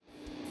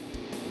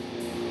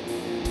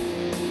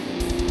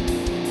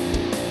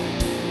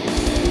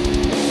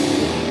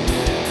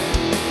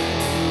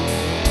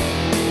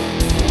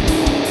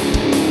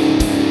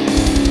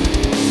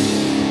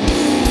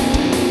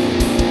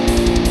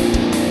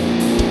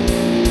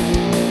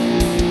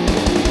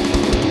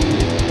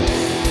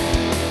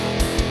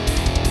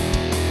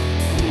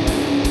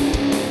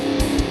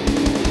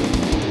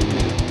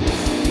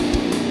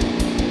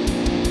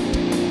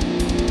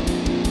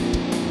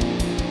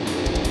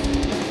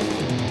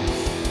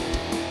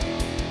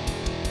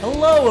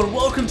Hello and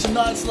welcome to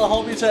Knights of the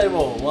Hobby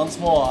Table. Once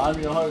more,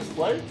 I'm your host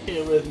Blake,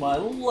 here with my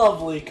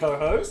lovely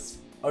co-hosts,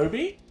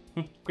 Obi.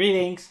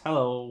 Greetings,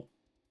 hello.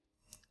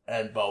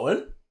 And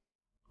Bowen.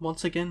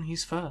 Once again,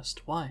 he's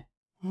first. Why?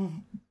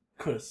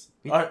 Chris.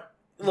 Alright,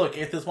 look,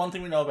 if there's one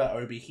thing we know about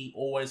Obi, he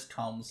always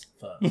comes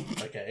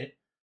first, okay?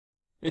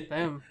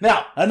 Damn.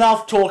 Now,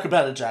 enough talk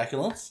about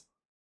ejaculants.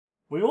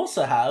 We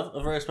also have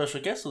a very special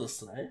guest with us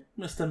today,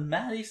 Mr.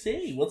 Matty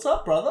C. What's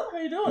up, brother? How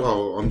you doing?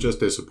 Well, I'm just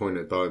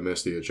disappointed that I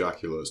missed the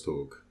ejaculates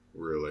talk,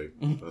 really.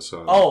 That's,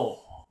 What,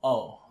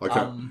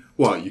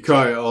 you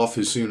cut it off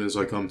as soon as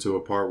I come to a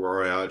part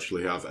where I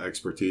actually have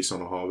expertise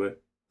on a hobby?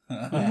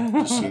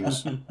 Just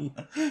seems... How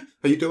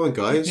you doing,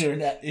 guys?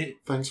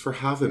 Thanks for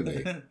having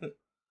me.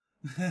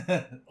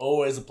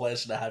 Always a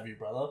pleasure to have you,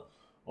 brother.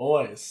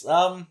 Always.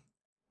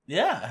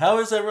 Yeah, how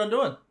is everyone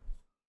doing?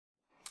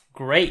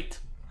 Great.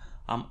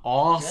 I'm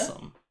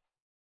awesome.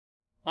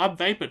 I'm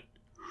vaping.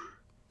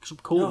 Because I'm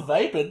cool. You're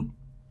vaping?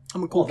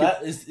 I'm a cool kid.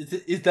 That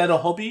is that a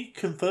hobby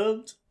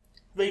confirmed?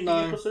 Vaping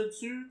No. episode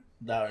soon?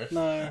 No.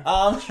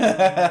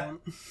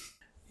 No.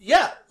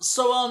 Yeah,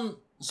 so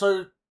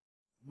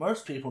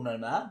most people know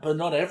Matt, but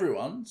not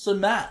everyone. So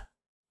Matt,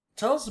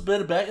 tell us a bit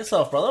about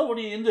yourself, brother. What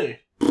are you into?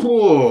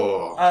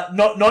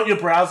 Not your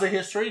browser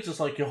history, just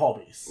like your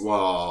hobbies.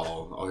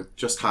 Well, I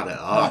just had it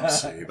up,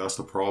 see? That's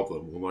the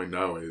problem. All I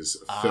know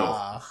is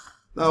filth.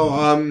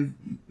 No,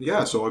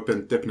 yeah, so I've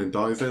been dipping and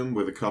diving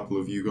with a couple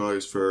of you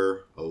guys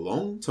for a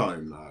long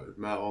time now.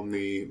 Met on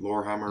the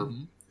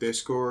Lorehammer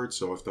Discord,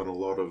 so I've done a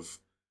lot of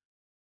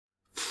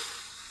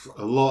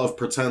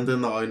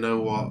pretending that I know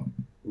what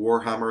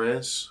Warhammer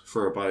is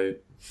for about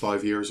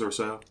 5 years or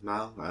so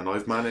now, and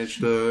I've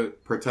managed to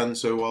pretend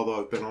so well that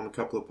I've been on a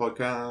couple of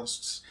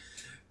podcasts,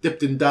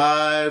 dipped and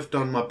dived,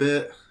 done my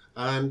bit,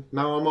 and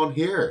now I'm on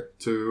here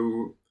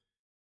to...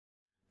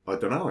 I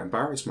don't know,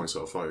 embarrass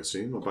myself, I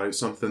assume, about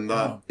something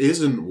that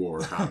isn't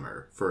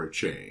Warhammer for a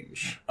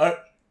change. Oh,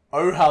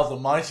 how the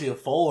mighty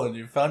have fallen.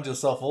 You found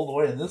yourself all the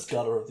way in this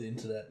gutter of the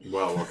internet.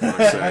 Well, what can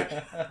I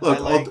say? Look,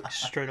 I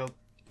straight up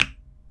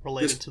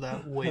related to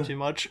that way too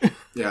much.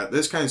 Yeah,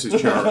 this counts as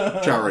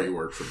charity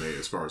work for me,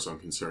 as far as I'm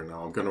concerned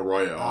now. I'm going to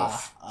write it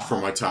off for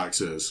my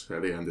taxes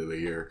at the end of the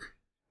year.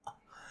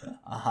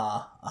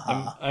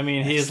 I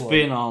mean, he's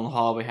been on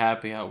Hobby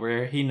Happy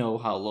Hour. He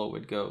knows how low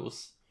it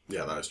goes.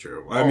 Yeah, that's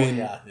true.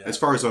 As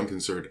far as I'm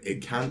concerned,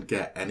 it can't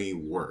get any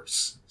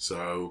worse.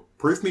 So,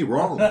 prove me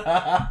wrong. We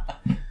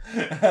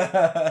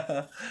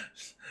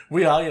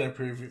are going to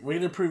prove you. We're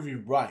going to prove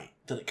you right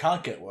that it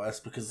can't get worse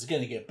because it's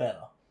going to get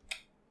better.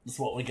 That's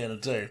what we're going to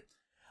do.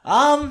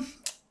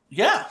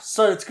 Yeah.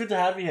 So it's good to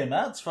have you here,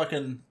 Matt. It's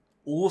fucking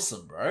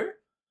awesome, bro.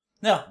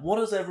 Now, what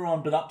has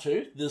everyone been up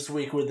to this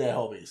week with their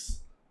hobbies?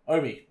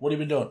 Obi, what have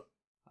you been doing?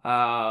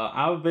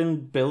 I've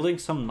been building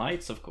some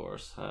knights, of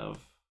course.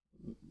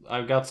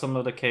 I've got some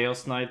of the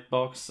Chaos Knight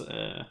box.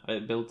 I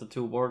built the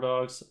 2 war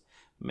dogs,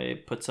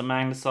 put some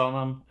magnets on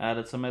them,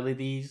 added some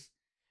LEDs,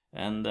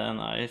 and then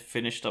I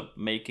finished up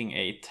making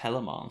a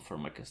Telemon for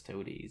my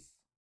custodies.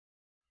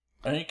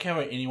 I don't care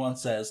what anyone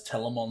says,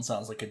 Telemon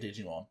sounds like a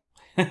Digimon.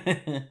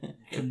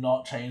 Could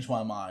not change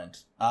my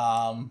mind.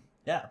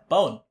 Yeah,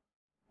 Bowen,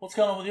 what's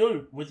going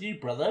on with you,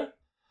 brother?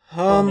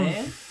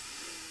 Man?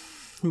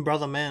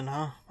 Brother man,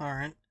 huh?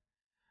 Alright.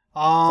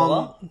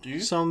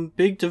 Some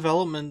big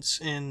developments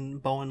in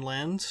Bowen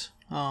Land,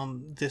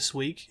 this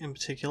week in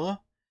particular.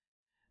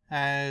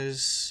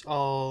 As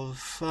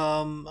of,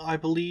 I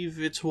believe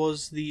it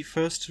was the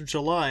 1st of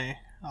July,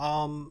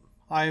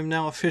 I am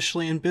now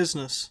officially in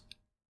business.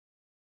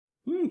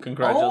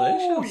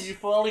 Congratulations. Oh, you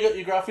finally got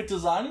your graphic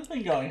designing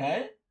thing going,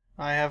 hey?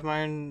 I have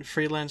my own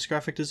freelance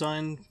graphic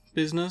design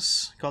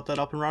business, got that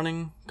up and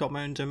running, got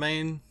my own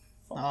domain,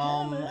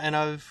 and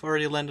I've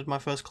already landed my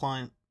first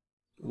client.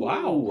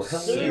 Wow,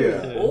 hell Dude,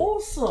 yeah.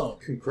 Awesome.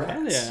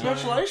 Congrats. Yeah.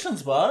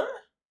 Congratulations, bud.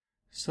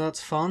 So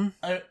that's fun.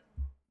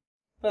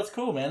 That's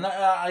cool, man.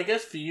 I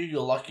guess for you,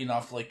 you're lucky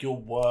enough, like, your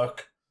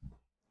work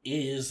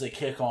is a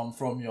kick-on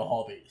from your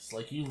hobbies.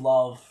 Like, you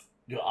love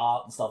your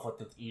art and stuff like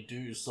that you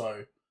do,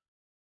 so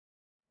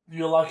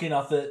you're lucky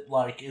enough that,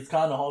 like, it's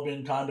kind of hobby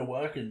and kind of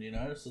working, you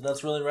know? So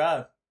that's really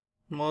rad.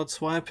 Well,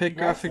 that's why I picked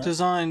graphic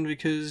design,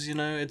 because, you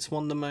know, it's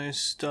one of the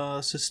most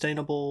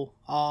sustainable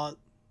art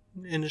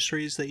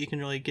industries that you can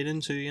really get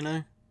into, you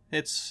know?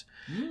 It's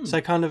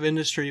that kind of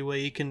industry where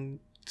you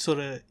can sort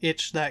of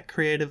itch that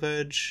creative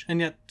urge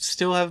and yet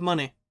still have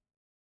money.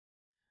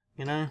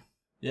 You know?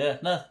 Yeah,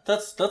 no,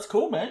 that's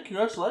cool, man.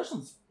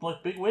 Congratulations.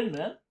 Like, big win,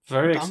 man.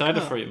 Very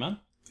excited for you, man.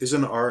 Is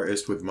an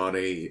artist with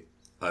money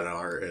an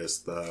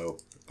artist, though?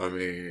 I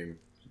mean,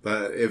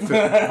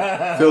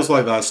 it feels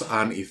like that's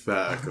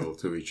antithetical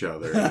to each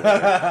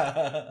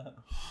other.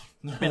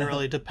 I mean, it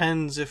really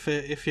depends. If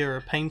you're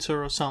a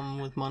painter or something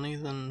with money,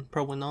 then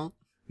probably not.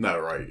 No,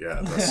 right,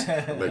 yeah,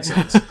 that makes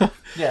sense.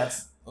 Yeah,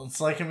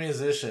 it's like a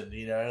musician,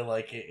 you know?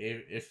 Like,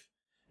 if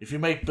you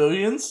make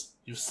billions,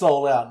 you've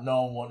sold out,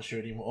 no one wants you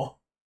anymore.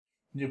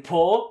 You're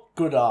poor,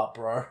 good art,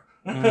 bro.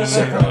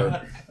 Sick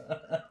art.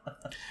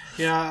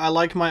 Yeah, I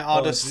like my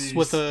artists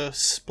with a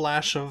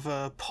splash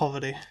of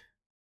poverty.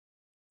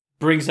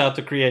 brings out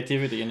the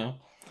creativity, you know.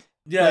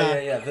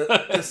 Yeah.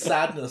 The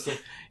sadness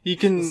of You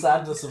can. the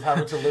sadness of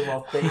having to live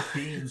off baked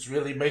beans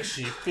really makes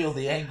you feel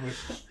the anguish.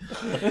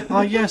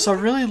 Oh yes, I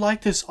really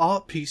like this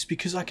art piece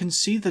because I can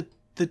see the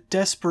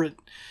desperate,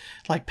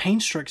 like,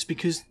 paint strokes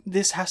because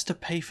this has to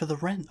pay for the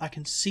rent. I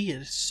can see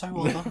it. It's so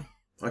well done.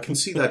 I can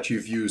see that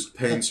you've used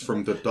paints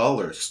from the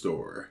dollar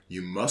store.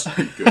 You must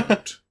be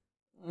good.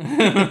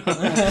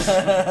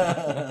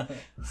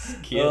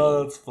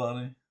 Oh, that's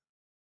funny.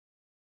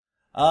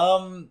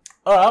 Alright,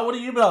 what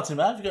have you been up to,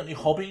 man? Have you got any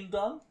hobbying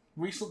done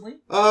recently?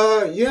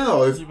 Yeah,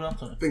 What have I've you been up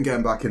to? been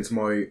getting back into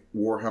my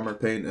Warhammer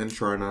painting,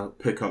 trying to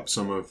pick up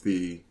some of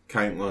the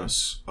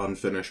countless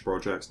unfinished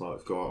projects that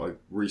I've got. I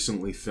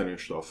recently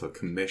finished off a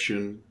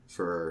commission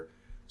for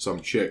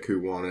some chick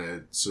who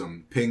wanted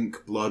some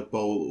pink Blood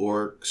Bowl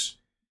orcs.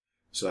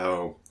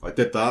 So I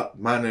did that,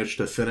 managed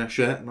to finish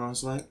it, and I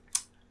was like,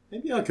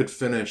 maybe I could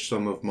finish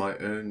some of my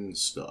own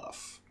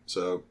stuff.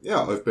 So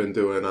yeah, I've been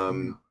doing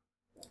a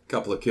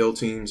couple of kill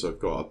teams. I've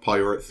got a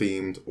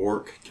pirate-themed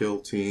orc kill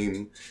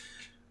team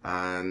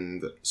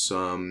and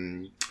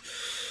some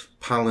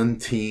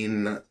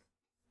Palatine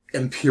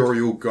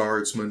Imperial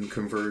Guardsman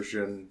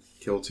conversion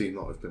kill team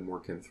that I've been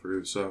working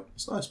through. So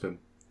it's nice, been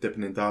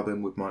dipping and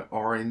dabbing with my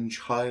orange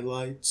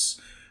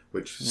highlights,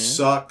 which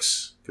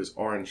sucks, because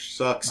orange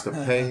sucks to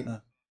paint.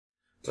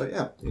 But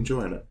yeah,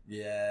 enjoying it.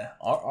 Yeah,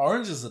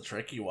 orange is a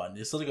tricky one.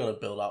 You sort of got to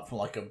build up from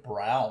like a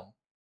brown,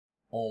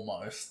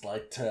 almost,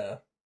 like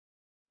to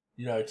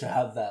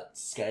have that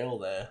scale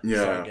there. Yeah,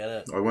 so I get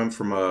it. I went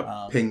from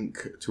a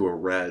pink to a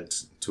red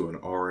to an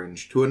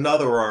orange to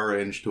another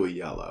orange to a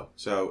yellow.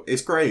 So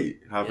it's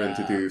great having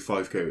to do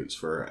 5 coats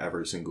for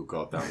every single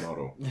goddamn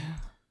model.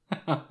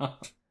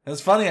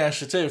 It's funny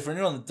actually too, for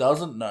anyone that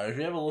doesn't know, if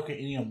you ever look at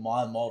any of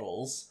my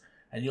models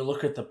and you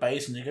look at the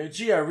base and you go,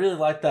 gee, I really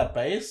like that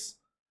base,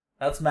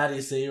 that's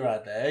Matty C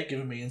right there,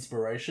 giving me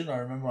inspiration. I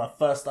remember when I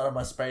first started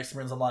my Space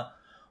Marines, I'm like,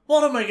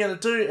 what am I going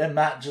to do? And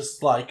Matt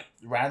just, like,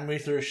 ran me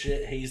through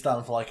shit he's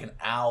done for, like, an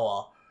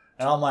hour.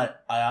 And I'm like,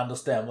 I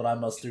understand what I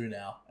must do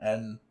now.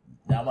 And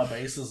now my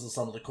bases are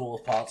some of the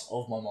coolest parts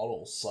of my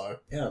models, so...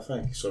 Yeah,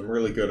 thanks. I'm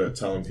really good at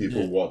telling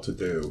people what to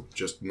do,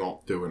 just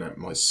not doing it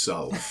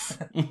myself.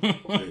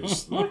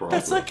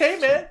 That's okay,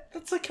 man.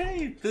 That's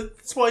okay.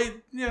 That's why,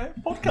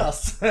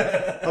 podcasts.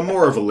 I'm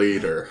more of a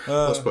leader.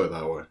 Let's put it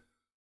that way.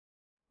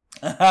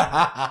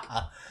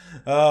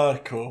 Oh,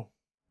 cool.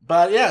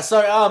 But yeah,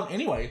 so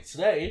anyway,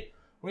 today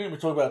we're going to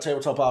be talking about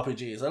tabletop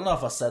RPGs. I don't know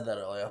if I said that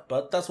earlier,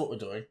 but that's what we're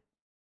doing.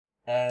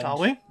 And Are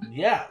we?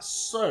 Yeah,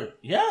 so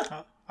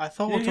yeah. I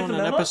thought You we're doing didn't an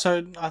remember?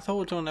 episode. I thought we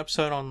were doing an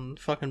episode on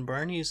fucking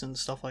bronies and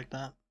stuff like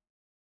that.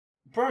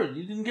 Bro,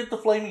 you didn't get the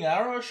flaming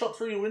arrow shot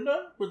through your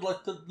window with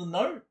like the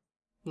note?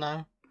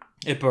 No.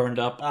 It burned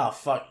up. Ah,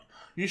 fuck.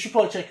 You should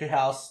probably check your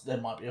house. There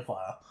might be a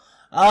fire.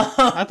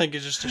 I think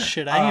it's just a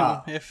shit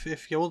aim.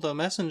 If you're the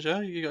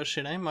messenger, you got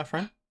shit aim, my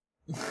friend.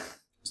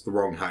 It's the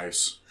wrong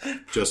house.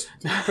 Just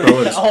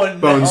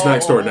Bones'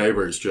 next door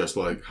neighbors just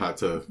like had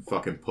to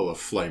fucking pull a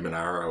flaming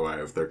arrow out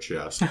of their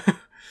chest.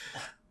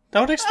 That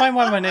would explain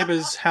why my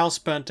neighbor's house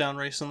burnt down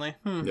recently.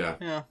 Yeah.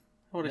 Yeah,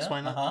 I would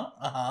explain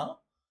that.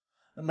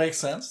 It makes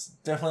sense.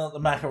 Definitely not the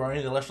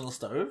macaroni they left on the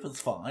stove. It's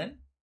fine.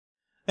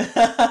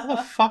 How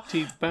the fuck do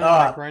you burn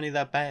macaroni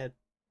that bad?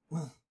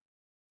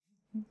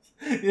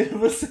 You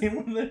ever seen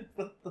when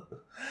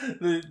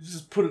they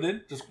just put it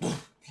in, just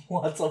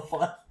lights on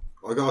fire?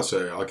 I gotta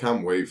say, I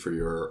can't wait for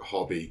your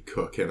hobby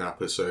cooking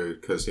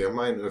episode, because the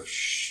amount of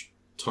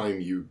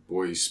time you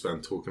boys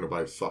spent talking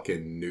about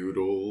fucking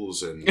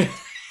noodles and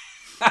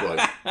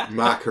like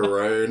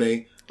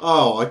macaroni.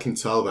 Oh, I can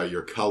tell that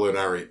you're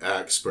culinary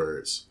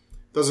experts.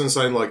 Doesn't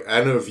sound like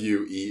any of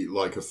you eat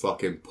like a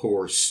fucking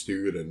poor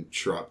student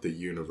trapped at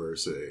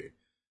university.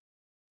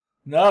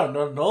 No,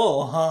 not at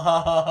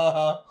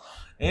all.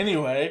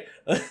 Anyway.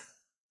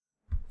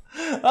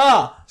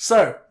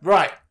 So,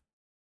 right.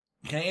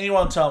 Can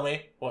anyone tell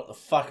me what the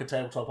fuck a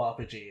tabletop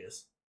RPG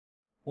is?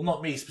 Well,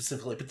 not me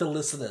specifically, but the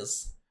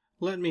listeners.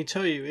 Let me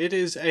tell you, it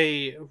is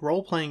a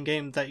role-playing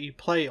game that you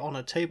play on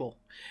a table.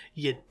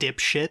 You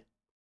dipshit.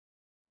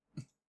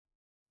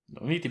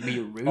 Don't need to be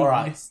rude.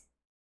 Alright.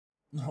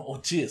 Oh,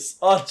 jeez.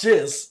 Oh,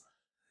 jeez.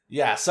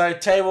 Yeah, so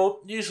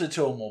table, usually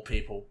 2 or more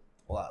people.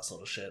 All that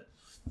sort of shit.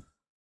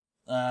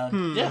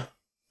 Yeah.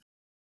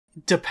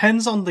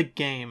 Depends on the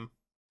game.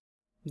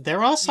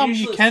 There are some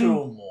Usually you can... 2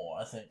 or more,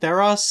 I think.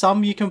 There are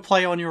some you can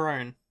play on your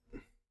own.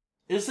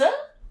 Is there?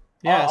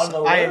 Yes, I'm not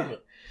aware of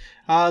it.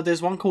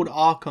 There's one called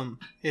Arkham.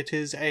 It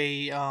is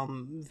a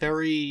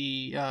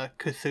very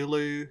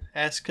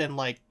Cthulhu-esque and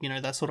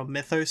that sort of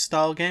mythos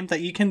style game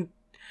that you can.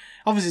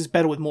 Obviously, it's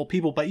better with more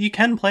people, but you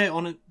can play it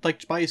on it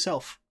by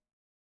yourself.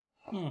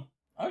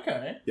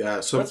 Okay.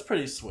 Yeah, so that's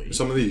pretty sweet.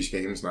 Some of these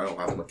games now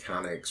have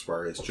mechanics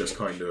where it's just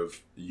kind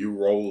of you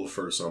roll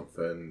for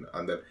something,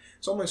 and then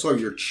it's almost like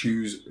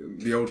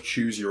the old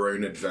choose your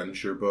own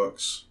adventure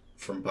books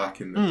from back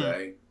in the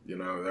day. You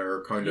know,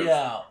 they're kind of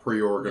Yeah.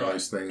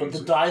 pre-organized things. But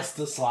the dice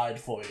decide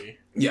for you.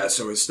 Yeah,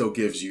 so it still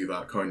gives you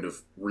that kind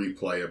of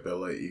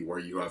replayability where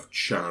you have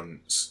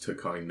chance to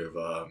kind of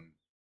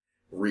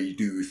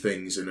redo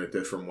things in a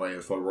different way.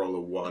 If I roll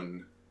a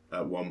 1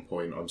 at one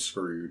point, I'm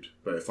screwed.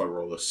 But if I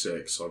roll a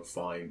 6, I'm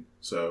fine.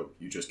 So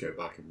you just go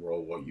back and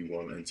roll what you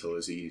want until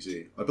it's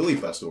easy. I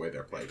believe that's the way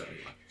they're played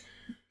anyway.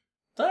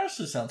 That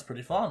actually sounds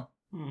pretty fun.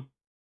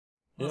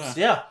 Yeah.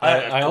 Yeah.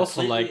 I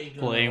also completely like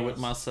ignore playing with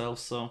those. myself,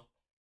 so...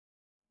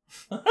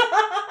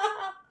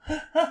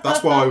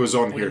 That's why I was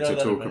on We here know to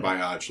that talk about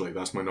about, actually.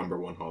 That's my number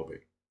one hobby.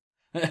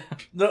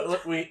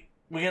 Look, we're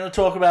going to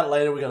talk about it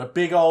later. We got a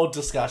big old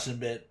discussion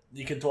bit.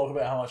 You can talk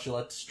about how much you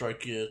like to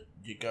stroke your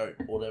goat,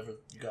 or whatever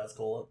you guys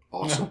call it,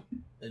 Awesome.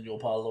 in your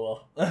part of the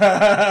world.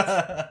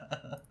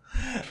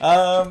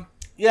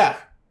 Yeah.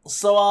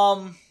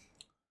 So,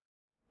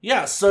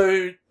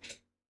 so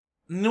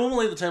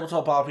normally the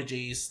tabletop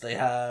RPGs, they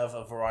have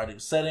a variety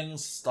of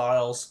settings,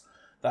 styles,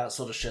 that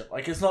sort of shit.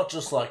 Like, it's not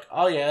just like,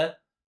 oh yeah,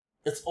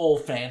 it's all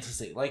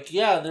fantasy. Like,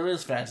 yeah, there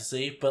is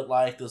fantasy, but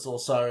like, there's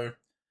also,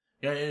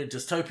 you know,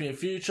 dystopian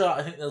future.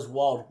 I think there's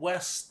Wild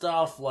West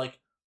stuff, like,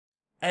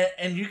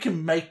 and you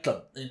can make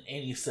them in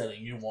any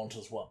setting you want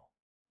as well.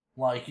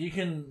 Like, you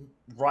can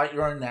write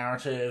your own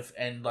narrative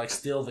and like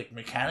steal the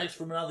mechanics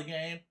from another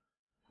game.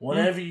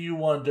 Whatever you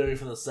want to do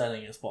for the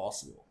setting is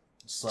possible.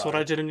 So, That's what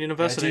I did in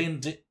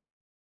university.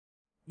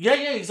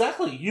 Yeah,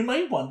 exactly. You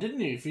made one,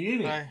 didn't you, for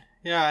uni? I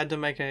had to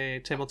make a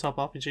tabletop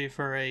RPG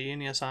for a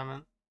uni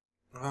assignment.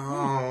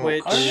 Oh,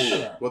 Which- I remember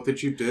that. what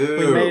did you do?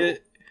 We made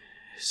it.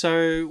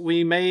 So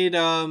we made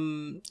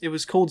it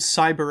was called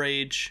Cyber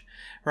Age,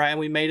 right? And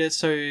we made it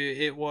so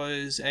it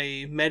was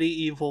a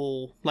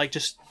medieval, like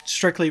just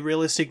strictly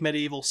realistic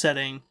medieval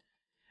setting.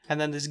 And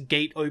then this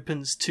gate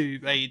opens to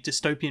a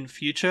dystopian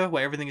future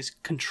where everything is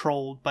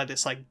controlled by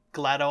this like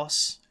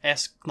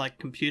GLaDOS-esque like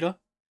computer.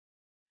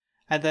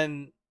 And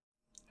then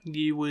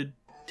you would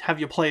have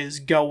your players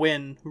go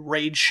in,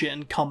 raid shit,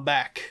 and come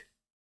back.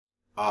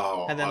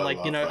 Oh, And then, I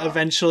like, you know, love that.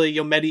 eventually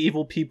your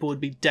medieval people would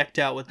be decked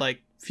out with,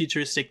 like,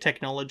 futuristic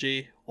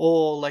technology,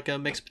 or, like, a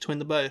mix between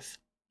the both.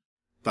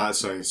 That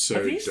sounds so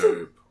Have dope. you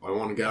still- I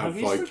want to get a Have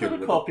you still Viking got a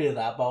with copy of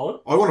that, Bowen?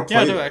 I want to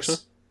Yeah, I play do, this. actually.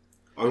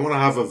 I want to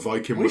have a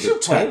Viking We with a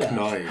should play Tech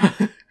that.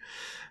 9.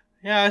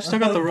 Yeah, I still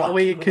got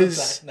the...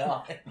 Because...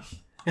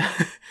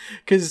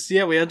 Because,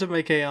 yeah, we had to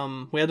make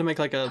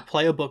like, a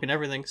player book and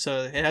everything,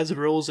 so it has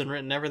rules and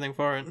written everything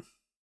for it.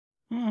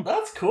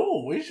 That's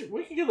cool. We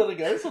can give that a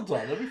go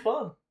sometime. That'd be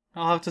fun.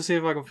 I'll have to see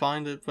if I can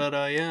find it, but,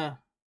 yeah.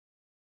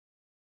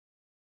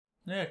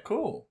 Yeah,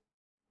 cool.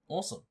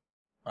 Awesome.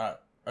 Alright,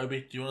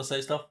 Obi, do you want to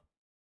say stuff?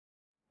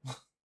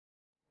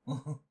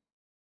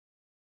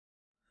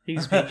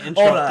 He's being Oh,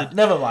 interrupted.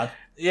 no, never mind.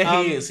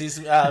 Yeah, he Um, is. He's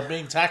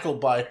being tackled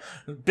by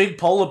big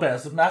polar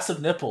bears with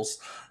massive nipples.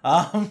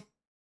 Yeah,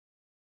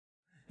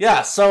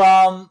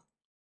 so,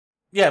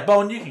 yeah,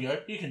 Bowen, you can go.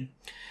 You can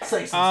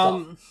say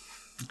some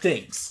stuff.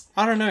 Things.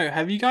 I don't know.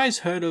 Have you guys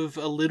heard of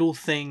a little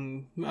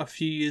thing a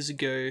few years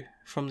ago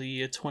from the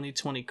year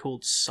 2020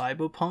 called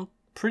Cyberpunk?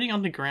 Pretty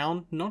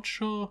underground. Not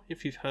sure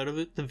if you've heard of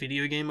it. The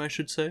video game, I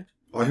should say.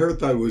 I heard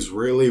that was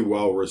really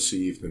well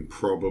received and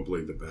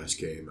probably the best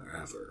game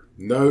ever.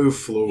 No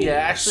flaws. Yeah,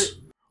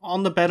 actually,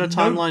 On the better no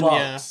timeline,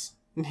 bugs.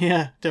 yeah.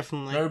 Yeah,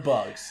 definitely. No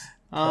bugs.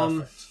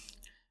 Perfect.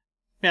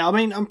 Yeah, I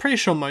mean, I'm pretty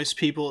sure most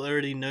people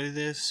already know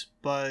this,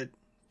 but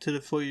to the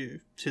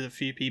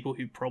few people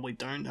who probably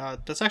don't,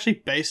 that's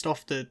actually based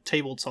off the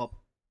tabletop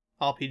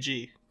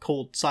RPG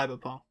called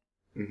Cyberpunk.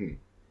 Mm-hmm.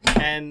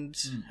 And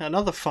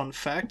another fun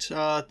fact,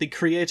 the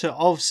creator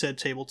of said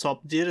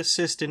tabletop did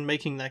assist in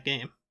making that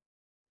game.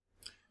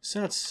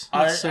 So that's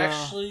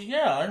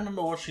I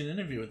remember watching an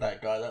interview with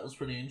that guy. That was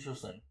pretty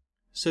interesting.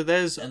 so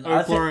there's And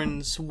I think-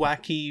 Oakloren's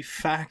wacky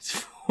fact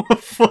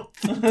for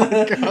the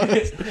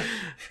podcast.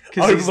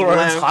 'Cause he's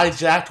Overlord's left,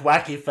 hijacked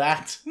wacky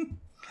fact.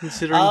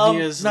 considering he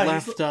has no,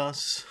 he's- left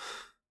us.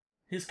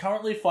 He's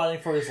currently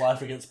fighting for his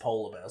life against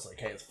polar bears.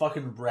 Okay, it's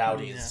fucking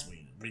rowdy in Yeah.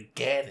 Sweden. We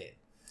get it.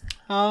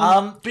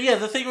 Um, But yeah,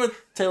 the thing with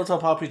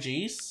tabletop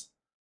RPGs,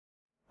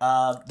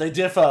 they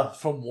differ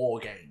from war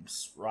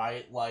games,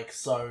 right? Like,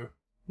 so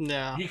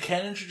yeah. you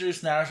can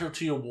introduce narrative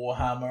to your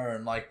Warhammer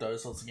and like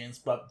those sorts of games,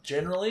 but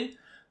generally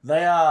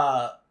they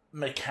are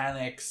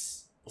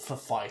mechanics for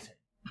fighting.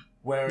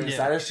 Whereas Yeah.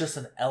 that is just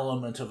an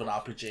element of an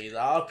RPG. The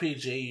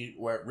RPG,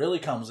 where it really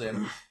comes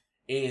in,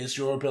 is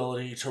your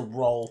ability to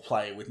role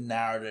play with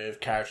narrative,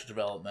 character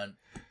development,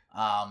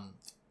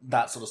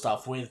 that sort of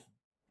stuff, with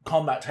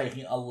combat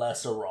taking a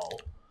lesser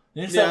role.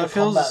 It's Yeah, a it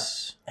feels...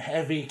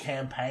 combat-heavy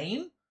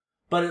campaign,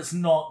 but it's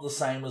not the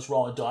same as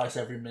rolling dice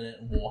every minute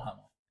in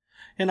Warhammer.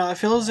 You know, I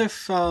feel as if,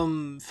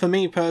 for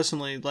me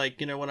personally,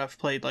 like, you know, when I've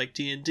played, like,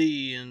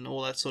 D&D and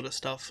all that sort of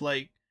stuff,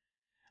 like,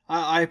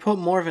 I put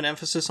more of an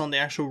emphasis on the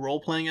actual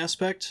role-playing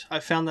aspect.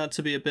 I found that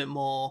to be a bit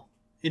more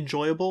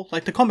enjoyable.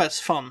 Like, the combat's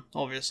fun,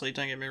 obviously,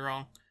 don't get me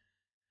wrong.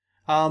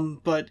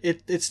 But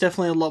it's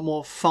definitely a lot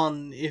more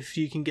fun if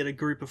you can get a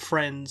group of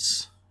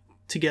friends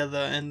together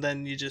and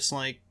then you just,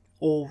 like,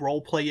 all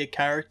role-play your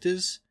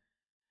characters.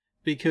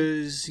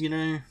 because, you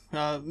know,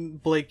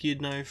 Blake,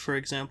 you'd know, for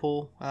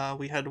example,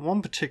 we had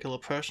one particular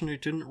person who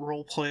didn't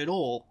roleplay at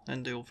all,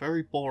 and they were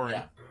very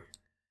boring.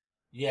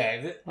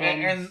 Yeah,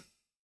 and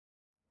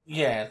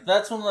yeah,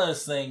 that's one of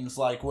those things,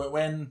 like,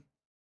 when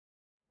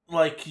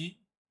like,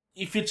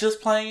 if you're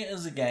just playing it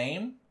as a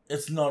game,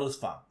 it's not as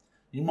fun.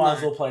 You might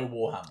as well play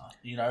Warhammer,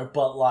 you know,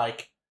 but,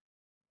 like,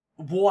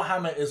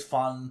 Warhammer is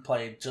fun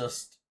played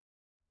just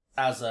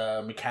as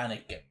a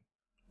mechanic game.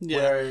 Yeah.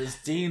 Whereas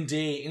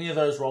D&D, any of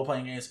those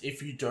role-playing games,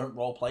 if you don't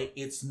role-play,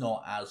 it's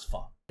not as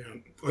fun.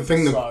 I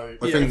think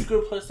it's a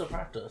good place to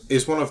practice.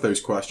 It's one of those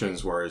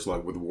questions where it's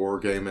like with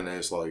wargaming,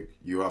 it's like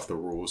you have the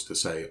rules to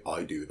say,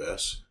 I do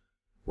this.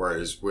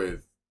 Whereas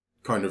with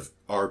kind of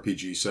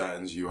RPG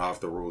settings, you have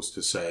the rules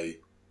to say,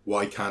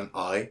 why can't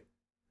I?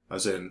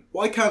 As in,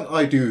 why can't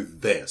I do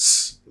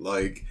this?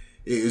 Like,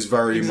 it is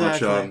very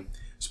much,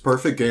 it's a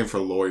perfect game for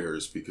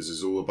lawyers because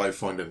it's all about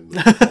finding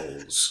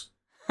loopholes.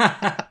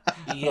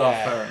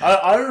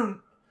 Yeah.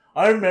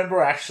 I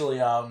remember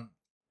actually,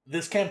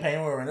 this campaign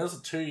we were in, it was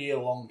a 2-year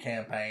long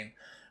campaign.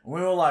 And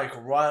we were like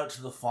right up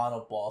to the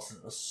final boss and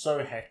it was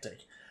so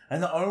hectic.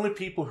 And the only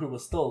people who were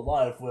still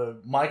alive were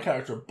my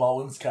character,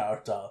 Bowen's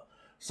character,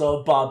 so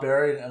a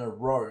barbarian and a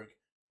rogue.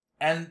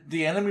 And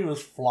the enemy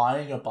was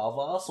flying above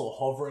us or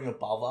hovering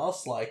above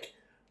us like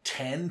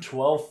 10,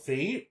 12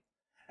 feet.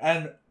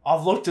 And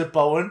I've looked at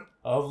Bowen,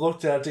 I've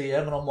looked at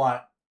DM, and I'm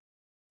like,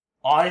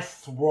 I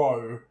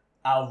throw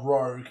our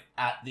rogue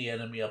at the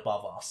enemy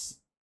above us.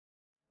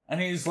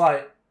 And he's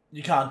like,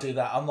 you can't do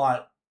that. I'm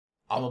like,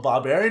 I'm a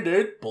barbarian,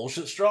 dude.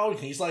 Bullshit strong.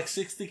 He's like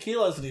 60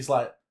 kilos. And he's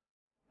like,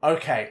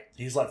 okay.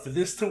 He's like, for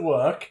this to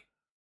work,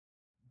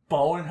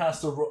 Bowen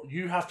has to,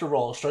 you have to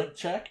roll a strength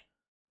check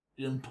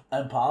and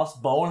pass.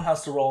 Bowen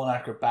has to roll an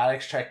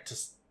acrobatics check to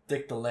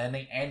stick the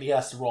landing, and he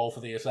has to roll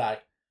for the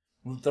attack.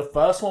 The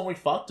first one we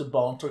fucked and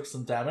Bowen took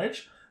some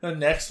damage. The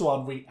next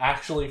one we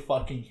actually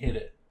fucking hit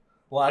it.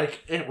 Like,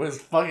 it was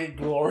fucking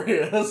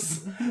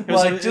glorious.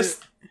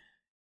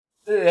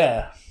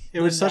 Yeah.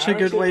 It was such a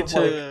good way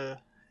to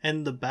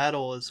end the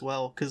battle as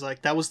well, because,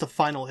 like, that was the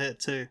final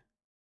hit, too.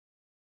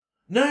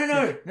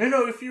 No.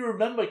 If you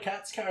remember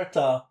Kat's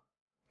character,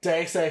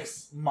 Deus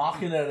Ex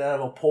marking it out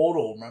of a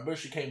portal, remember?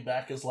 She came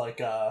back as, like,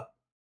 like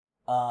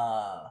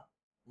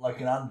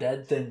an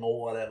undead thing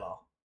or whatever.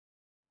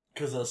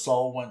 Because her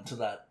soul went to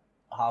that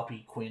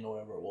Harpy Queen or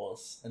whatever it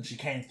was. And she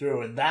came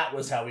through, and that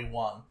was how we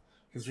won.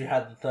 Because we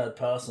had the third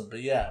person,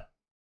 but yeah.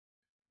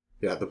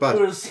 Yeah, the bad.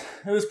 It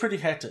was pretty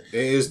hectic. It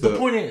is the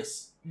point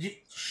is,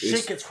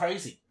 shit gets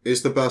crazy.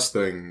 It's the best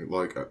thing,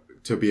 like,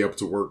 to be able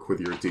to work with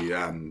your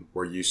DM,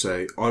 where you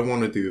say, I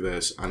want to do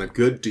this, and a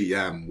good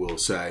DM will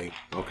say,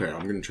 okay,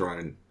 I'm going to try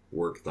and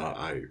work that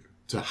out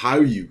to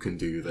how you can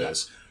do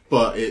this,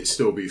 but it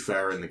still be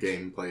fair in the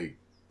gameplay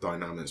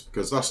dynamics,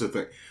 because that's the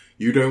thing.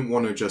 You don't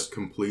want to just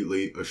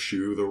completely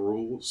eschew the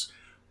rules,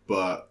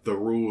 but the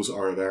rules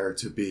are there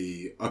to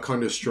be a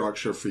kind of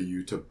structure for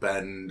you to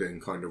bend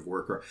and kind of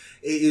work around.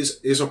 It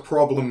is a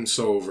problem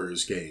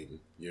solver's game,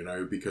 you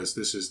know, because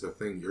this is the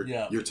thing.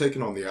 You're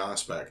taking on the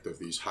aspect of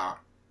these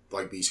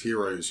these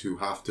heroes who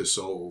have to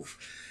solve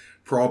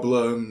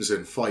problems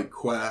and fight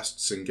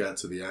quests and get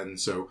to the end.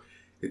 So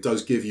it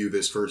does give you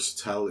this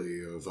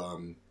versatility of,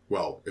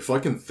 well, if I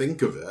can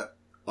think of it,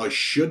 I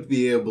should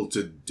be able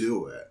to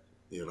do it.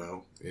 You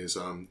know, is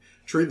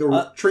treat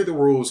the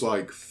rules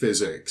like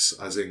physics,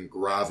 as in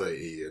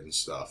gravity and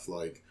stuff.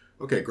 Like,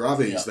 okay,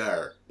 gravity's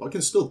there, but I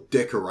can still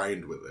dick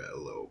around with it a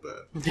little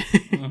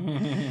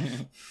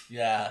bit.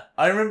 Yeah,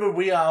 I remember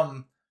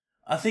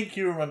I think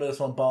you remember this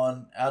one,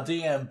 Bowen. Our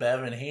DM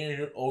Bevan,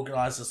 he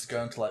organised us to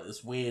go into like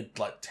this weird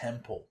like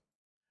temple,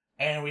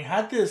 and we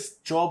had this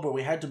job where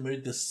we had to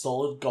move this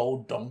solid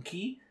gold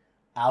donkey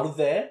out of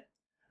there,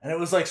 and it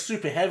was like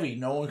super heavy.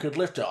 No one could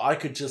lift it. I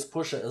could just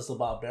push it as the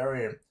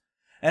barbarian.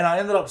 And I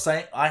ended up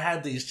saying, I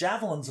had these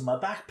javelins in my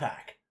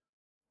backpack.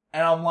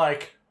 And I'm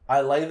like,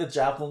 I lay the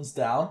javelins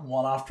down,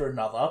 one after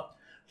another,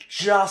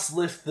 just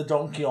lift the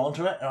donkey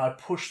onto it, and I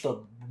push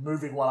them,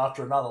 moving one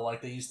after another,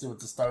 like they used to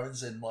with the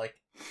stones in, like,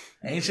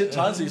 ancient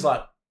times. He's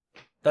like,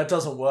 that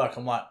doesn't work.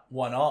 I'm like,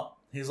 why not?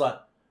 He's like,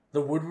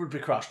 the wood would be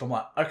crushed. I'm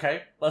like,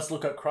 okay, let's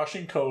look at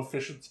crushing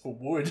coefficients for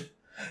wood.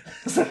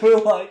 So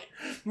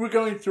we're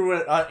going through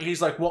it.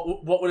 He's like,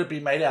 what would it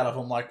be made out of?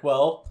 I'm like,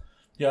 well,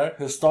 you know,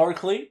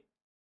 historically,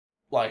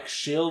 like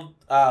shield,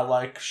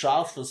 like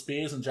shafts for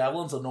spears and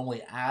javelins are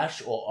normally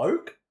ash or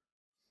oak.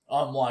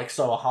 I'm like,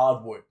 so a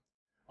hardwood.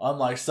 I'm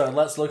like, so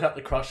let's look at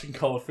the crushing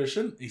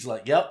coefficient. He's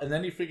like, yep. And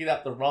then he figured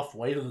out the rough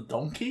weight of the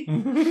donkey.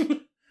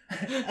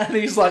 And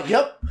he's like,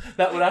 yep,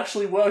 that would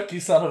actually work,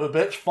 you son of a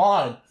bitch.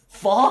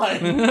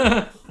 Fine.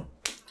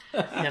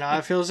 You know,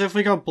 I feel as if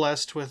we got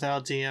blessed with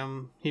our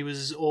DM. He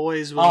was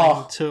always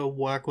willing to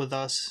work with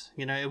us.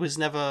 You know, it was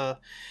never...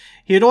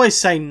 He'd always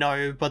say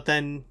no, but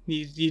then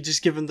you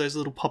just give him those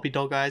little puppy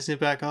dog eyes and he'd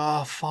be like,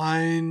 oh,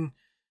 fine.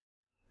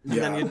 And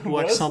then you'd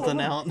work something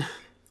out.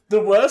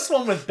 The worst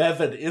one with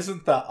Bevan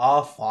isn't that,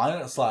 fine.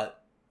 It's like,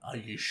 are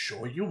you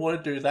sure you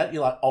want to do that?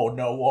 You're like, oh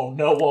no.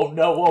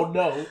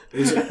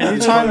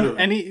 Anytime,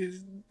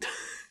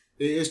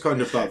 It is kind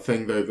of that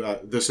thing, though,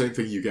 that the same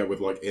thing you get with,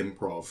 like,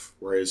 improv,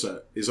 where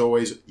it's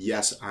always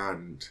yes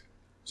and.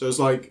 So it's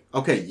like,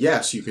 okay,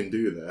 yes, you can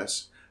do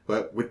this,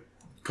 but with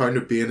kind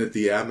of being a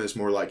DM is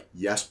more like,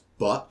 yes,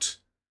 but.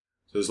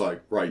 So it's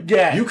like, right,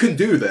 you can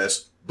do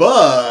this,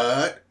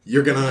 but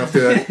you're gonna have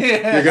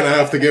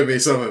to give me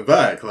something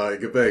back,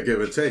 like a bit of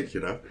give and take, you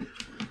know?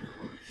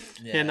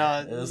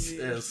 Yeah, it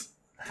was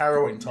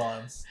harrowing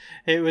times.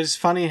 It was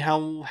funny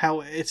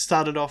how it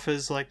started off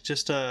as like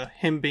just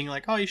him being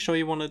like, "Oh, you sure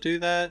you want to do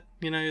that?"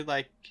 You know,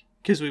 like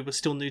because we were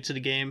still new to the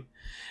game.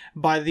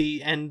 By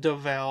the end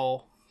of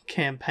our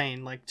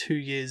campaign, like 2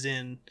 years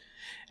in,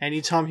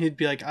 anytime he'd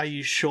be like, "Are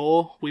you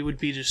sure?" we would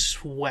be just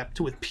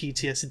swept with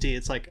PTSD.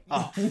 It's like,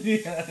 oh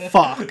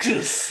fuck,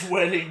 just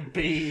sweating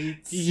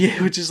beads.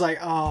 Yeah, which is like,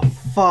 oh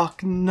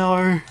fuck,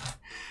 no,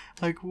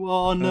 like,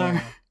 oh no.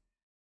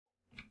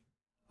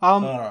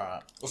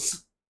 Alright.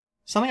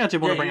 Something I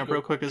did want to bring up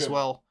real quick as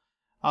well.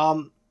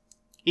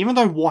 Even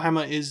though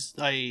Warhammer is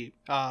a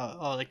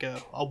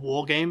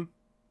war game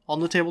on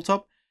the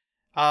tabletop,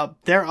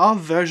 there are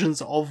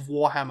versions of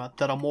Warhammer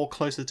that are more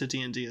closer to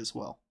D&D as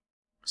well.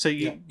 So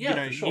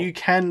you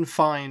can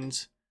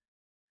find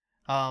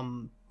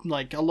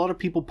like a lot of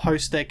people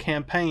post their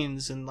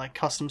campaigns and like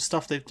custom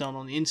stuff they've done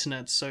on the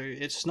internet, so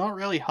it's not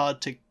really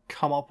hard to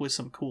come up with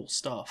some cool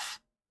stuff.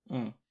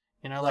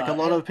 You know, like a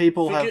lot of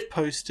people have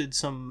posted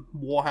some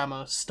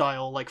Warhammer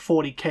style, like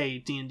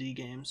 40k D&D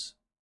games.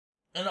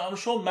 And I'm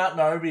sure Matt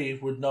and Obi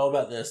would know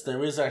about this.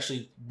 There is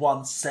actually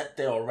one set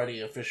there already,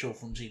 official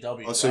from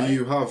GW. So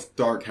you have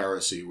Dark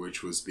Heresy,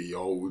 which was the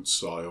old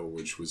style,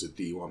 which was a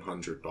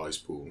D100 dice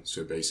pool.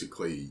 So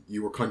basically,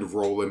 you were kind of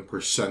rolling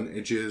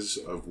percentages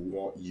of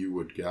what you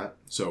would get.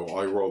 So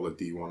I roll a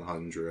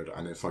D100,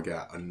 and if I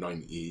get a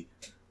 90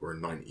 or a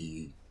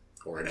 90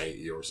 or an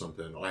 80 or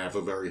something, I have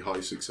a very high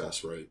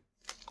success rate.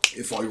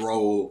 If I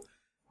roll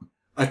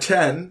a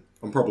 10,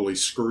 I'm probably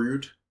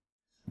screwed.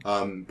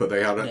 But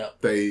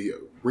they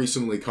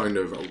recently kind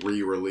of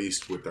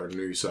re-released with their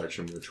new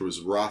section, which was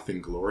Wrath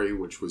and Glory,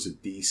 which was a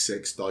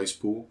D6 dice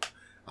pool.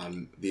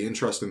 And the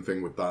interesting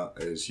thing with that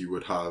is you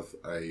would have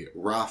a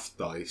Wrath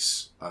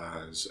dice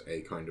as a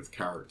kind of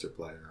character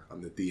player,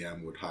 and the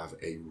DM would have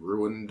a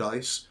Ruin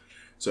dice.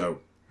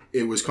 So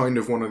it was kind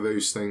of one of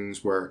those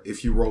things where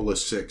if you roll a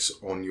 6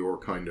 on your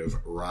kind of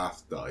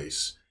Wrath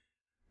dice,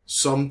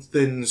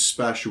 something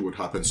special would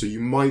happen. So you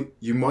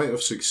might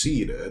have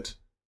succeeded,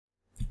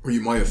 or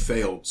you might have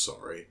failed,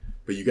 sorry,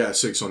 but you get a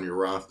 6 on your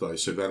Wrath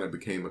dice, so then it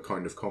became a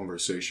kind of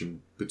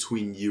conversation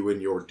between you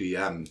and your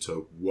DM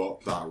to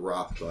what that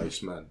Wrath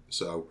dice meant.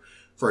 So,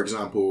 for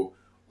example,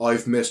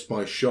 I've missed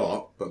my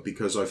shot, but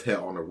because I've hit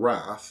on a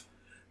Wrath,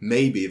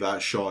 maybe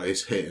that shot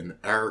is hitting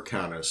air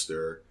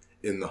canister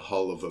in the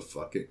hull of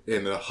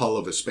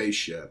a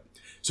spaceship.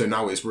 So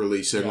now it's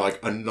releasing like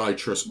a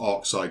nitrous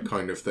oxide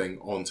kind of thing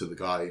onto the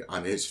guy,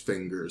 and his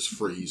fingers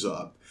freeze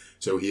up.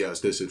 So he has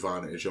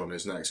disadvantage on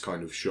his next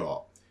kind of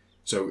shot.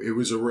 So it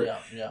was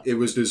it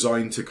was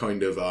designed to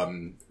kind of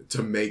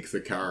to make the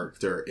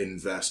character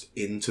invest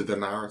into the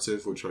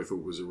narrative, which I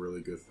thought was a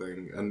really good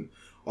thing. And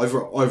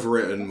I've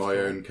written my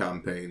own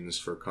campaigns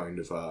for kind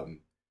of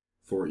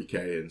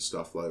 40k and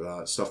stuff like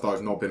that. Stuff that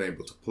I've not been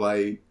able to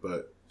play,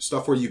 but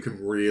stuff where you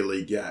can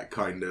really get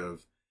kind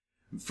of.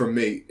 For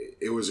me,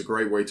 it was a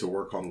great way to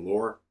work on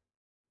lore,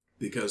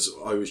 because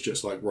I was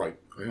just like, right,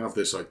 I have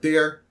this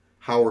idea.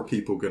 How are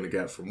people going to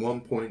get from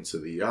one point to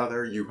the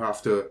other? You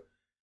have to,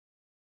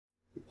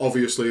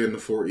 obviously in the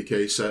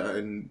 40k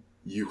setting,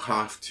 you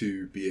have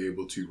to be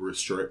able to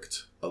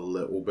restrict a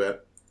little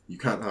bit. You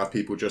can't have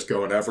people just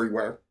going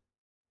everywhere,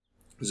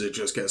 because it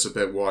just gets a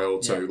bit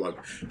wild. So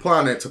like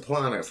planet to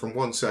planet, from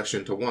one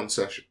session to one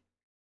session,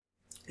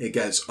 it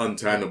gets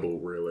untenable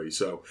really.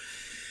 So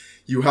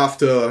you have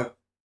to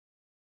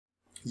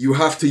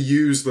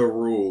use the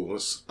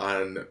rules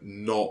and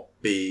not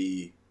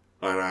be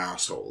an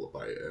asshole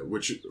about it,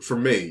 which for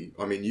me,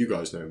 I mean, you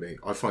guys know me,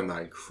 I find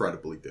that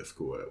incredibly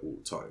difficult at all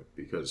the time,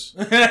 because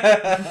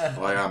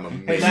I am a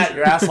major... Hey Matt,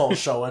 your asshole's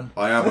showing.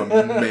 I am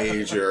a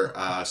major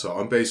asshole.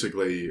 I'm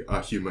basically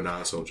a human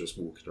asshole just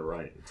walking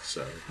around,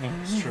 so...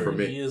 It's true. For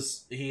me,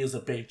 he is a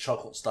big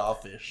chocolate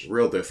starfish.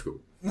 Real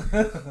difficult.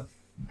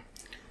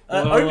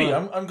 Obi,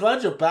 I'm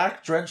glad you're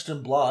back, drenched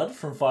in blood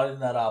from fighting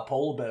that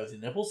polar bear with your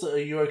nipples. Are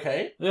you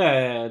okay?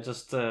 Yeah,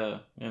 just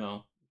I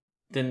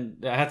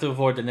had to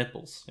avoid the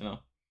nipples,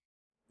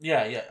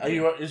 Yeah.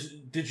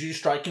 Did you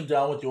strike him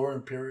down with your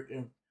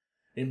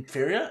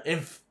inferior?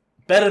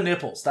 Better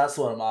nipples, that's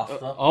what I'm after.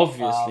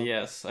 Obviously,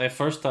 yes. I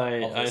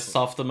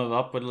softened them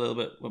up with a little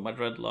bit with my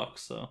dreadlocks,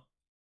 so...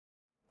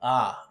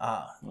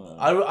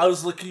 I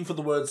was looking for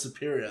the word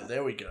superior.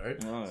 There we go.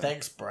 Oh,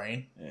 thanks,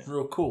 brain. Yeah.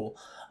 Real cool.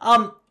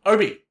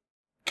 Obi,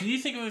 can you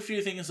think of a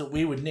few things that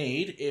we would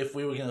need if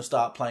we were going to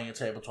start playing a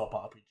tabletop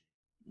RPG?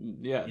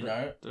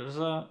 Yeah, there's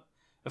a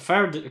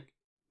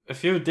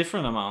few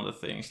different amount of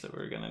things that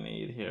we're going to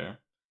need here.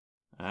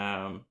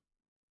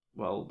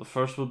 Well, the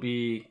first will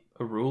be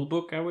a rule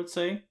book, I would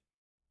say,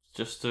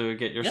 just to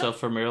get yourself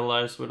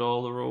familiarized with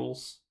all the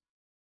rules.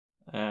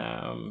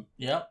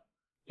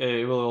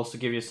 it will also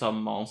give you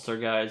some monster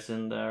guides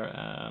in there,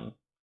 and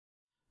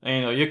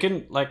you know, you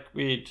can, like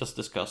we just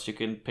discussed, you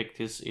can pick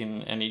this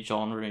in any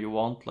genre you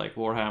want, like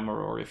Warhammer,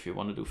 or if you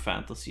want to do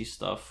fantasy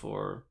stuff,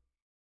 or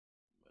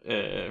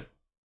Yeah.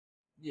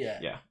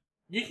 yeah.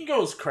 You can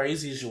go as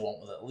crazy as you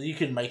want with it. You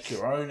can make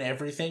your own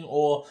everything,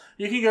 or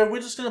you can go,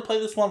 we're just going to play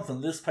this one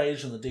from this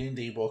page in the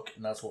D&D book,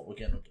 and that's what we're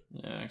going to do.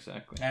 Yeah,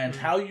 exactly. And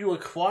how you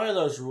acquire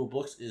those rule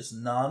books is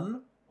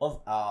none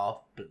of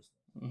our business.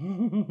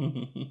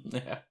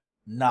 Yeah.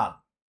 None.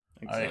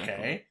 Exactly.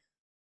 Okay.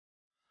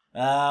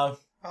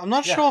 I'm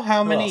not Yeah, sure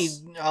how who many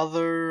else?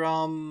 other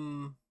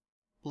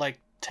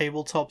like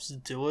tabletops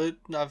do it.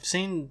 I've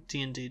seen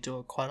D&D do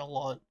it quite a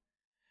lot.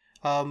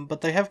 But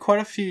they have quite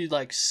a few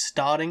like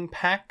starting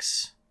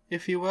packs,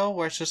 if you will,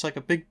 where it's just like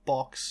a big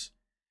box,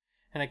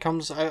 and it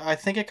comes. I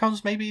think it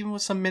comes maybe even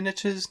with some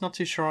miniatures. Not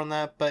too sure on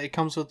that, but it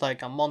comes with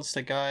like a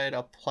monster guide,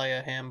 a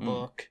player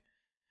handbook,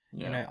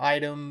 Yeah. you know,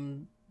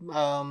 item,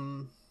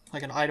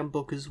 like an item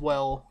book as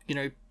well. You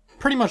know,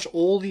 pretty much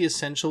all the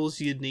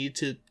essentials you'd need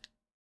to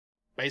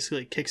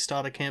basically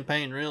kickstart a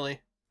campaign,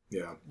 really.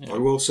 Yeah. Yeah. I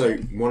will say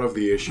one of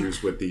the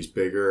issues with these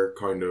bigger,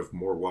 kind of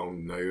more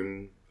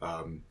well-known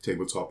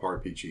tabletop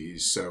RPGs,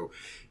 so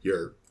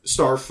your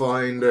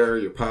Starfinder,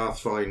 your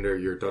Pathfinder,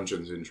 your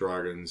Dungeons and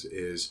Dragons,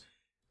 is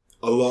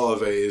a lot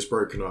of it is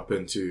broken up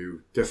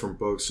into different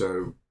books.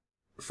 So,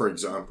 for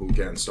example,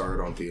 getting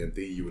started on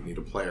D&D, you would need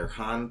a player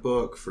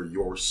handbook for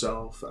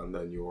yourself, and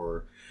then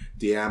your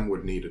DM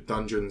would need a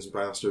Dungeons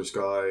Master's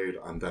Guide,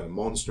 and then a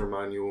monster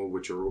manual,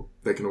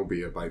 they can all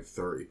be about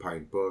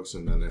 £30 books.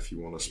 And then if you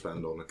want to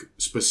spend on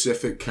a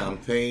specific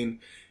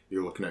campaign,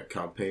 you're looking at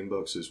campaign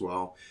books as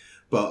well.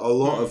 But a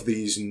lot of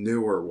these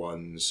newer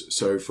ones,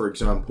 so for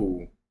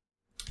example,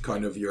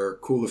 kind of your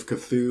Call of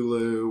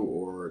Cthulhu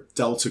or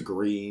Delta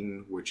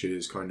Green, which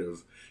is kind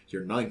of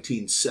your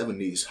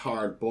 1970s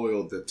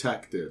hard-boiled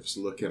detectives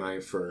looking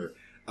out for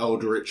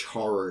eldritch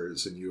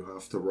horrors, and you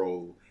have to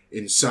roll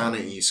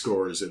insanity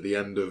scores at the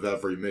end of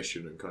every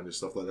mission and kind of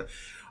stuff like that.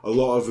 A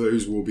lot of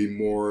those will be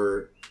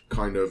more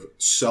kind of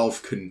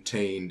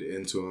self-contained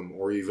into them,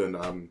 or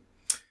even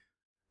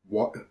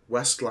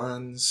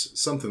Westlands,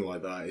 something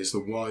like that, is the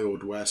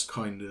Wild West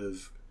kind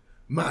of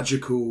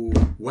magical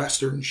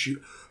Western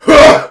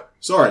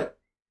Sorry.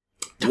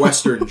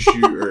 Western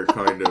shooter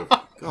kind of.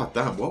 God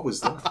damn, what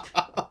was that?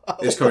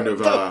 It's kind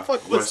of What the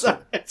fuck was Western.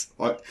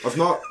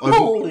 that?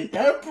 Holy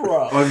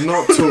Emperor! I've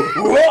not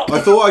talked.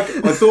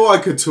 I thought I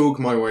could talk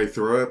my way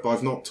through it, but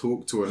I've not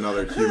talked to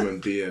another human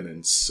being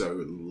in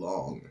so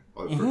long.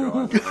 I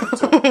forgot.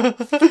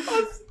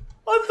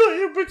 I thought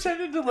you were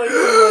pretending to like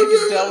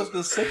down with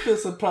the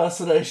sickness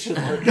impersonation.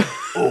 Like,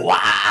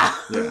 wow!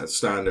 Yeah,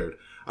 standard.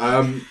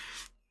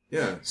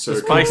 Yeah, so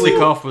The spicy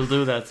cough will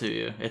do that to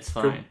you. It's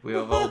fine. We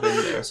have all been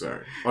there.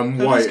 Sorry, I'm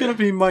That white. is gonna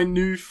be my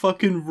new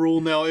fucking rule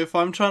now. If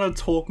I'm trying to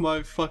talk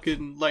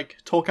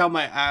talk out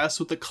my ass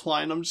with a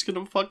client, I'm just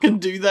gonna fucking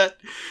do that.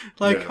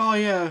 Like, Yeah. oh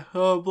yeah,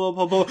 blah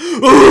blah blah.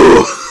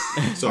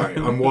 Sorry,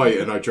 I'm white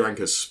and I drank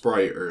a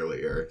Sprite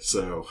earlier,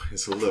 so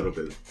it's a little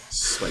bit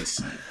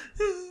spicy.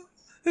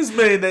 His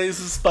mayonnaise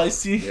is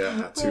spicy.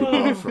 Yeah, too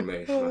hot for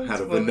me. I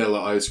had a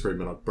vanilla ice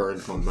cream and I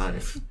burned my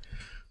mouth.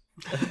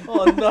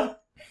 Oh no.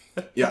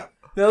 Yeah.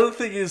 The other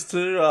thing is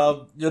too,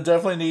 you'll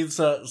definitely need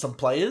some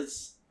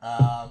players.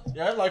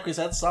 Like we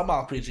said, some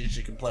RPGs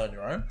you can play on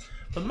your own,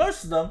 but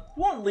most of them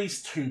you want at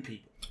least 2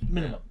 people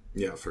minimum.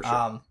 Yeah, for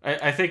sure.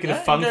 I think the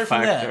Yeah, fun you go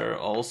from factor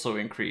also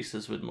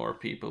increases with more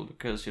people,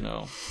 because, you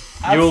know,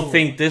 Absolutely. you'll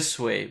think this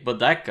way, but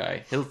that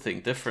guy, he'll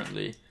think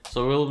differently.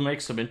 So we'll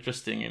make some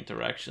interesting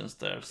interactions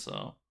there,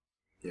 so...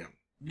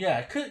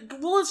 Yeah,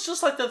 well, it's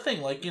just like that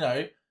thing, like, you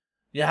know,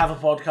 you have a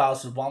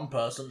podcast with one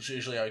person, it's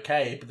usually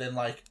okay, but then,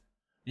 like,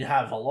 you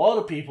have a lot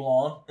of people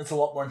on, it's a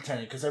lot more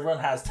entertaining, because everyone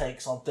has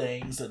takes on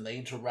things, and they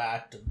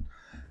interact, and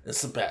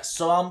it's the best.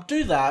 So,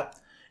 do that.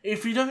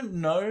 If you don't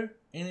know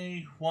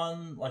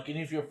anyone, like,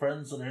 any of your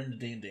friends that are into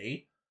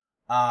D&D,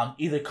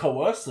 either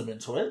coerce them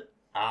into it,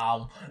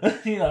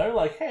 you know,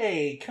 like,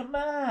 hey, come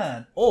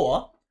on,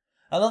 or...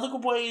 Another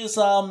good way is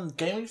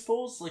gaming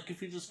stores. Like,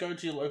 if you just go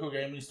to your local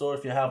gaming store,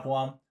 if you have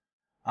one,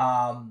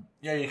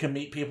 you can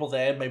meet people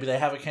there. Maybe they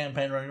have a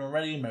campaign running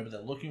already. Maybe they're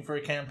looking for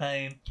a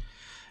campaign.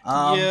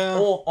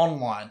 Or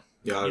online.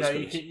 Yeah,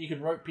 You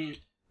can rope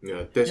people.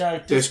 Yeah,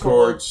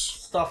 Discords,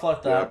 stuff like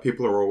Yeah, that.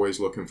 people are always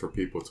looking for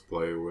people to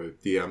play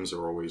with. DMs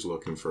are always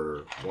looking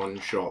for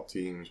one-shot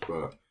teams,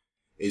 but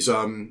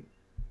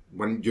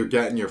when you're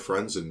getting your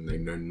friends and they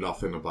know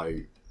nothing about,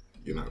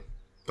 you know,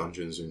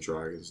 Dungeons and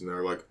Dragons, and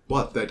they're like,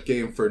 what, that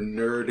game for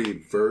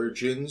nerdy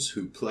virgins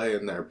who play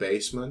in their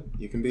basement?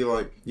 You can be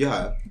like,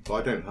 yeah, but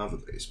I don't have a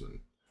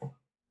basement.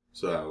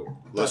 So,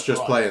 let's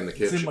just play in the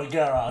kitchen. It's in my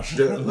garage.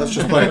 Let's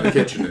just play in the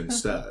kitchen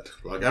instead.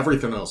 Like,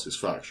 everything else is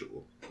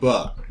factual.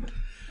 But,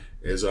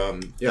 so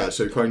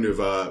kind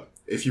of,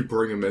 if you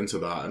bring them into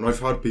that, and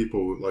I've had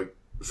people, like,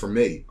 for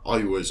me,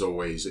 I was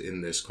always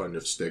in this kind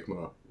of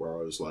stigma where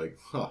I was like,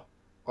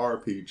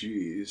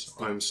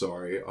 RPGs, I'm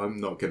sorry,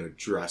 I'm not going to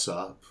dress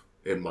up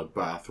in my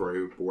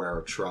bathrobe, wear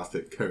a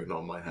traffic cone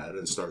on my head,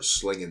 and start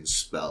slinging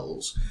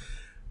spells.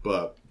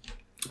 But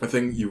I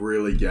think you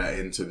really get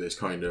into this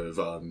kind of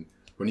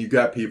when you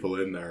get people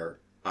in there,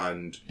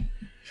 and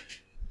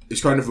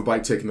it's kind of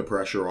about taking the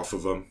pressure off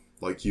of them.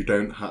 Like, you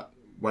don't have,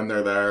 when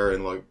they're there,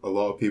 and like a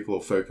lot of people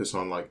focus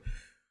on like,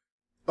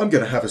 I'm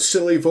gonna have a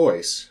silly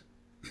voice,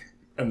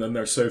 and then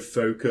they're so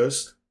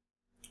focused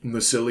on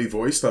the silly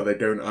voice that they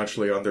don't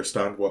actually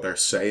understand what they're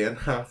saying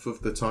half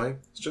of the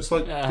time. It's just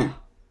like, dude,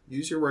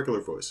 use your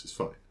regular voice. It's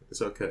fine.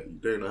 It's okay.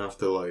 You don't have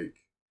to like,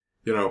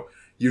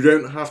 you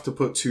don't have to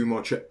put too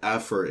much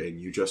effort in.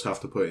 You just have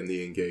to put in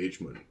the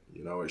engagement.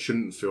 It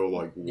shouldn't feel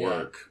like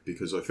work,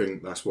 because I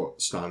think that's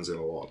what stands in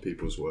a lot of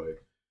people's way.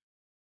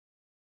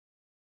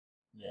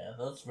 Yeah,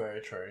 that's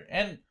very true.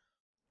 And,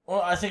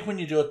 well, I think when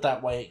you do it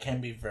that way, it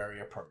can be very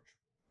approachable.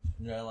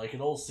 Like,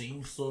 it all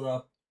seems sort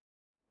of,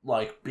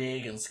 like,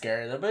 big and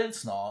scary, but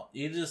it's not.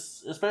 You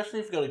just, especially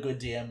if you've got a good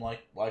DM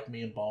like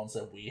me and Bonds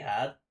that we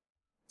had,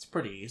 it's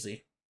pretty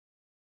easy.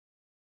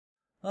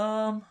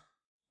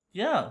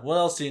 Yeah, what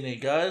else do you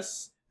need,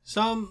 guys?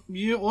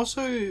 You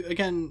also,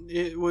 again,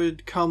 it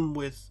would come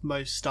with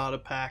most starter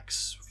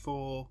packs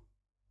for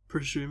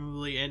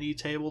presumably any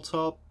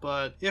tabletop,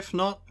 but if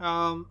not,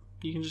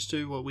 you can just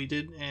do what we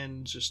did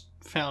and just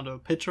found a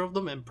picture of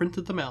them and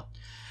printed them out.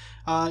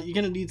 You're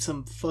gonna need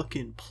some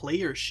fucking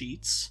player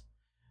sheets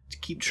to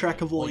keep track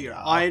of all your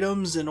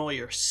items and all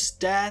your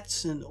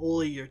stats and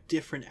all of your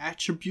different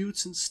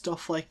attributes and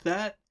stuff like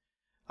that.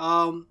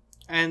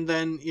 And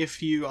then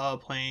if you are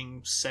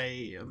playing,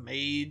 say, a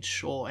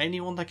mage or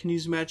anyone that can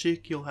use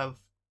magic, you'll have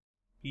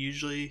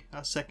usually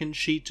a second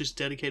sheet just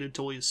dedicated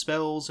to all your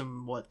spells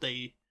and what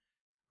dice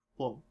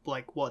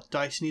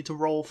you need to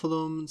roll for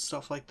them and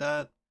stuff like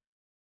that.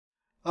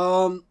 A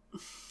lot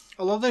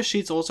of those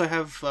sheets also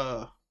have,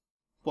 your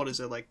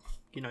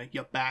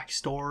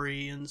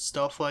backstory and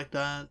stuff like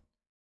that.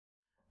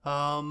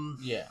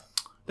 Yeah.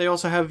 They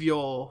also have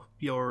your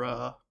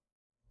your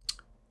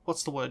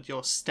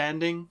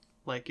standing,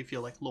 like if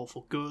you're like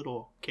lawful good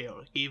or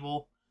chaotic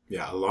evil.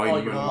 Yeah,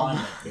 alignment. Your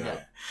alignment. Yeah.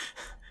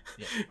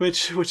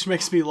 Which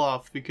makes me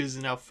laugh, because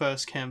in our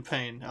first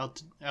campaign, our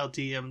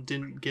DM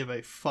didn't give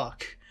a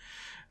fuck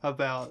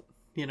about,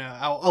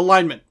 our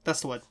alignment.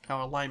 That's the word,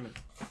 our alignment.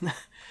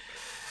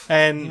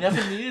 And you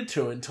never needed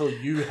to until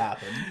you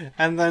happened.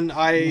 And then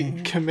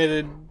I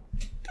committed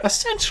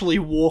essentially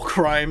war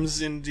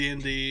crimes in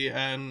D&D,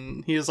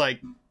 and he was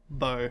like,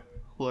 Bo,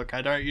 look,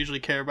 I don't usually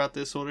care about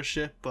this sort of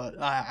shit, but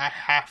I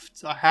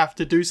have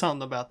to do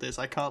something about this.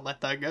 I can't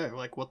let that go.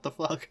 Like, what the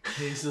fuck?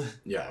 He's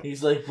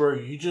like, bro,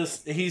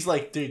 he's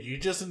like, dude, you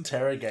just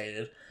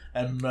interrogated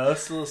and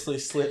mercilessly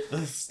slit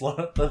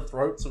the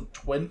throats of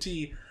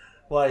 20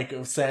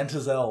 of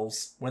Santa's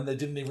elves when they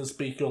didn't even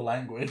speak your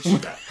language.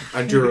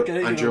 And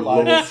you're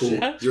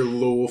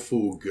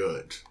lawful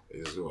good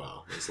as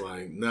well. It's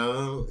like,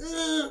 no.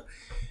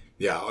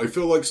 Yeah, I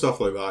feel like stuff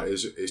like that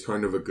is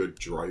kind of a good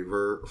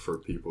driver for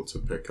people to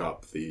pick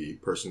up the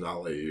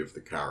personality of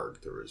the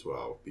character as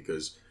well,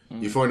 because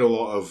you find a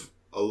lot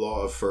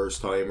of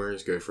first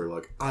timers go for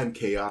like, I'm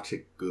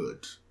chaotic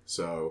good.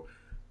 So,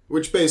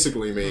 which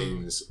basically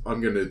means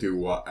I'm gonna do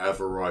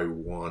whatever I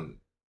want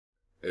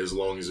as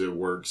long as it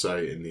works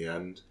out in the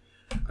end.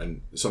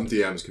 And some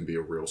DMs can be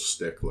a real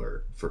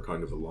stickler for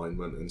kind of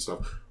alignment and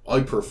stuff.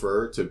 I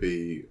prefer to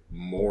be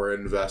more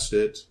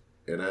invested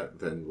in it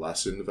than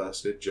less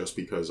invested, just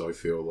because I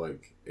feel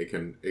like it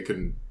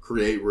can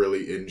create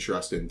really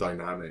interesting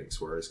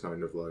dynamics where it's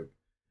kind of like,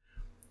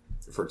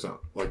 for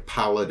example, like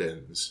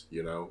paladins,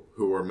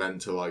 who are meant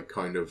to like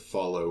kind of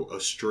follow a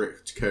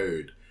strict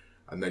code,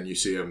 and then you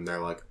see them and they're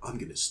like, I'm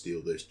gonna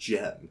steal this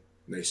gem.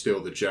 And they steal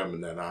the gem,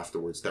 and then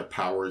afterwards their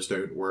powers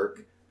don't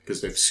work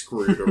because they've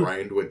screwed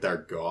around with their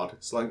god.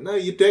 It's like, no,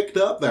 you dicked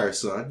up there,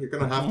 son. You're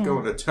going to have to go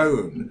on a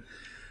tone.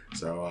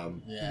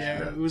 So,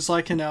 yeah, it was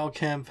like in our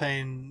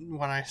campaign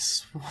when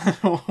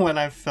when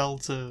I fell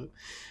to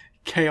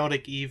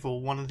chaotic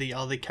evil, one of the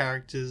other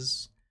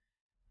characters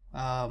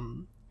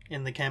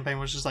in the campaign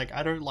was just like,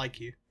 I don't like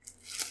you.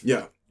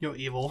 Yeah. You're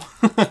evil.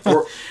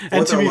 Or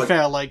and to be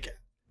fair,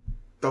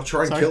 they'll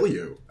try and kill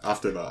you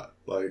after that.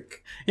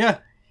 Like,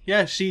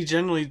 yeah, she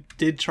generally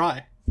did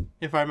try,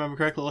 if I remember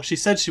correctly. Or she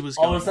said she was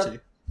going to.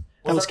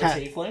 That was Cat.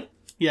 The tiefling?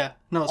 Yeah,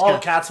 no, it's Cat. Oh,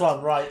 Cat's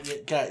one, right?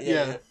 Yeah, Cat.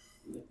 Yeah.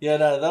 Yeah,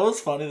 no, that was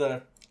funny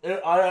though.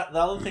 The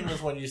other thing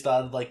was when you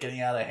started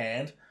getting out of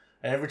hand,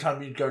 and every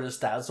time you'd go to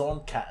stab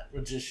someone, Cat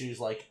would just use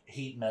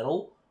heat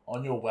metal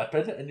on your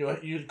weapon, and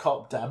you'd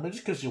cop damage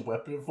because your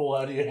weapon would fall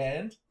out of your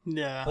hand.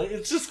 Yeah,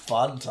 it's just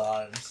fun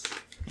times.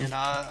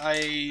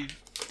 I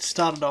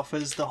started off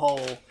as the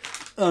whole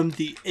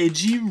the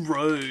edgy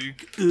rogue,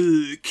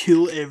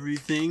 kill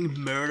everything,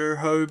 murder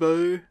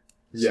hobo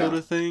sort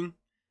of thing.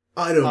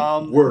 I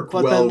don't work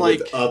well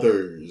with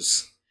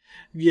others.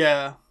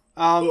 Yeah.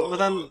 But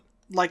then,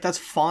 that's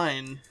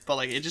fine,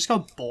 but, it just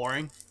got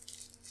boring.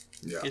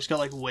 Yeah. It just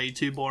got, way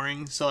too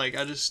boring. So, I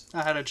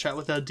had a chat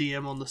with our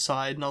DM on the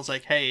side, and I was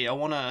like, hey, I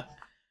wanna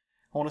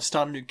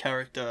start a new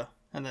character,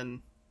 and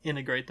then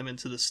integrate them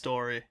into the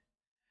story.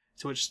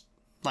 To which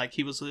like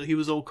he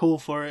was all cool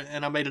for it,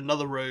 and I made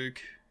another rogue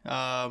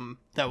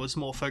that was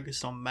more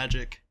focused on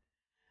magic.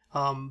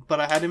 But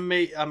I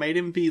made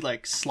him be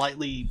like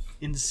slightly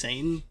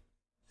insane.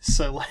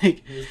 So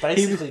like He was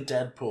basically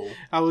Deadpool.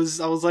 I was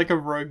like a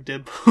rogue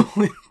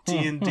Deadpool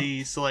in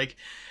D&D. So like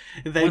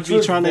they'd Which be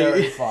was trying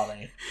very to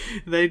funny.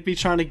 they'd be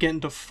trying to get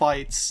into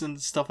fights and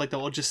stuff like that,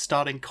 or just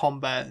starting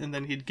combat, and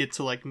then he'd get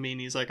to like me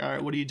and he's like, "All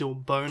right, what are you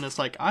doing, Bone?" It's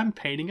like, "I'm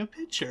painting a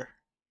picture."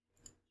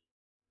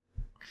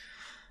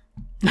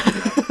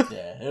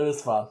 Yeah, it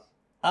was fun.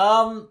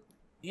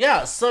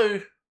 Yeah,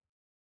 so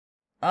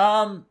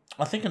I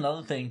think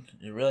another thing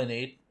you really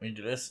need when you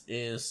do this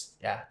is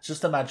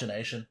just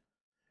imagination.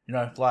 You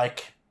know,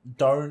 like,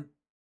 don't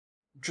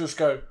just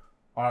go,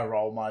 I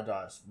roll my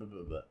dice, blah,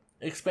 blah, blah.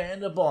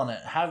 Expand upon it.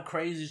 Have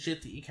crazy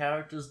shit that your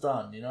character's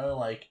done, you know,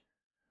 like,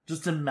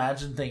 just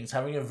imagine things.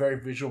 Having a very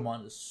visual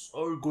mind is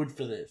so good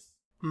for this.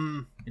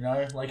 Mm. You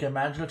know, like,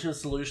 imaginative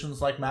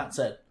solutions, like Matt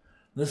said.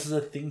 This is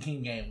a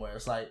thinking game where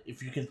it's like,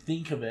 if you can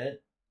think of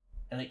it,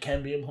 and it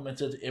can be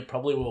implemented, it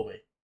probably will be.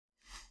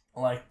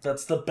 Like,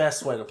 that's the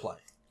best way to play.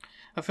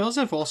 I feel as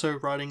if also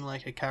writing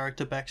like a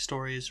character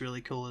backstory is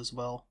really cool as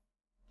well.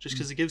 Just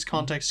because it gives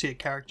context to your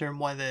character and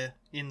why they're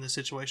in the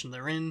situation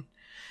they're in.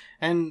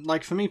 And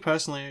like for me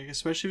personally,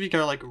 especially if you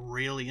go like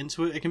really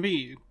into it, it can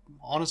be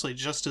honestly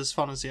just as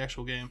fun as the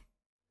actual game.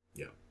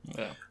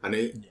 Yeah. And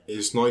it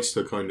is nice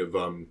to kind of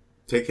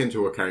take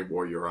into account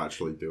what you're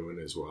actually doing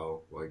as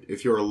well. Like,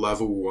 if you're a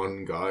level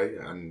 1 guy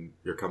and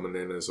you're coming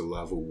in as a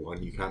level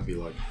 1, you can't be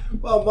like,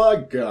 well, my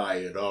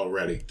guy had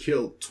already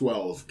killed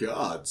 12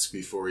 gods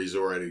before he's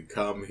already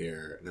come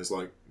here. And it's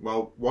like,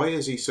 well, why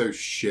is he so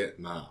shit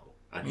now?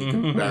 And he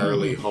can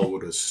barely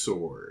hold a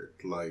sword.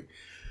 Like,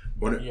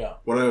 one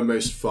of the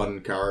most fun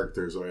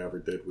characters I ever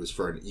did was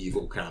for an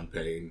evil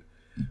campaign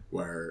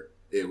where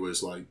it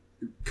was like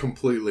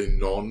completely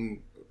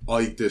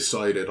I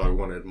decided I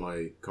wanted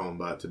my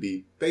combat to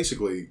be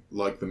basically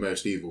like the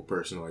most evil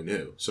person I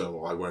knew.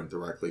 So I went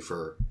directly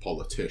for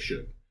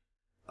politician.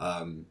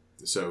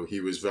 So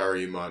he was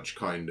very much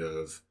kind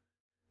of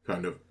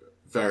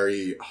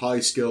very high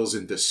skills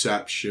in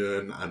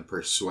deception and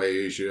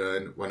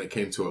persuasion. When it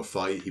came to a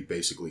fight, he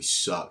basically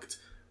sucked.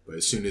 But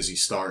as soon as he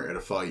started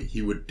a fight,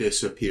 he would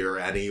disappear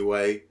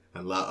anyway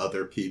and let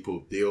other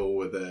people deal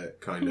with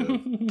it, kind of.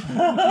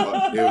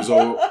 It was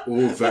all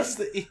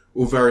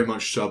very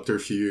much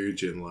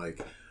subterfuge and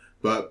like...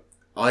 But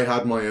I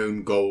had my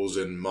own goals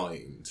in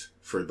mind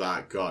for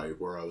that guy,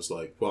 where I was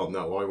like, well,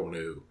 no, I want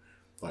to...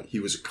 Like, he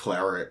was a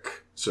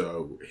cleric,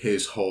 so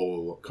his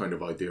whole kind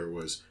of idea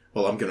was,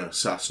 well, I'm going to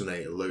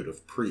assassinate a load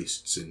of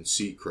priests in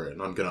secret,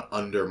 and I'm going to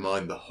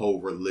undermine the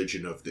whole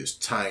religion of this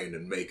town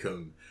and make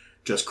him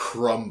just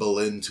crumble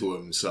into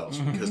themselves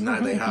because now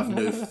they have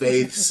no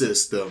faith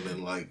system,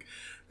 and like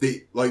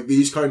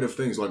these kind of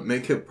things. Like,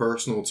 make it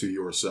personal to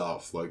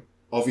yourself. Like,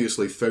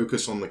 obviously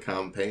focus on the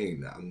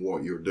campaign and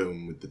what you're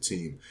doing with the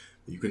team.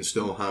 You can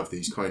still have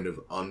these kind of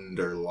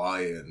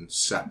underlying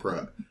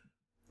separate...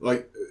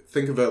 Like,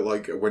 think of it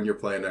like when you're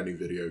playing any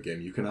video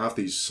game, you can have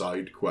these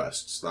side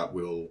quests that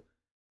will,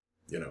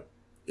 you know,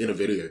 in a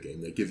video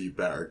game, they give you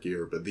better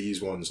gear, but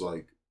these ones,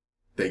 like,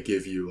 they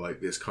give you,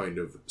 like, this kind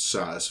of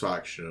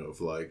satisfaction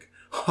of, like,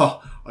 I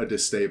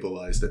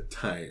destabilized a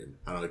town,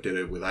 and I did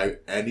it without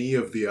any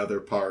of the other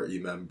party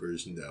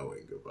members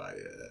knowing about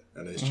it.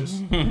 And it's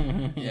just,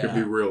 it could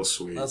be real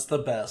sweet. That's the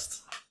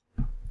best.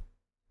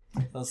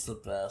 That's the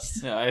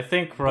best. Yeah, I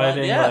think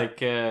writing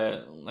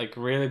like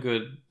really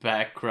good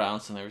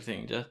backgrounds and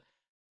everything, just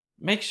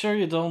make sure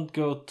you don't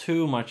go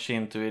too much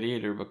into it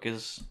either,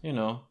 because, you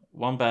know,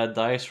 one bad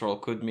dice roll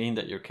could mean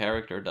that your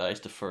character dies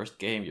the first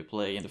game you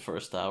play in the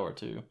first hour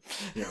too.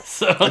 Yeah.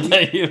 So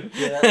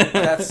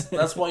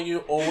that's why you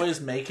always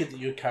make it that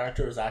your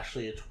character is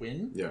actually a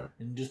twin. Yeah.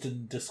 And just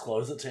didn't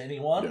disclose it to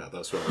anyone. Yeah,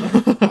 that's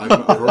right.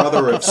 I'd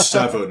rather have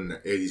 7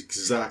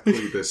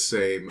 exactly the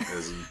same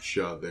as each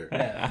other.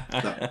 Yeah.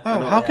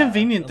 How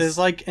convenient. There's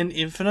like an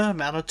infinite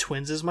amount of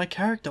twins as my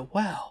character.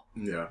 Wow.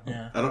 Yeah.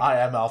 And I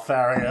am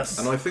Alfarius.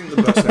 And I think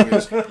the best thing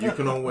is you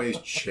can always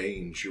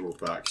change your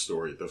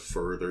backstory the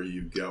further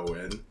you go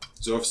in.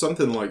 So if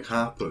something like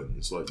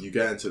happens, like you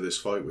get into this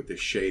fight with this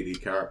shady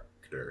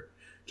character,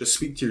 just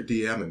speak to your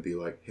DM and be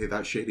like, hey,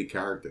 that shady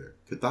character,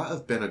 could that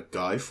have been a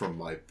guy from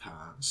my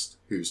past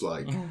who's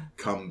like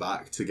come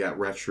back to get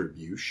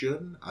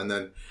retribution? And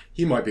then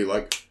he might be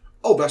like,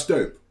 oh, that's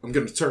dope. I'm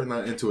going to turn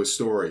that into a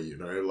story, you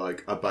know,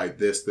 like about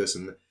this,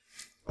 and that.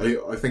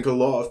 I think a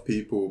lot of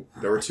people,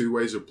 there are 2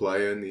 ways of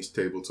playing these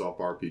tabletop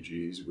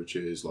RPGs, which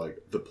is like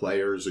the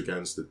players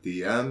against the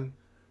DM,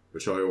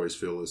 which I always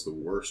feel is the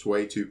worst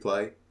way to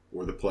play,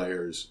 or the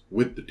players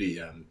with the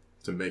DM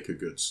to make a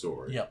good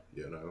story. Yep.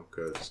 You know,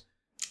 because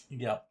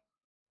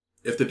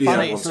if the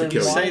DM wants to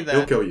kill you,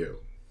 he'll kill you.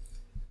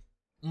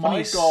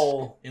 My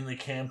goal in the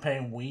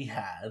campaign we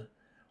had,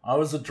 I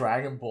was a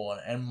Dragonborn,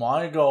 and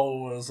my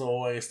goal was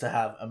always to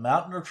have a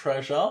mountain of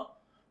treasure,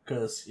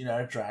 because, you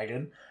know,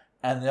 dragon.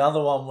 And the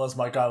other one was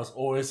my guy was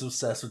always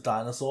obsessed with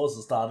dinosaurs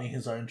and starting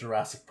his own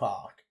Jurassic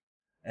Park.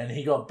 And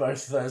he got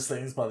both of those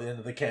things by the end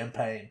of the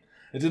campaign.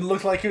 It didn't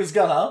look like he was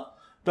gonna,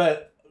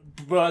 but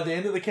by the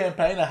end of the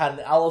campaign, I had an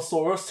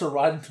Allosaurus to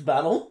ride into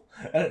battle,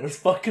 and it was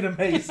fucking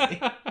amazing.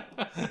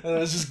 And it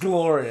was just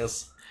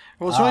glorious.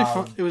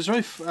 Well, it was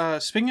really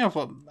speaking of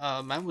what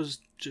Matt was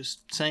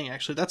just saying,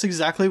 actually, that's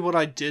exactly what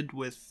I did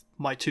with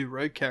my 2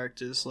 rogue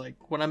characters. Like,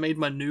 when I made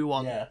my new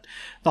one,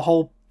 the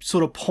whole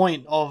sort of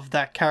point of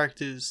that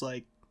character is,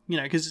 like, you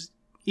know, because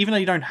even though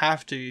you don't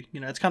have to, you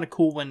know, it's kind of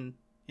cool when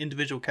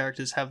individual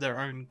characters have their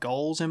own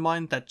goals in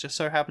mind that just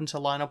so happen to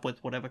line up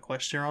with whatever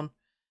quest you're on.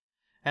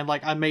 And,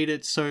 like, I made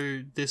it so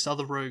this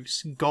other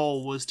rogue's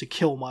goal was to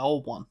kill my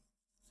old one.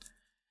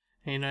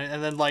 You know,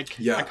 and then, like,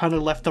 I kind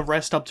of left the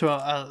rest up to,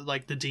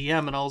 like, the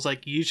DM, and I was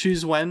like, you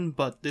choose when,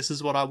 but this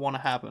is what I want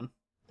to happen.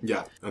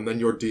 Yeah, and then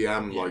your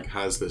DM, like,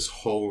 has this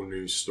whole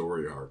new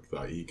story arc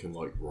that he can,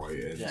 like, write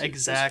in. Yeah,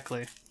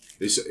 exactly.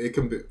 It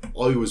can be...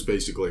 I was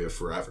basically a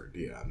forever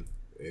DM,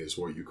 is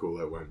what you call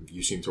it, when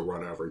you seem to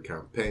run every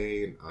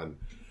campaign, and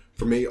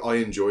for me, I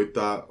enjoyed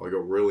that. I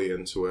got really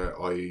into it.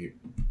 I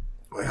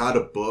had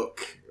a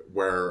book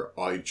where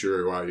I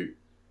drew out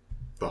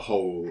the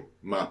whole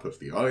map of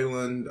the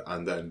island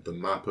and then the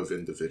map of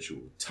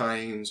individual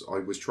towns. I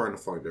was trying to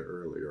find it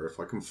earlier. If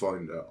I can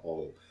find it,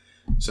 I'll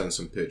send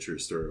some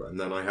pictures through. And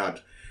then I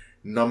had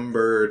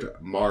numbered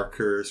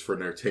markers for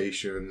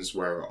notations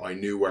where I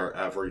knew where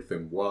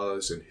everything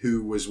was and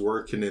who was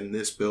working in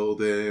this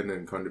building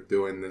and kind of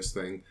doing this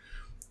thing.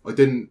 I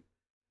didn't...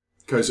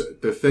 Because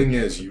the thing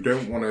is, you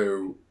don't want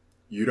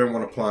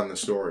to plan the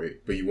story,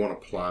 but you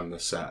want to plan the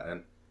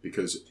setting.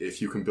 Because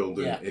if you can build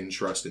an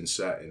interesting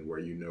setting where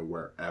you know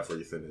where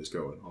everything is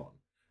going on,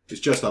 it's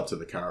just up to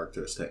the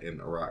characters to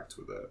interact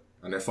with it.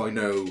 And if I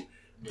know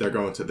they're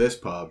going to this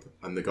pub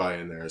and the guy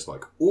in there is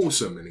like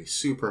awesome and he's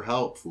super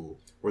helpful,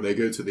 or they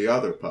go to the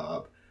other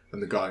pub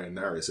and the guy in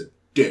there is a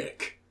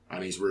dick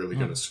and he's really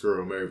going to screw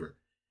them over,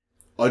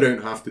 I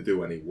don't have to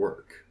do any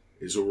work.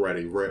 It's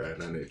already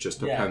written and it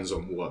just depends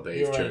on what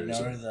they've chosen.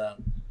 Know that.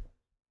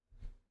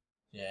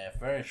 Yeah,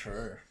 very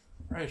true.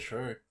 Very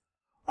true.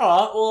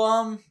 Alright,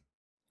 well,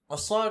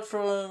 aside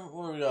from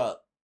what we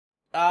got,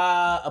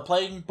 a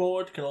playing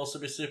board can also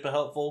be super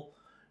helpful.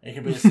 It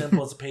can be as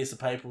simple as a piece of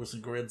paper with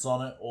some grids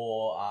on it,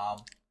 or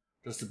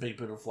just a big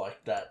bit of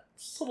like that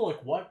sort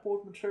of like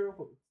whiteboard material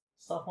with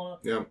stuff on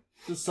it. Yeah.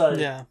 Just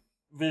so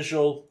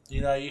visual.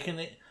 You know, you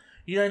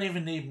don't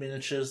even need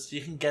miniatures.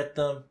 You can get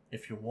them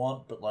if you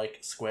want, but like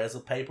squares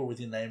of paper with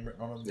your name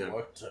written on them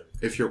work too.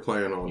 If you're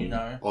playing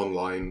on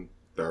online,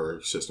 there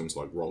are systems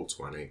like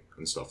Roll20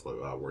 and stuff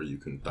like that where you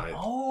can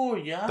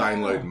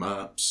download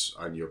maps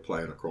and you're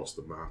playing across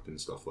the map and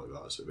stuff like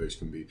that. So those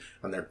can be,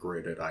 and they're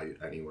graded out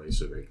anyway,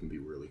 so they can be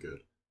really good.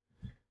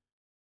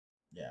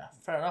 Yeah,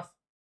 fair enough.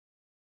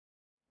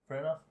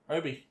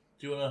 Obi,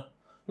 do you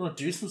wanna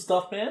do some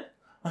stuff, man?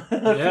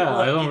 Yeah,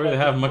 I don't really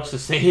have much to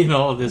say in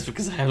all of this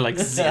because I have like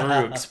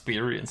zero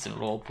experience in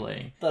role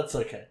playing. That's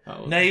okay.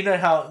 Now you know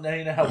how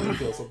we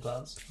feel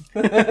sometimes.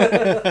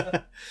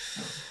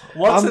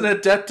 What's an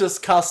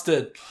Adeptus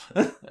custard?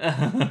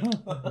 I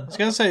was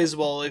gonna say as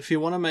well, if you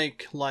want to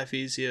make life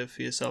easier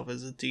for yourself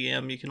as a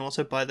DM, you can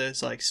also buy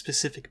those like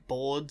specific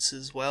boards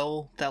as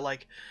well that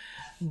like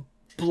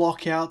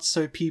block out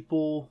so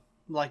people,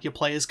 like your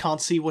players, can't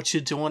see what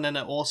you're doing, and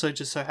it also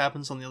just so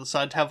happens on the other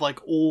side to have like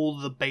all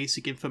the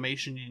basic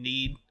information you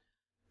need.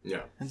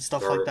 Yeah. And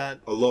stuff like that.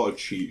 A lot of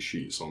cheat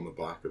sheets on the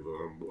back of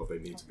them, what they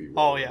need to be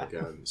rolling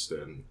against,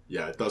 and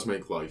yeah, it does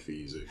make life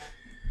easy.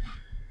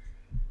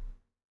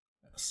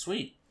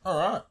 Sweet.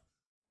 Alright.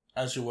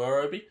 As you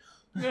were, Obi.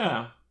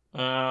 Yeah.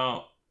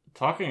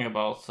 Talking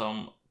about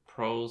some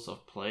pros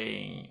of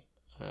playing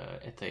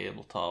a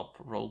tabletop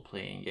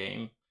role-playing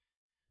game.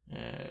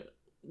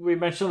 We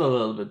mentioned a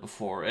little bit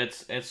before.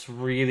 It's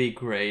really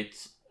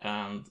great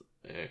and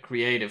a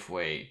creative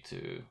way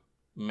to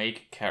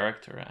make a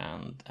character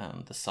and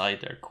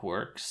decide their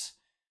quirks.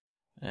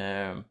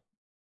 And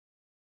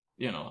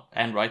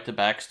write the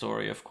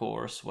backstory, of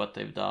course, what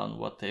they've done,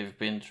 what they've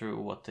been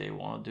through, what they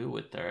want to do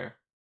with their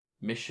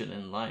mission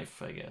in life,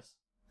 I guess.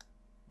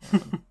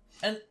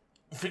 And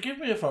forgive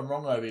me if I'm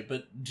wrong, Obi,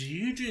 but do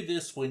you do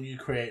this when you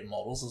create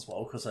models as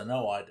well? Because I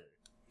know I do.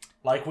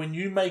 Like, when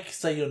you make,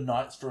 say, your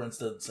knights, for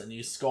instance, and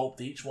you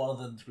sculpt each one of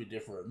them to be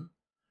different,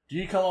 do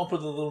you come up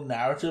with a little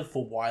narrative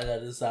for why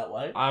that is that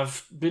way?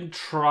 I've been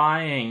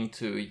trying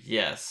to,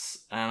 yes.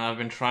 And I've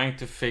been trying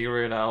to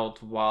figure it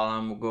out while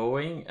I'm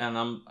going.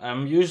 And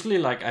I'm usually,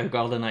 like, I've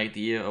got an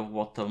idea of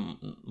what the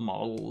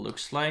model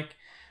looks like.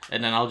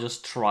 And then I'll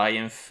just try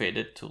and fit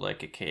it to,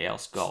 like, a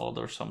chaos god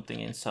or something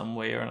in some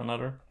way or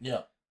another.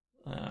 Yeah.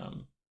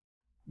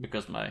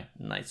 Because my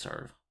knights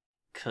are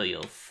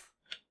chaos.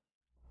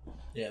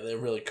 Yeah, they're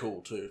really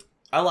cool too.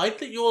 I like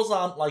that yours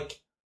aren't like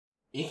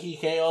icky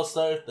chaos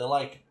though. They're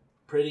like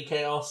pretty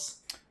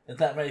chaos. If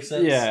that makes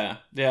sense. Yeah.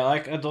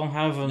 Like I don't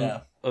have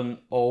an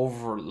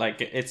over,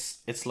 like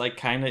it's like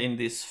kind of in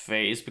this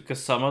phase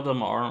because some of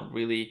them aren't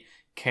really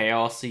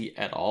chaosy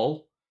at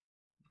all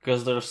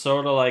because they're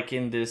sort of like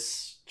in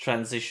this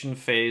transition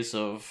phase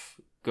of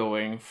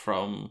going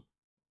from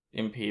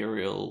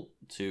Imperial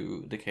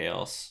to the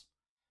chaos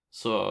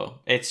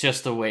So it's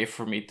just a way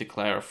for me to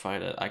clarify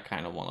that I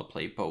kind of want to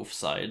play both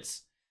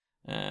sides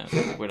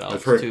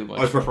without too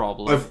much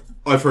problem.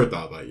 I've heard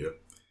that about you.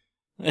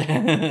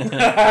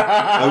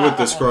 I would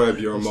describe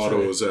your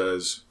models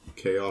as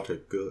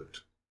chaotic good.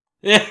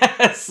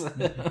 Yes!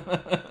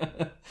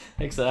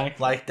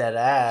 Exactly. Like that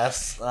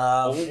ass.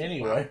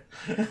 Anyway.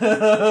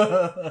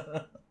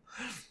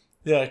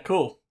 Yeah,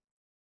 cool.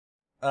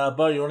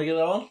 Bo, you want to get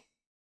that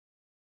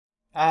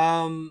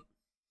one?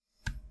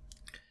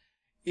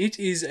 It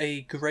is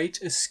a great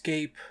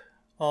escape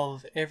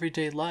of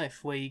everyday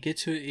life where you get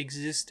to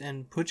exist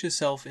and put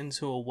yourself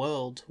into a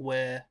world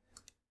where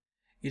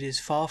it is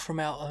far from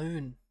our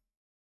own,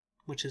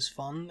 which is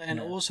fun. And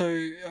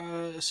also,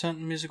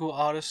 certain musical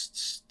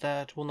artists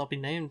that will not be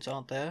named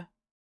aren't there.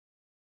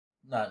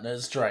 No,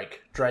 it's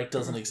Drake. Drake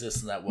doesn't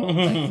exist in that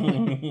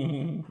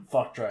world.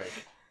 Fuck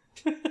Drake.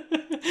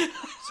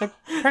 So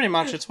pretty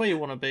much it's where you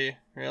want to be,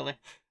 really.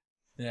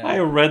 Yeah. I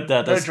read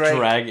that as Drake.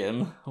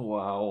 Dragon.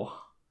 Wow.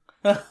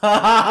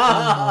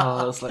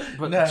 I was like,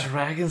 but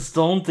dragons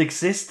don't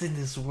exist in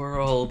this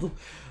world.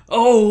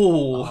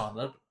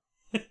 No.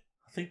 I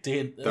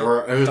think there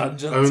are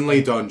dungeons,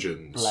 only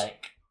dungeons.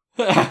 Like,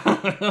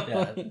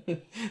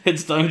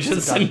 it's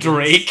Dungeons and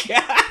Drake.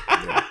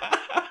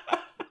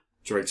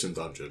 Drakes and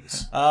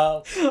Dungeons.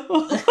 Another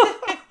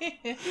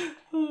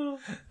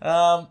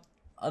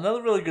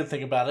really good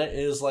thing about it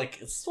is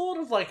like it's sort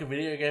of like a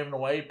video game in a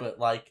way, but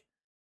like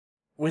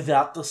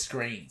without the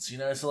screens, you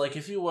know? So, like,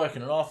 if you work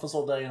in an office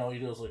all day and all you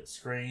do is, like,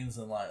 screens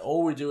and, like,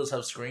 all we do is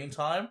have screen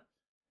time,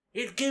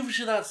 it gives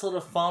you that sort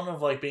of fun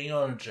of, like, being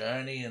on a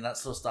journey and that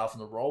sort of stuff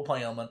and the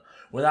role-playing element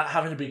without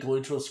having to be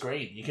glued to a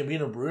screen. You can be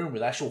in a room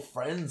with actual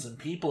friends and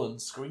people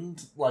and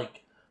screens,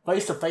 like,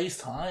 face-to-face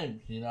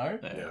time, you know?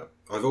 Yeah.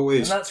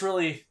 And that's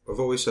really...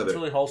 I've always said it's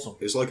really wholesome.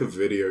 It's like a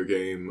video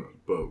game,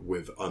 but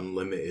with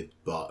unlimited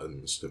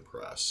buttons to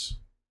press.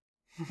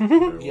 You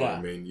know what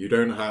I mean? You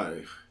don't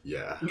have...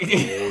 Yeah.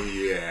 Oh,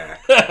 yeah.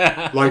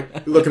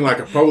 Like, looking like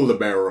a polar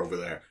bear over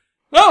there.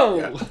 Oh!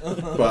 Yeah.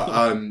 But,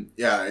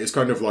 it's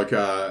kind of like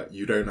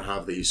you don't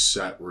have these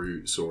set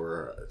routes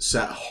or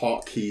set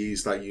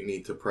hotkeys that you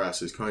need to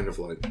press. It's kind of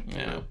like,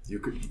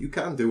 you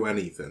can't do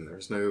anything.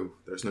 There's no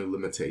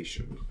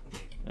limitation.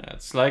 Yeah,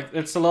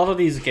 it's a lot of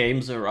these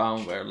games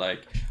around where,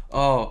 like,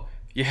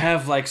 you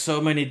have, like,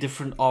 so many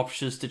different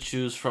options to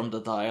choose from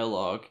the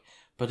dialogue.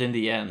 But in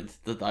the end,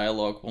 the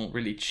dialogue won't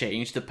really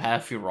change the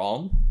path you're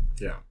on.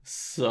 Yeah.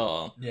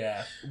 So...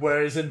 Yeah.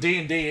 Whereas in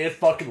D&D, it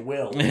fucking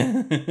will.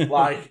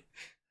 Like,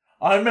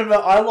 I remember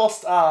I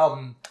lost,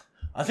 I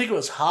think it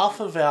was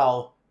half of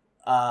our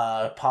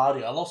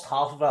party. I lost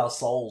half of our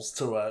souls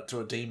to a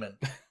demon.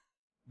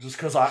 Just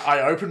because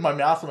I opened my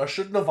mouth and I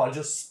shouldn't have. I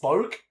just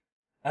spoke.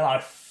 And I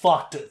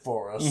fucked it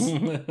for us.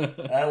 And,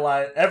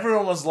 like,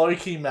 everyone was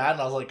low-key mad.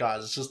 And I was like,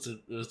 guys,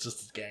 it was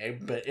just a game.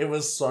 But it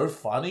was so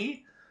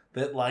funny.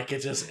 That, like,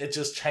 it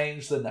just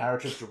changed the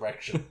narrative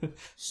direction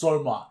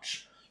so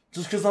much.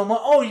 Just because I'm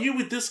like, oh, you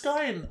with this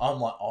guy? And I'm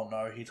like, oh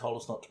no, he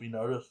told us not to be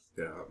noticed.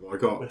 Yeah, I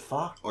got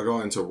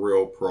into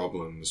real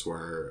problems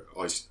where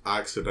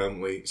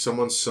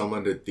someone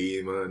summoned a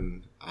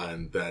demon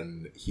and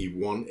then he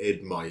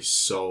wanted my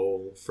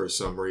soul for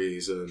some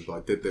reason. I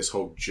did this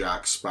whole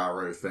Jack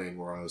Sparrow thing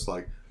where I was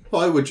like,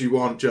 why would you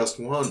want just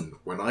one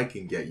when I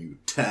can get you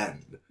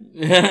 10?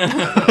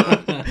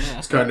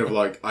 It's kind of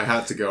like I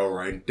had to go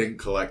around, didn't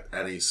collect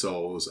any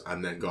souls,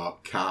 and then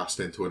got cast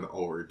into an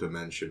older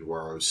dimension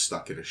where I was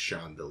stuck in a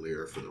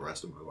chandelier for the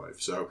rest of my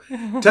life. So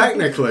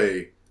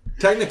technically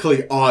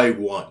I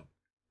won,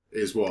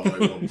 is what I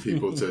want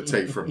people to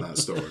take from that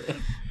story.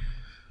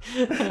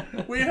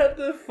 We had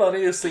the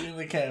funniest thing in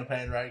the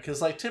campaign, right?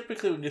 Because, like,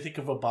 typically when you think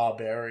of a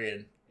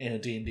barbarian in a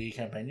D&D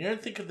campaign, you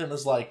don't think of them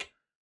as, like,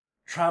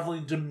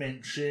 traveling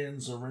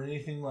dimensions or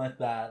anything like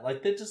that.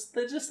 Like, they're just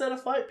there to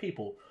fight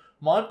people.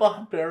 My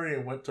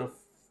barbarian went to,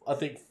 I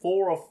think,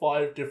 4 or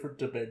 5 different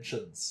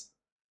dimensions.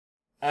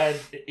 And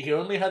he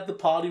only had the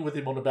party with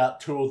him on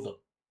about 2 of them.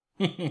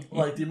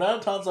 Like, the amount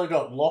of times I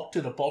got locked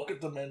in a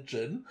pocket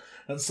dimension,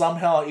 and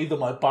somehow either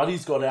my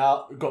buddies got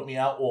me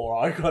out, or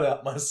I got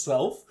out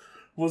myself,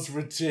 was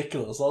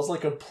ridiculous. I was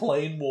like a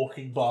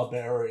plane-walking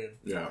barbarian.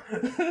 Yeah.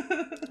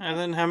 And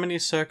then how many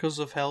circles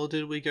of hell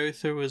did we go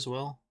through as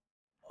well?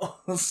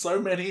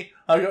 So many.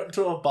 I got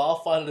into a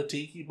bar fight at a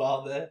tiki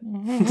bar there.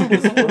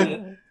 It was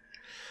brilliant.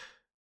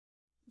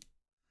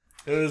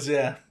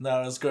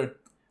 It was good.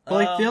 But,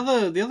 like,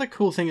 the other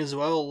cool thing as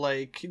well,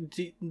 like,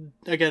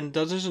 again,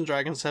 Dungeons and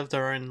Dragons have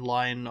their own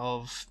line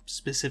of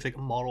specific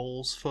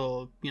models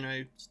for, you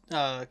know,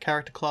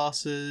 character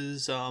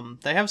classes.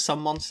 They have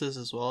some monsters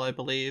as well, I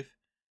believe.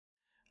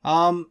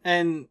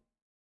 And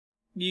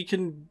you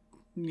can,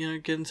 you know,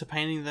 get into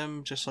painting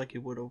them just like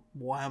you would a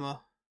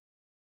Warhammer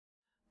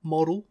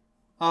model.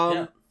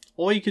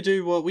 Or you could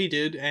do what we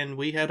did, and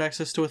we had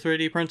access to a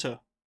 3D printer.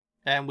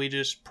 And we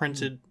just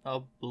printed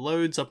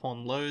loads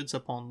upon loads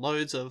upon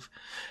loads of...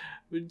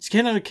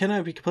 Can I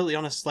be completely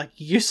honest? Like,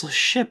 useless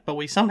shit, but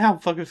we somehow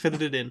fucking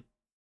fitted it in.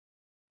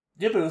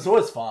 Yeah, but it was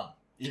always fun.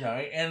 you know,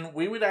 and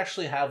we would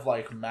actually have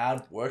like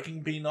mad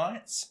working bee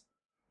nights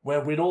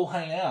where we'd all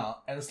hang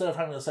out, and instead of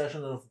having a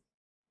session of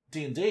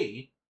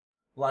D&D,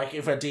 like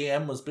if our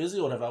DM was busy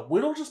or whatever,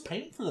 we'd all just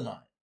paint for the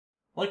night.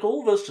 Like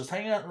all of us just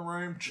hang out in the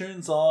room,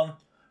 tunes on,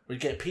 we'd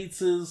get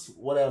pizzas,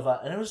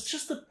 whatever, and it was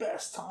just the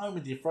best time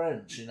with your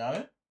friends, you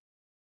know?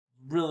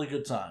 Really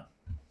good time.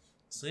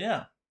 So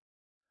yeah.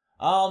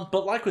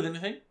 But like with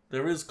anything,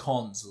 there is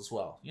cons as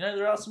well. You know,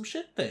 there are some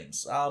shit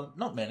things.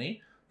 Not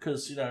many,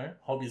 because, you know,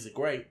 hobbies are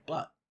great,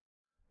 but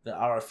there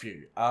are a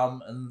few.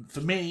 And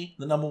for me,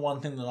 the number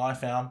one thing that I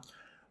found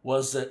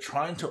was that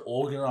trying to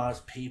organize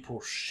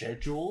people's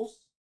schedules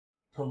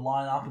to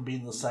line up and be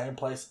in the same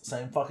place at the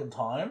same fucking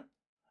time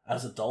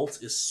as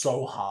adults is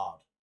so hard.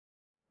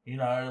 You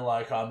know,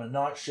 like I'm a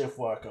night shift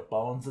worker,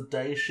 Bowen's a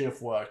day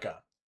shift worker.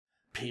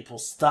 People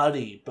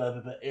study,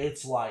 but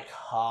it's like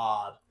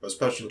hard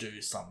especially to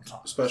do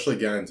sometimes. Especially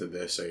getting to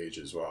this age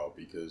as well,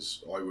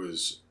 because I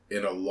was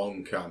in a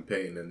long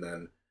campaign and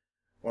then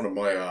one of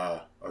my,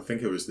 I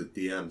think it was the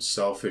DM,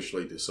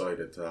 selfishly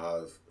decided to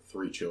have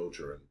 3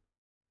 children.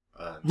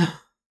 And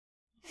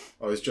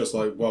I was just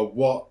like, well,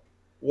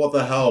 what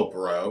the hell,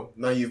 bro?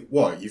 Now you've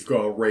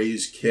got to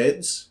raise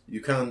kids?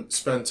 You can't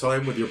spend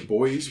time with your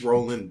boys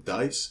rolling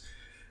dice?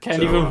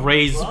 Can't even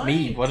raise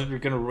me. What if you're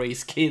going to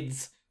raise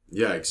kids?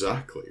 Yeah,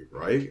 exactly,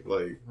 right?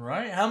 Like,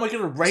 right? How am I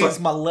going to raise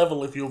my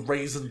level if you're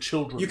raising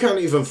children? You can't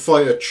even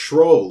fight a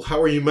troll. How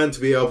are you meant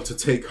to be able to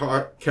take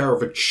care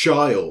of a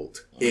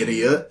child,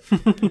 idiot?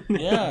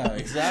 Yeah,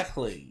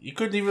 exactly. You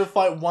couldn't even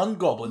fight one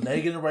goblin. Now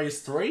you're going to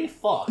raise 3?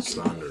 Fuck.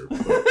 Standard.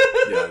 But,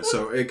 yeah,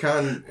 so it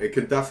can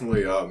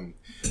definitely,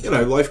 you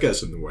know, life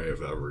gets in the way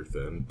of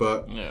everything.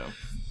 But, yeah,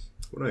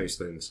 one of these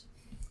things.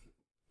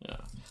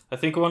 Yeah. I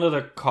think one of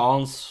the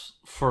cons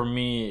for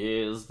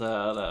me is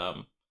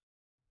that,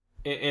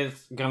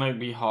 it's gonna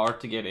be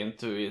hard to get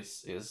into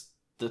is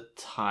the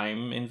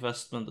time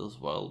investment as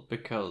well,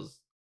 because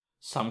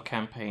some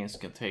campaigns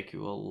can take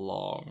you a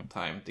long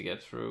time to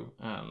get through,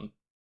 and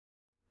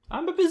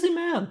I'm a busy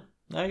man.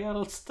 I got a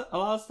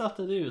lot of stuff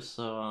to do,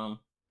 so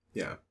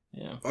yeah.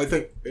 Yeah. I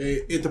think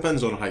it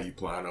depends on how you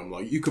plan them.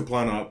 Like, you could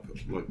plan up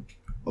like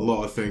a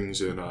lot of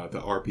things in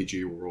the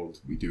RPG world.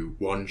 We do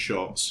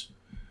one-shots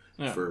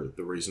for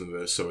the reason of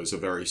this, so it's a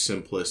very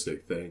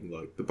simplistic thing.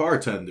 Like, the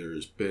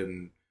bartender's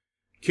been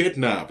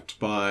kidnapped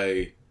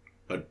by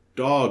a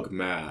dog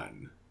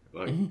man.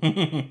 Like,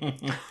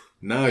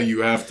 now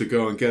you have to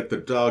go and get the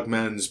dog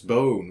man's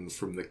bone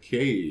from the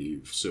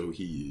cave so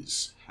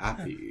he's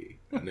happy.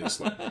 And it's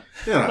like,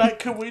 yeah. Matt,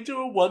 can we do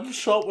a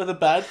one-shot with a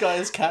bad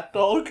guy's cat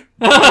dog?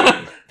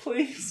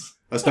 Please.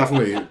 That's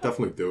definitely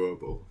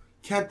doable.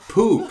 Cat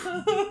poop.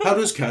 How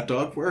does cat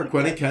dog work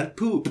when it can't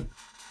poop?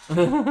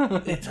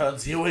 It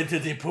turns you into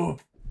the poop.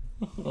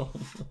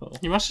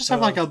 You must just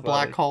have like a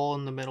black hole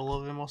in the middle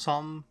of him or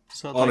something.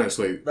 So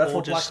honestly, that's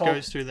what just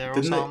goes through there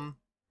or something.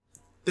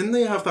 Didn't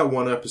they have that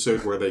one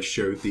episode where they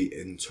showed the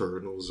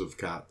internals of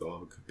Cat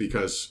Dog?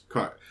 Because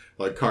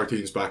like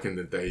cartoons back in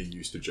the day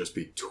used to just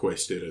be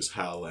twisted as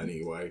hell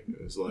anyway.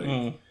 It was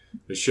like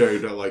they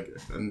showed like,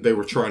 and they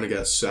were trying to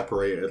get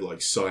separated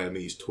like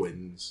Siamese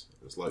twins.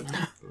 It was like,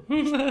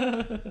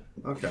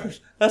 okay,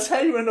 that's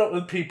how you end up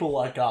with people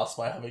like us,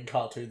 by having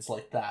cartoons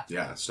like that.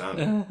 Yeah,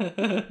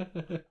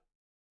 standard.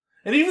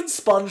 And even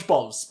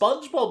SpongeBob.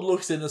 SpongeBob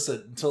looks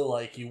innocent until,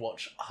 like, you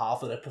watch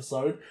half an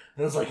episode, and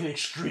there's, like, an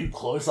extreme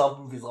close-up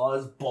of his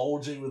eyes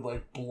bulging with,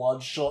 like,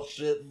 bloodshot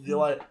shit, and you're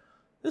like,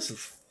 this is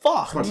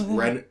fucked. It's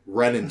like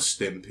Ren and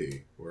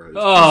Stimpy. Whereas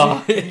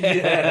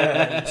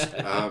yeah.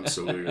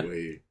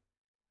 Absolutely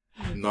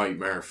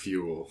nightmare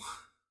fuel.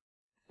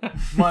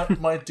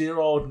 My dear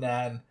old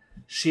Nan,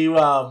 she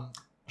was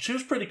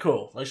pretty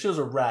cool. Like, she was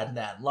a rad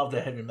Nan. Loved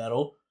her heavy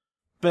metal.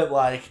 But,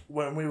 like,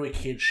 when we were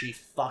kids, she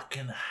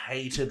fucking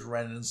hated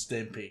Ren and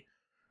Stimpy.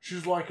 She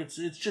was like, it's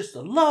just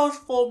a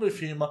lowest form of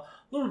humour.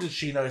 Little did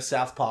she know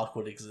South Park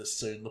would exist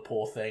soon, the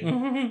poor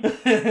thing.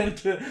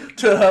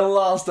 to her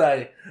last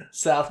day,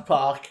 South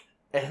Park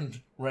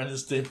and Ren and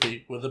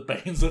Stimpy were the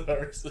banes of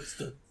her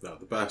existence. No,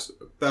 the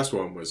best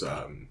one was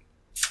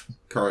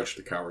Courage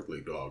the Cowardly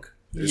Dog.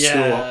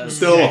 It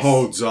still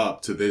holds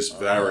up to this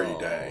very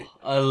day.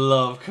 I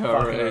love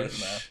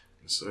Courage.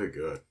 It's so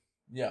good.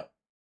 Yeah.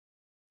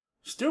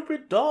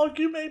 Stupid dog,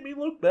 you made me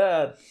look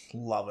bad.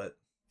 Love it.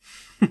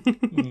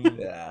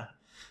 Yeah.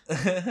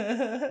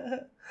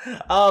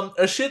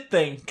 A shit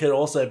thing could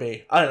also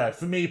be, I don't know,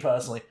 for me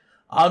personally,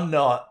 I'm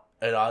not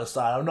an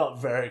Einstein. I'm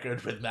not very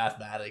good with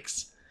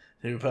mathematics,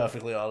 to be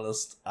perfectly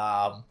honest.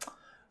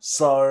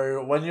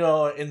 So when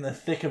you're in the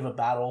thick of a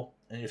battle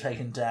and you're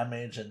taking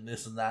damage and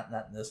this and that and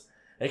that and this,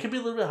 it can be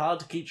a little bit hard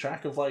to keep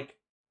track of, like,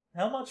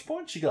 how much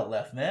points you got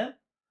left, man.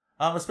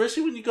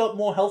 Especially when you got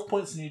more health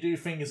points than you do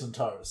fingers and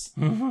toes.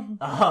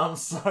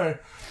 So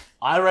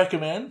I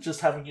recommend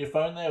just having your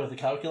phone there with a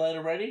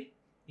calculator ready,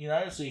 you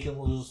know, so you can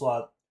just,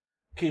 like,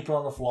 keep it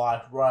on the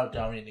fly, write it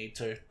down when you need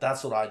to.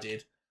 That's what I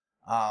did.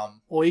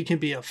 Or you can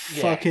be a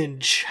fucking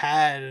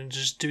Chad and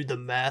just do the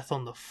math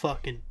on the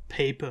fucking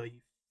paper,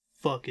 you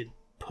fucking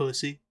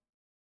pussy.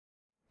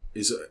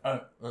 is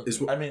I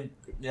mean,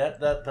 yeah,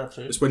 that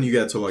too. it's when you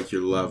get to like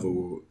your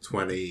level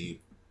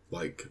 20,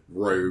 like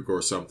rogue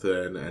or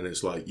something, and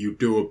it's like you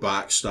do a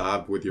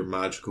backstab with your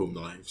magical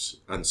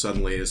knives, and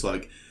suddenly it's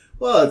like,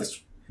 well,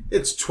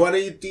 it's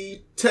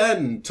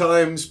 20d10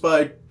 times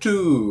by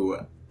 2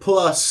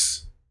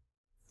 plus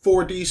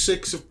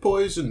 4d6 of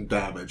poison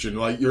damage, and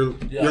like you're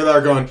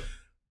there going,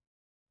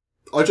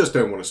 I just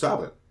don't want to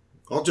stab it.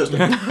 I'll just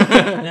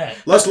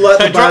let's let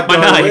the bad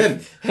guy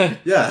win.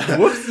 Yeah,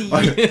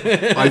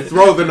 I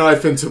throw the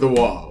knife into the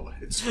wall.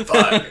 It's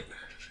fine.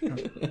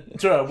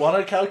 Do I want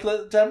to calculate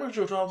the damage,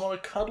 or do I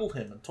want to cuddle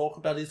him and talk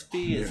about his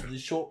fears and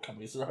his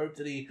shortcomings and hope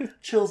that he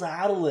chills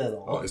out a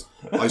little?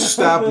 I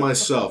stab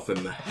myself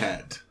in the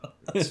head.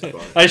 That's fine.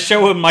 I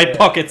show him my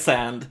pocket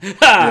sand.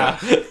 Yeah.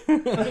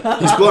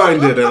 He's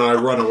blinded and I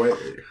run away.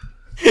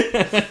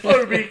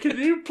 Obi, can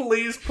you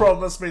please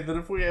promise me that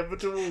if we ever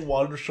do a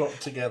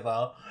one-shot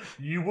together,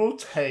 you will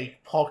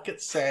take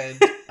pocket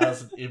sand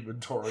as an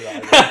inventory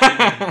item?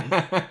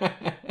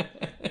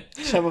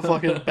 Just have a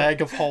fucking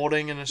bag of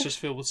holding and it's just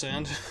filled with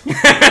sand.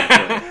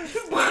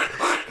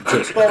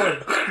 Just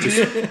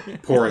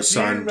pour a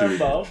sand dune.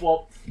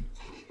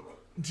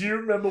 Do you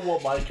remember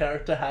what my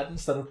character had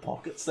instead of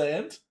pocket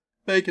sand?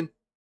 Bacon.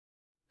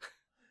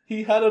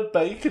 He had a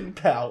bacon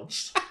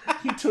pouch.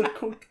 He took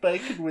cooked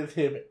bacon with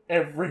him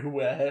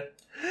everywhere.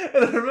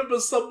 And I remember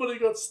somebody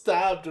got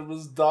stabbed and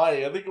was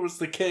dying. I think it was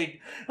the king.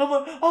 I'm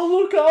like, I'll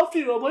look after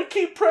you. I'm like,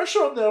 keep pressure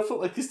on there. I put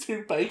like these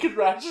 2 bacon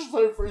rashes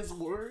over his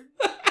wound.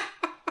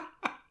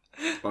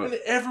 And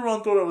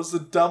everyone thought I was the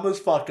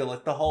dumbest fucker.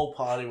 Like, the whole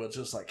party was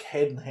just like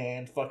head in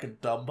hand, fucking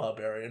dumb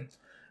barbarian.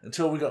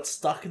 Until we got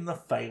stuck in the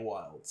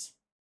Feywilds.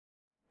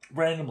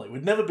 Randomly.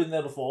 We'd never been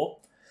there before.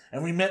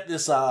 And we met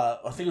this, I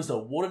think it was a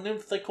water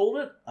nymph, they called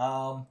it.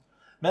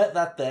 Met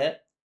that there.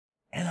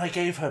 And I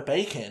gave her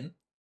bacon.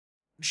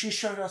 She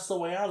showed us the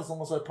way out as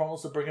long as I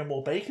promised to bring her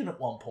more bacon at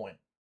one point.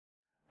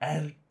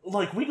 And,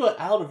 like, we got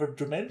out of a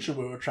dimension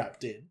we were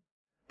trapped in.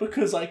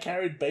 Because I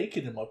carried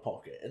bacon in my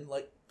pocket. And,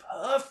 like,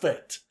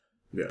 perfect.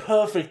 Yeah.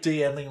 Perfect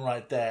DMing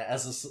right there.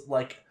 As a,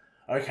 like,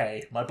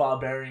 okay, my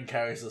barbarian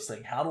carries this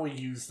thing. How do we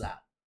use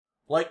that?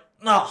 Like,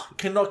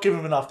 cannot give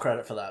him enough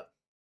credit for that.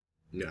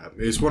 Yeah,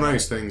 it's one of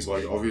those things,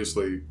 like,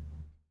 obviously,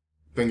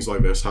 things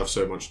like this have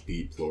so much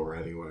deep lore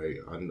anyway,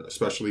 and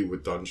especially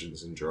with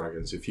Dungeons and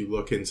Dragons, if you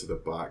look into the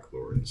back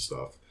lore and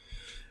stuff,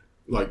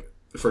 like,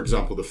 for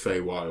example, the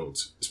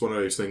Feywilds, it's one of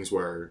those things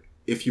where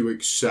if you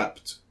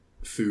accept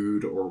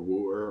food or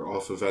water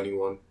off of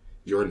anyone,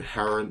 you're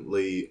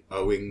inherently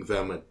owing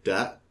them a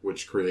debt,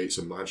 which creates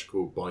a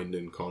magical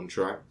binding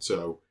contract.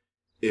 So,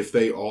 if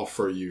they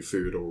offer you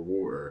food or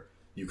water,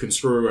 you can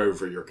screw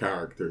over your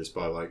characters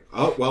by like,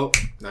 oh, well,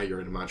 now you're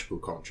in a magical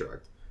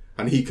contract.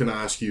 And he can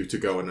ask you to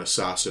go and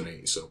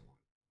assassinate someone.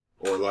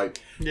 Or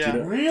like... Yeah.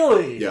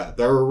 Really? Yeah,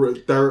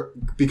 they're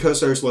because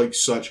there's like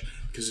such...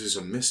 Because it's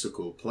a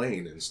mystical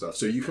plane and stuff.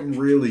 So you can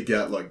really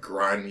get like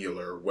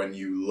granular when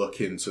you look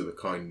into the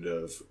kind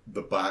of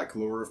the back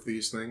lore of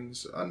these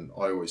things. And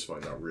I always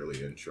find that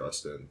really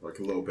interesting. Like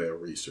a little bit of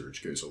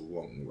research goes a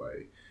long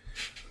way.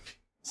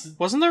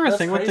 Wasn't there a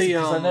thing with the...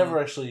 I never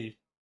actually...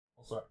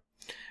 sorry.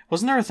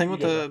 Wasn't there a thing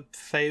with the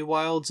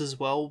Feywilds as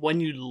well? When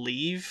you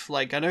leave,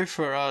 like, I know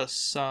for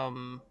us,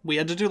 we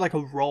had to do, like, a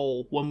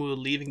roll when we were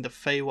leaving the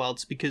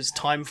Feywilds because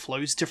time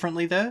flows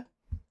differently there.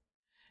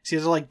 So you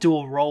had to, like, do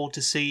a roll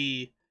to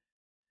see...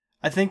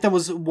 I think there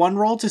was one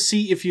roll to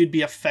see if you'd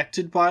be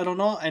affected by it or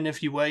not, and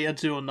if you were, you had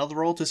to do another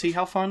roll to see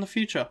how far in the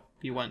future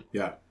you went.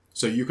 Yeah.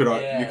 So you could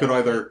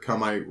either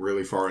come out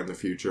really far in the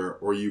future,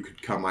 or you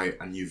could come out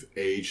and you've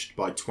aged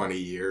by 20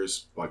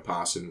 years by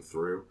passing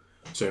through.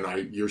 So now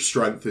your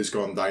strength has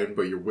gone down,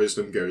 but your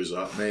wisdom goes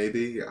up,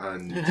 maybe.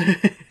 And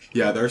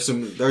yeah, there's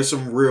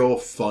some real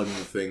fun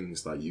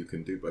things that you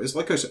can do. But it's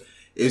like I said,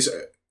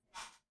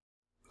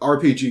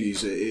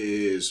 RPGs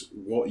is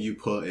what you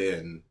put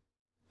in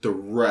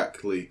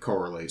directly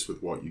correlates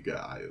with what you get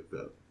out of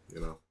it.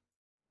 You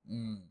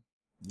know.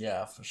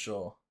 Yeah, for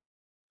sure.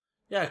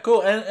 Yeah,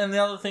 cool. And the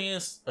other thing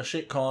is a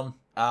shit con.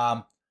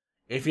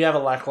 If you have a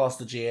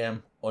lackluster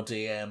GM or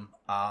DM,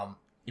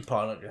 you're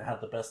probably not gonna have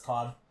the best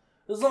time.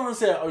 As long as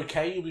they're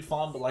okay, you'll be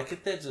fine. But like,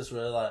 if they're just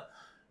really like,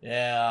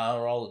 yeah,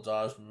 I'll roll the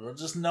dice, but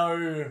just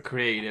no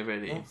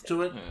creativity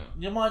to it,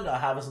 you might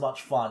not have as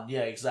much fun.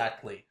 Yeah,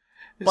 exactly.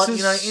 This But is...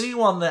 you know,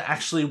 anyone that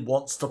actually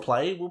wants to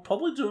play will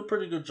probably do a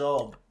pretty good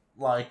job.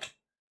 Like,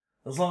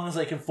 as long as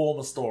they can form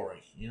a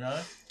story, you know.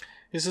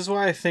 This is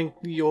why I think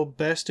your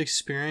best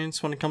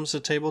experience when it comes to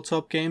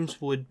tabletop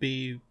games would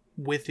be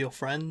with your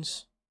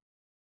friends.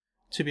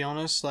 To be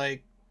honest,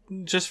 like,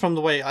 just from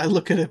the way I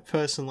look at it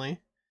personally.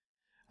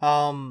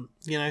 You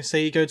know,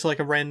 say you go to like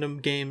a random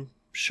game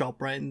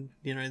shop, right, and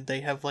you know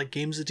they have like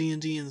games of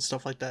D&D and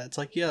stuff like that. It's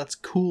like, yeah, it's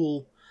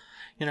cool,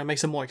 you know, it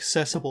makes it more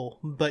accessible,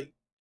 but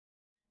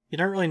you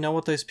don't really know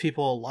what those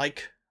people are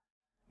like,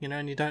 you know,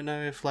 and you don't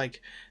know if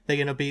like they're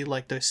gonna be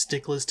like those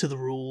sticklers to the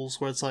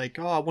rules where it's like,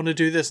 oh, I want to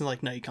do this, and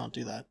like, no, you can't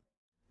do that.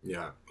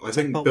 Yeah, I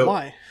think. But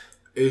why?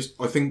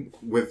 I think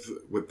with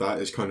that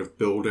is kind of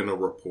building a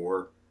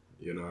rapport.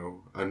 you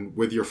know? And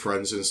with your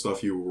friends and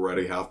stuff, you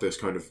already have this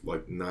kind of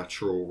like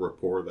natural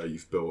rapport that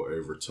you've built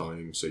over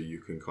time, so you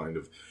can kind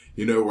of,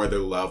 you know where their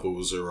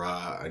levels are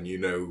at, and you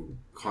know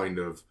kind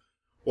of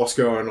what's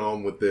going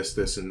on with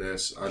this and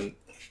this. And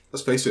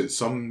let's face it,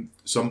 some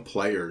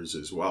players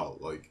as well,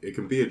 like, it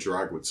can be a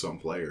drag with some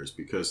players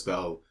because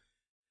they'll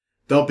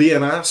be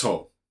an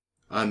asshole,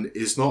 and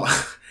it's not,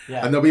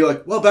 and they'll be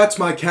like, well, that's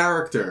my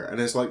character, and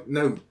it's like,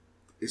 no,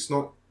 it's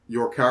not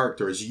your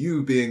character, it's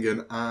you being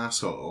an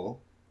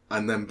asshole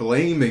and then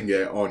blaming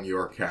it on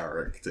your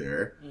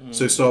character.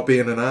 So stop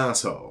being an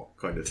asshole,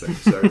 kind of thing.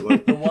 So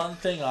like, the one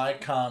thing I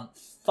can't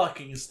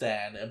fucking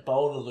stand, and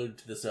Bold alluded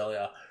to this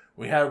earlier,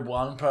 we had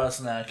one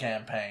person in our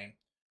campaign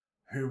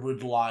who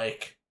would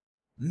like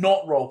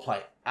not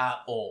roleplay at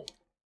all,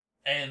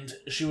 and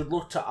she would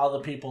look to other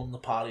people in the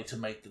party to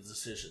make the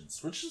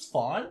decisions, which is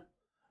fine.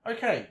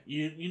 Okay,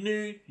 you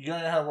knew you're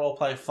going to know how to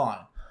roleplay,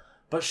 fine.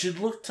 But she'd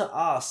look to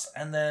us,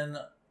 and then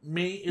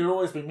it'd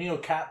always be me or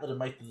Kat that'd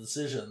make the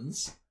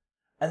decisions,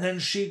 and then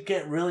she'd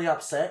get really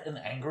upset and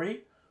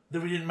angry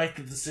that we didn't make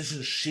the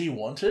decisions she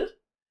wanted.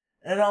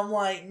 And I'm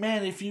like,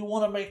 man, if you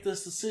want to make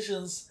those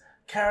decisions,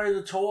 carry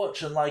the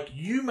torch and, like,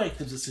 you make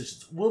the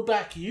decisions. We'll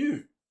back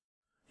you.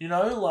 You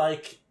know,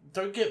 like,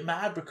 don't get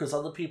mad because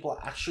other people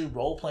are actually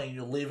roleplaying,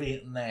 you're leaving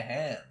it in their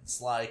hands.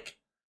 Like,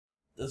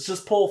 it's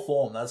just poor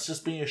form. That's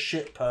just being a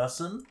shit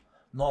person,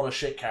 not a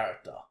shit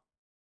character.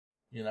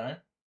 You know?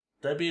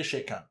 Don't be a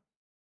shit cunt.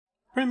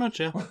 Pretty much,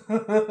 yeah.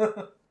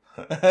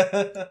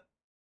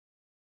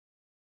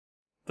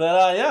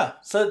 But, yeah.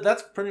 So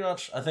that's pretty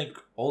much, I think,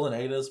 all the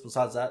negatives.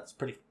 Besides that, it's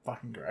pretty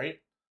fucking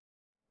great.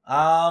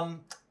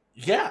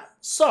 Yeah.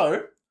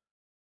 So,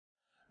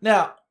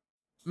 now,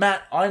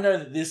 Matt, I know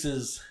that this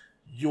is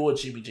your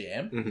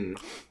GBGM.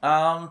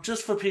 mm-hmm.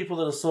 Just for people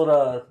that are sort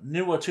of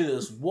newer to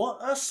this,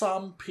 what are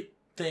some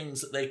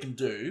things that they can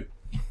do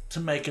to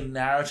make a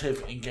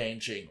narrative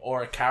engaging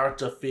or a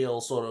character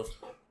feel sort of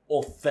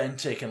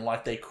authentic and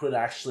like they could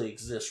actually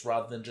exist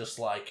rather than just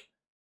like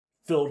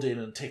filled in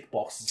and tick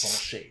boxes on a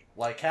sheet?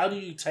 Like, how do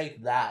you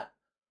take that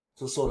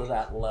to sort of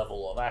that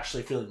level of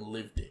actually feeling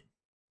lived in?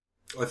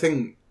 I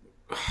think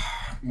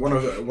one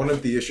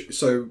of the issues.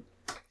 So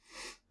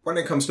when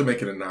it comes to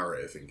making a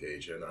narrative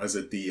engaging, as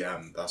a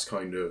DM, that's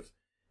kind of,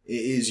 it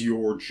is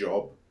your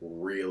job,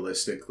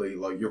 realistically.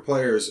 Like, your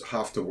players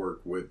have to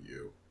work with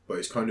you, but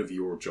it's kind of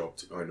your job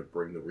to kind of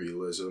bring the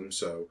realism.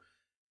 So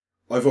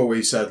I've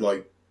always said,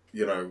 like,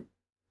 you know,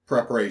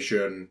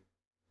 preparation,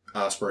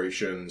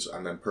 aspirations,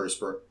 and then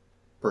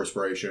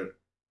perspiration.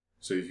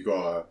 So if you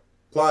gotta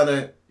plan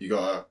it, you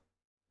gotta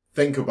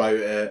think about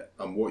it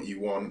and what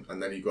you want,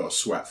 and then you gotta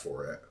sweat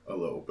for it a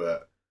little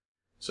bit.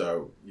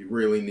 So you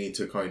really need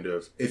to kind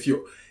of, if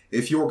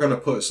you're gonna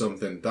put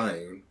something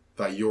down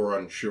that you're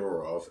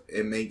unsure of,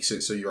 it makes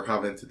it so you're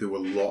having to do a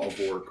lot of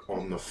work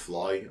on the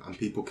fly, and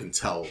people can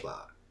tell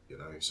that, you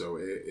know. So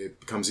it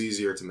becomes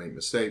easier to make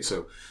mistakes.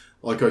 So,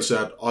 like I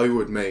said, I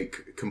would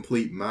make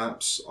complete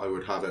maps. I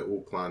would have it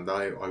all planned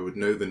out. I would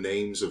know the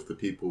names of the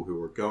people who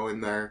were going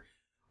there.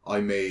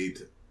 I made,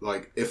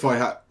 like, if I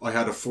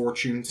had a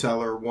fortune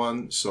teller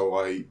once, so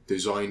I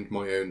designed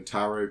my own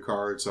tarot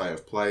cards. I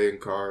have playing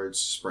cards,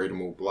 sprayed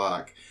them all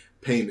black,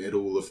 painted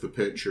all of the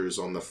pictures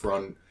on the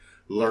front,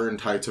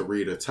 learned how to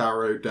read a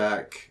tarot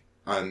deck,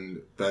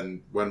 and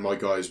then when my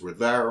guys were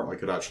there, I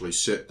could actually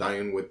sit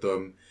down with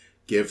them,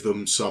 give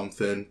them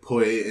something,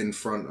 put it in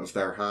front of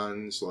their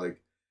hands,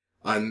 like,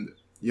 and,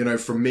 you know,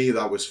 for me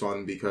that was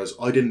fun because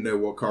I didn't know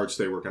what cards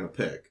they were going to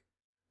pick,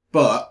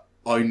 but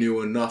I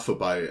knew enough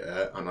about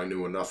it, and I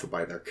knew enough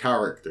about their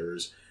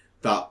characters,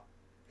 that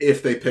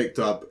if they picked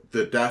up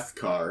the death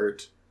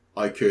card,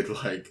 I could,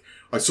 like,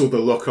 I saw the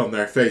look on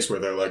their face where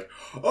they're like,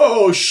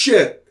 oh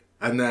shit!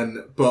 And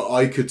then, but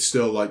I could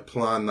still, like,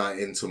 plan that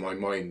into my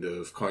mind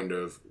of kind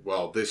of,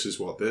 well, this is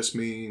what this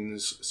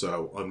means,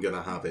 so I'm going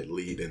to have it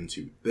lead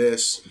into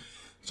this.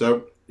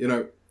 So, you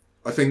know,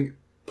 I think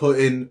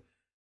putting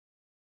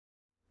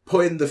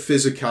the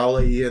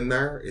physicality in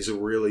there is a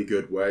really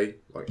good way.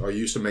 Like, I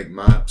used to make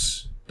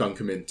maps, dunk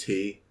them in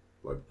tea,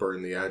 like,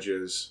 burn the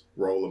edges,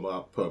 roll them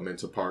up, put them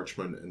into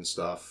parchment and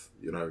stuff,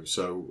 you know.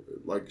 So,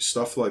 like,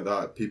 stuff like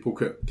that,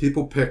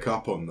 people pick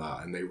up on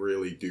that, and they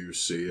really do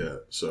see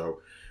it.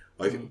 So,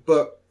 like,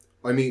 but,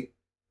 I mean,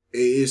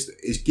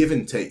 it's give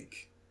and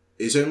take.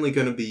 It's only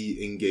going to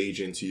be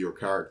engaging to your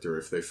character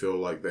if they feel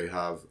like they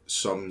have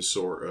some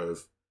sort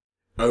of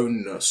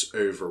ownness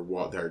over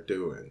what they're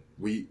doing.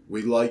 We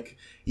like,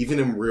 even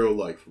in real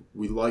life,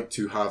 we like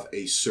to have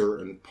a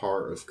certain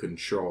part of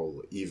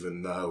control,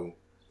 even though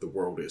the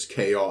world is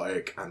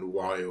chaotic and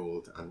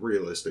wild, and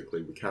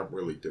realistically, we can't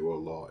really do a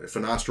lot. If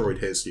an asteroid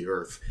hits the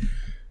Earth,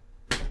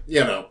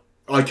 you know,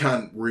 I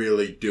can't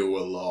really do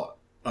a lot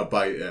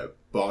about it,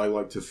 but I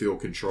like to feel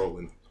control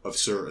of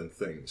certain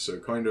things. So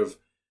kind of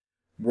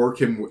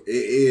working,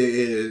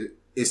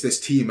 it's this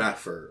team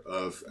effort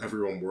of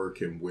everyone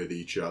working with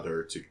each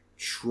other to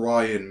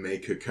try and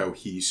make a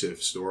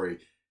cohesive story.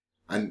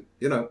 And,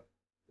 you know,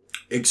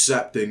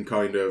 accepting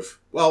kind of,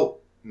 well,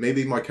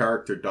 maybe my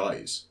character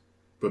dies,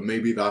 but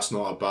maybe that's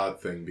not a bad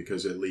thing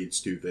because it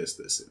leads to this,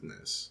 and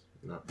this.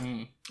 You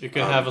know? You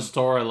could have a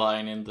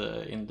storyline in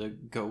the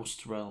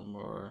ghost realm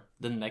or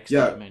the next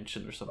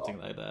dimension or something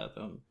like that.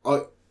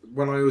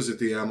 When I was a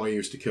DM, I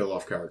used to kill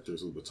off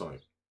characters all the time.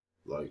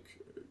 Like,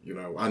 you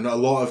know, and a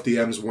lot of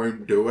DMs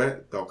won't do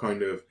it. They'll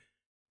kind of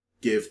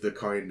give the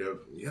kind of,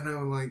 you know,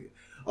 like,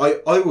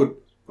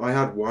 I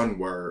had one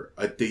where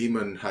a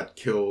demon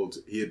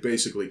he had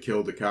basically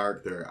killed a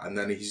character, and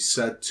then he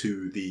said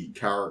to the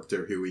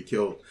character who he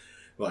killed,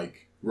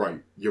 like,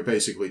 right, you're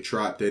basically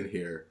trapped in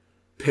here.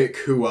 Pick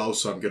who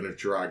else I'm going to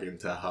drag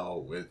into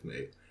hell with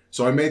me.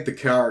 So I made the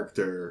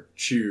character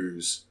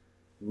choose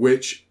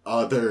which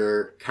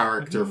other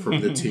character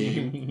from the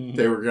team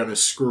they were going to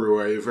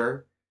screw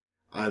over.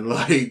 And,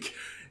 like,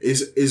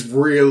 is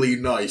really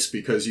nice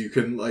because you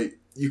can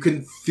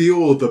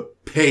feel the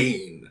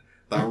pain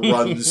that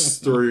runs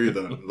through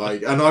them.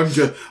 Like, and I'm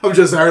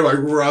just there, like,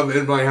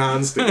 rubbing my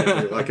hands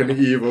together like an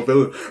evil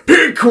villain.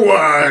 Pick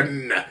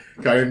one!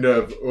 Kind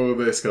of, all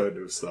this kind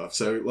of stuff.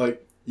 So,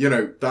 like, you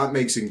know, that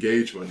makes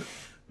engagement.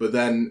 But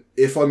then,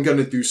 if I'm going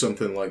to do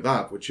something like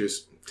that, which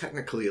is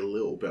technically a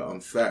little bit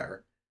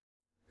unfair,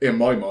 in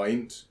my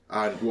mind,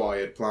 and what I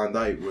had planned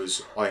out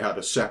was I had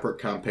a separate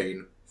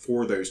campaign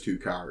for those two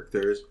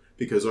characters,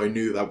 because I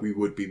knew that we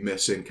would be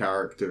missing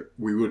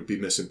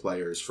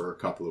players for a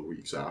couple of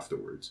weeks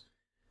afterwards.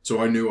 So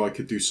I knew I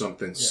could do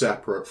something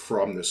separate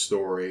from the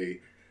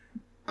story.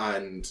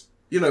 And,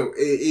 you know,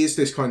 it is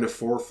this kind of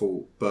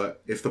fourfold,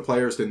 but if the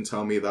players didn't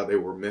tell me that they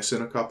were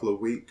missing a couple of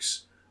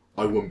weeks,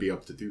 I wouldn't be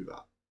able to do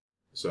that.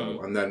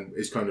 So, and then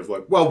it's kind of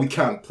like, well, we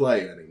can't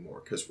play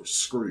anymore because we're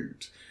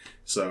screwed.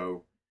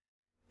 So,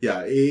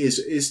 yeah,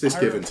 it's this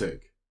give and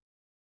take.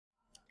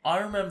 I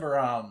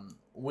remember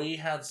we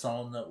had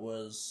someone that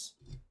was,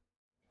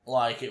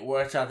 like, it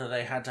worked out that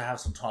they had to have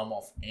some time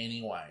off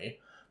anyway,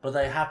 but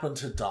they happened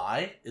to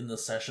die in the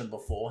session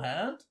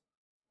beforehand.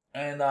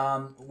 And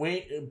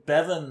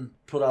Bevan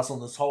put us on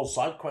this whole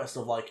side quest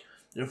of, like,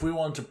 if we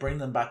wanted to bring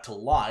them back to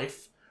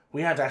life,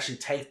 we had to actually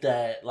take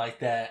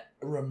their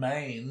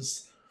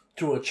remains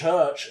to a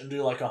church and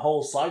do, like, a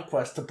whole side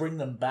quest to bring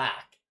them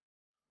back.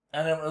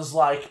 And it was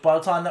like, by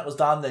the time that was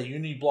done, their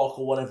uni block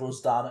or whatever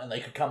was done, and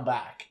they could come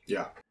back.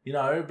 Yeah. You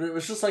know, but it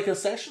was just like a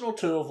session or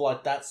two of,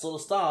 like, that sort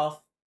of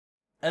stuff,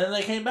 and then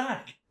they came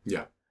back.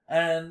 Yeah.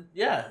 And,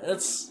 yeah,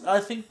 I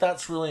think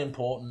that's really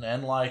important,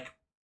 and, like,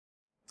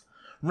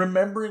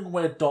 remembering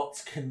where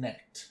dots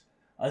connect,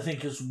 I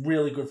think is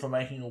really good for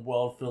making a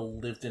world feel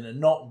lived in and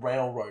not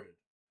railroaded.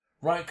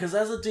 Right? Because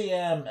as a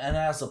DM and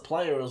as a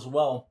player as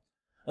well,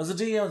 as a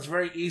DM, it's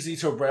very easy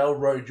to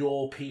railroad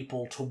your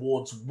people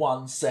towards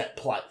one set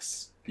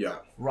place. Yeah.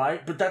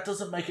 Right? But that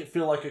doesn't make it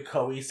feel like a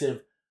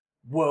cohesive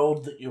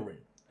world that you're in.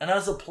 And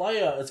as a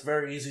player, it's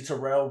very easy to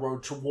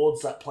railroad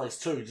towards that place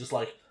too. Just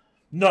like,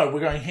 no,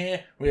 we're going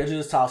here, we're going to do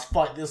this task,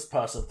 fight this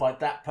person, fight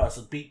that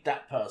person, beat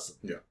that person.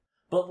 Yeah.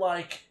 But,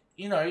 like,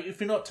 you know,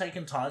 if you're not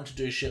taking time to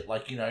do shit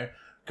like, you know,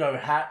 go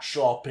hat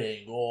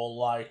shopping, or,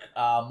 like,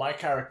 my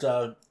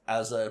character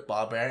as a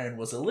barbarian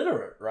was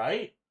illiterate,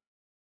 right?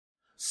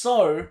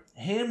 So,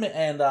 him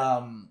and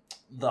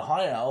the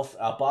high elf,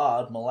 our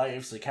bard,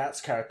 Malaves, the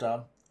cat's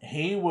character,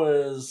 he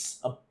was,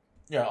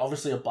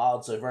 obviously a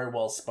bard, so very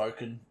well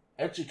spoken,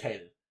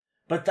 educated.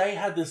 But they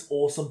had this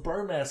awesome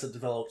bromance that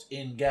developed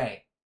in-game.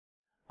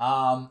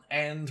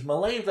 And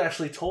Malave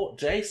actually taught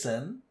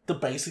Jason the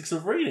basics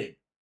of reading.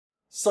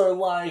 So,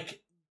 like,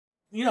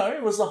 you know,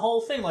 it was the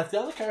whole thing. Like, the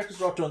other characters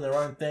were off doing their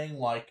own thing.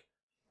 Like,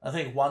 I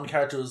think one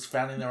character was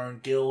founding their own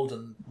guild,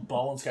 and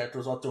Bowen's character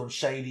was off doing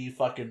shady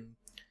fucking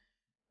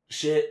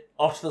shit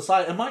off to the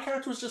side. And my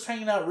character was just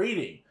hanging out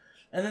reading.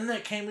 And then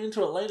that came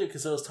into it later,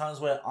 because there was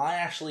times where I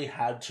actually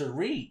had to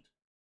read.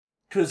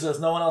 Because there's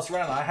no one else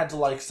around. I had to,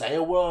 like, say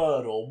a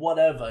word or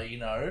whatever, you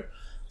know?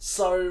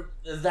 So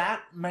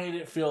that made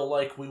it feel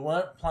like we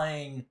weren't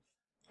playing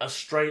a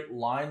straight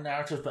line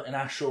narrative, but an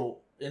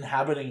actual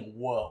inhabiting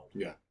world.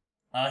 Yeah.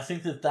 And I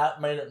think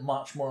that made it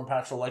much more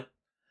impactful. Like,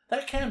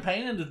 that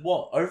campaign ended,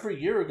 over a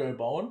year ago,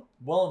 Bowen?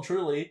 Well and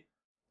truly.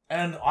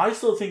 And I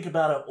still think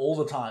about it all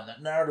the time.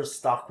 That narrative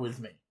stuck with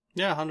me.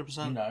 Yeah,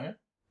 100%. You know?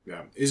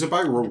 Yeah. It's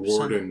about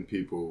rewarding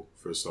people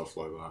for stuff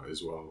like that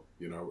as well.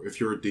 You know, if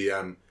you're a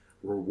DM,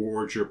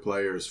 reward your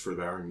players for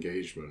their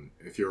engagement.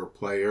 If you're a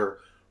player,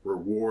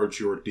 reward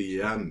your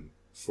DM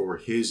for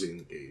his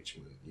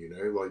engagement. You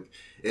know, like,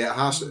 it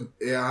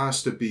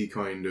has to be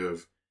kind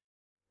of,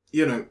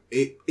 you know,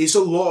 it's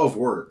a lot of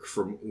work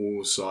from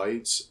all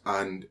sides,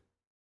 and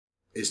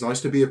it's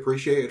nice to be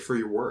appreciated for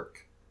your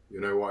work.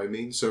 You know what I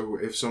mean? So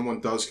if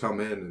someone does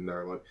come in and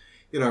they're like,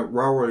 you know,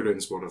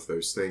 railroading's one of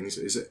those things,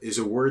 is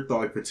a word that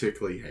I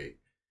particularly hate.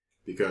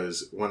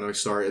 Because when I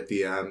started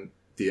DMing,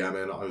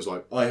 I was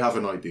like, I have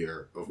an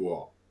idea of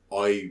what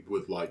I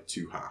would like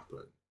to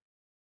happen,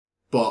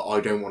 but I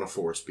don't want to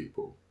force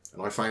people.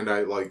 And I found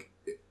out, like,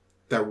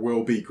 there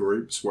will be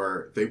groups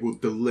where they will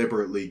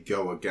deliberately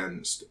go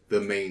against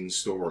the main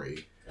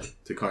story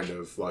to kind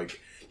of,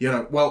 like, you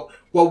know, well,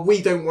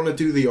 we don't want to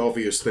do the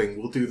obvious thing.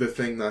 We'll do the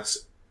thing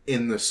that's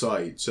in the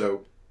side.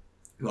 So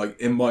like,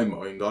 in my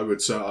mind, I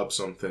would set up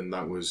something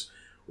that was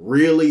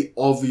really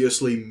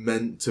obviously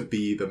meant to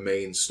be the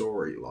main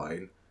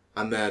storyline.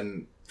 And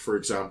then, for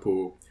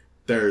example,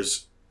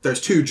 there's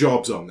 2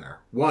 jobs on there.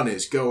 One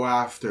is go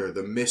after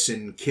the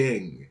missing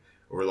king,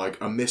 or like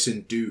a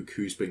missing duke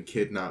who's been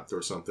kidnapped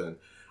or something.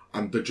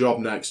 And the job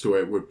next to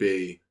it would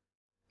be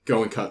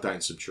go and cut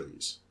down some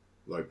trees.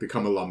 Like,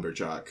 become a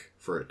lumberjack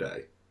for a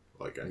day.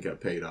 Like, and get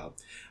paid up.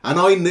 And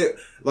I knew,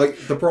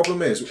 like, the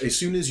problem is, as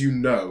soon as you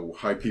know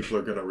how people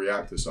are going to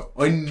react to stuff,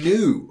 I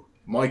knew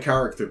my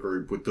character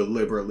group would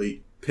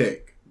deliberately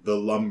pick the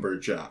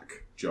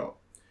lumberjack job.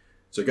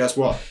 So guess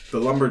what? The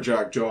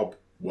lumberjack job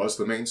was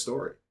the main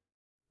story.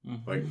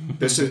 Like,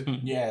 this is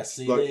Yeah,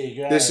 see, like, there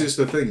you go. this is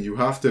the thing. You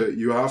have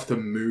to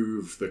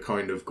move the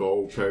kind of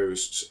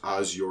goalposts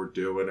as you're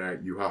doing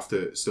it. You have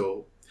to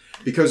still,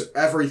 because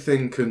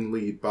everything can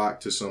lead back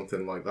to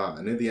something like that.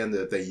 And at the end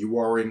of the day, you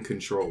are in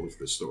control of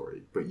the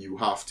story, but you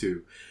have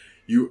to.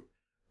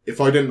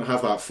 If I didn't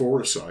have that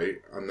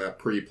foresight and that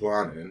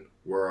pre-planning,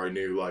 where I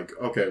knew, like,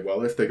 okay,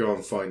 well, if they go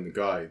and find the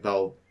guy,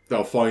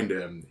 they'll find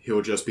him.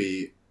 He'll just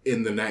be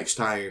in the next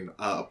town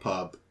at a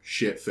pub,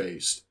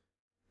 shit-faced,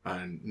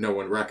 and no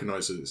one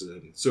recognizes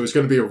him. So it's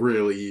going to be a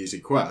really easy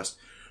quest.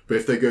 But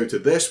if they go to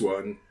this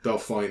one, they'll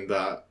find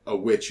that a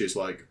witch is,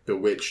 like,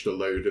 bewitched a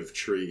load of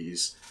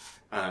trees,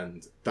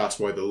 and that's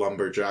why the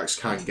lumberjacks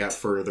can't get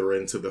further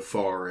into the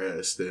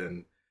forest,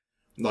 and,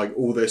 like,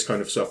 all this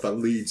kind of stuff that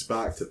leads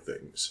back to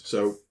things.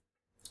 So,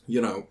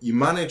 you know, you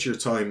manage your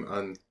time,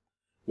 and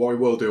what I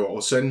will do,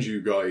 I'll send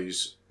you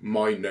guys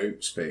my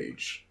notes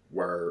page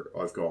where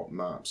I've got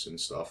maps and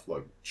stuff,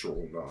 like,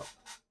 drawn up.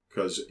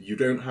 Because you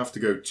don't have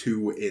to go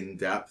too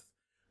in-depth,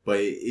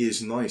 but it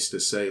is nice to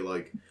say,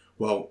 like,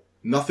 well,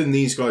 nothing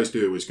these guys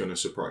do is going to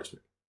surprise me.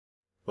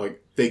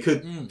 Like, they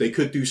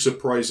could do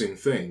surprising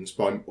things,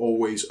 but I'm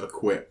always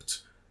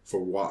equipped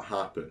for what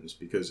happens.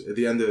 Because at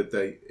the end of the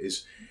day,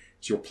 it's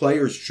your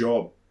player's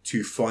job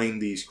to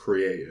find these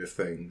creative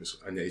things,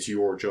 and it's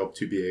your job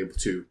to be able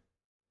to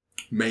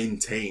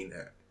maintain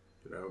it.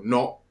 You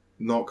know,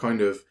 not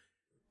kind of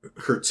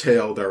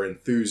curtail their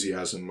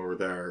enthusiasm or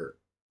their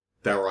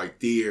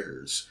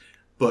ideas,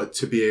 but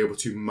to be able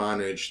to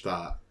manage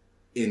that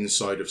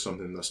inside of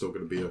something that's still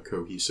going to be a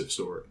cohesive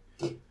story.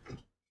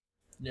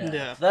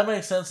 Yeah, that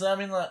makes sense. I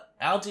mean, like,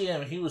 our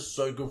DM, he was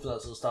so good for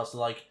that sort of stuff. So,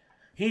 like,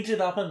 he did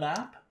up a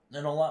map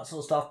and all that sort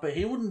of stuff, but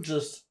he wouldn't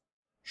just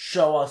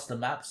show us the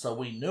map so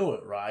we knew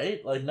it,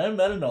 right? Like, no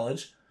meta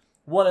knowledge.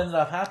 What ended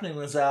up happening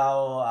was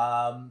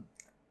our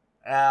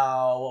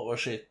what was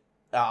she?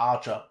 Our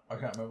archer. I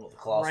can't remember what the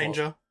class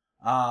Ranger.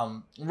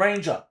 was.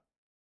 Ranger.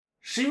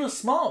 She was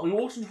smart. We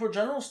walked into a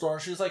general store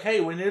and she was like, hey,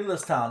 we're new to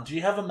this town. Do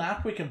you have a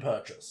map we can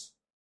purchase?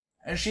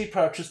 And she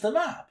purchased a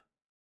map.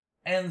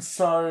 And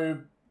so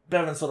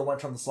Bevan sort of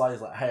went from the slide.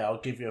 He's like, hey, I'll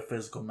give you a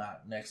physical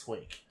map next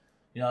week.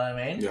 You know what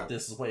I mean? Yeah.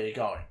 This is where you're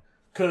going.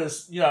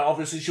 Because, you know,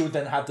 obviously she would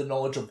then have the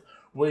knowledge of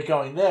we're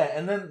going there.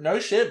 And then, no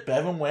shit,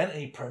 Bevan went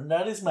and he printed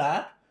out his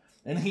map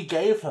and he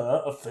gave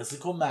her a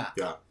physical map.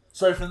 Yeah.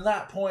 So from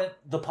that point,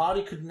 the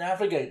party could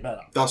navigate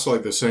better. That's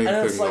like the same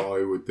And thing like, that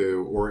I would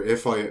do. Or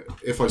if I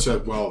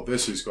said, well,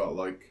 this has got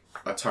like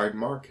a tag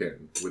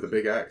marking with a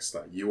big X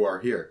that you are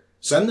here.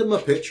 Send them a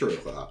picture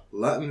of that.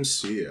 Let them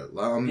see it.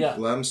 Let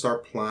them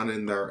start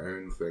planning their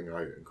own thing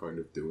out and kind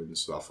of doing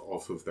stuff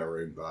off of their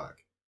own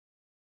back.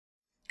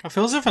 I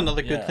feel as if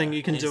another good thing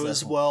you can do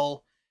as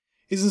well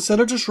is instead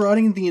of just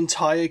writing the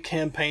entire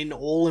campaign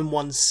all in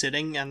one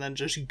sitting and then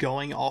just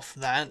going off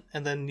that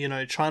and then, you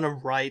know, trying to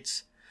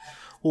write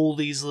all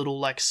these little,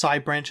 like,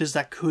 side branches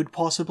that could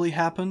possibly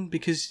happen,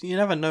 because you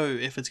never know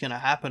if it's going to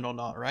happen or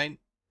not, right?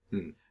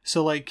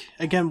 So, like,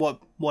 again, what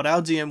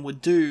our DM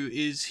would do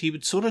is he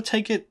would sort of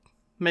take it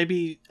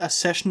maybe a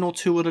session or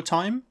two at a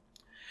time.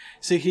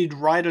 So he'd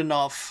write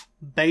enough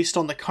based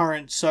on the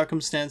current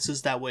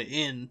circumstances that we're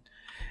in,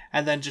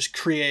 and then just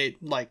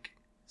create, like,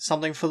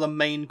 something for the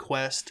main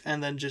quest,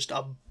 and then just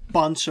a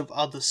bunch of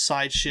other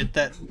side shit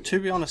that, to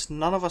be honest,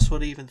 none of us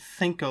would even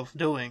think of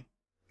doing.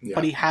 Yeah.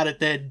 But he had it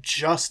there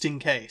just in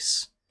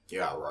case.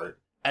 Yeah, right.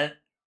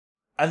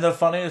 And the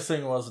funniest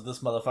thing was with this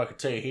motherfucker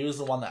too, he was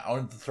the one that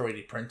owned the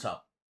 3D printer.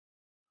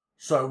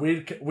 So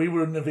we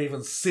wouldn't have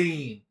even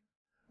seen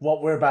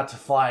what we're about to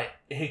fight.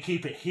 He'd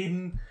keep it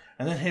hidden,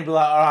 and then he'd be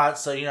like, alright,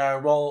 so, you know,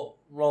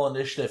 roll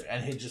initiative,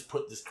 and he'd just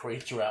put this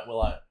creature out. We're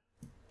like,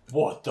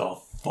 what the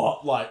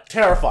fuck? Like,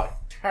 terrified.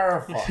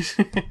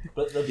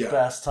 But the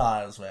best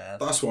times, man.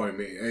 That's what I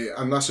mean.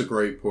 And that's a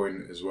great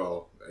point as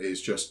well. It's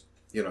just,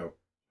 you know,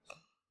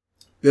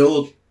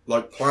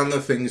 plan the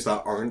things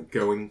that aren't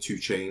going to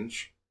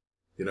change.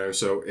 You know,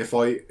 so if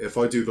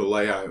I do the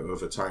layout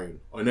of a town,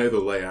 I know the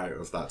layout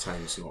of that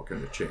town is not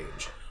going to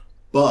change.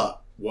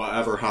 But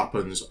whatever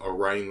happens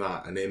around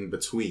that and in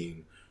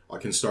between, I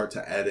can start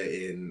to edit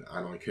in,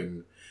 and I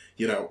can,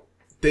 you know,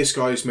 this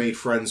guy's made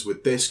friends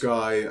with this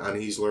guy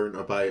and he's learned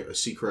about a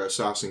secret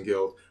assassin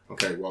guild.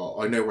 Okay, well,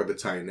 I know where the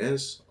town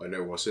is. I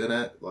know what's in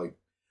it. Like,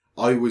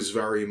 I was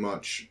very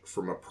much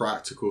from a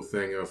practical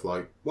thing of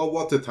like, well,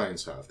 what do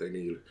towns have? They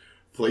need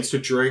a place to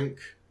drink,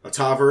 a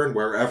tavern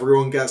where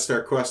everyone gets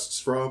their quests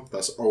from.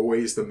 That's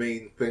always the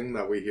main thing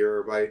that we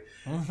hear about.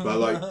 But,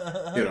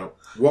 like, you know,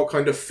 what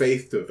kind of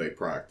faith do they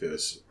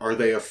practice? Are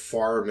they a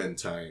farming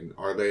town?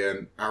 Are they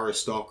an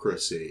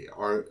aristocracy?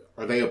 Are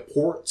they a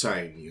port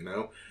town, you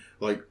know?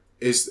 Like,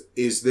 is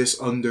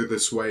this under the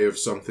sway of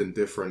something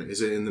different?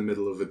 Is it in the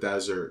middle of a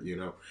desert, you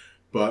know?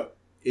 But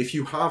if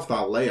you have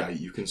that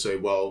layout, you can say,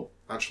 well,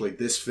 actually,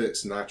 this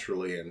fits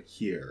naturally in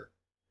here.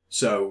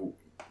 So,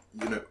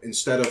 you know,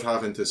 instead of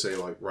having to say,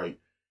 like, right,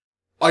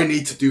 I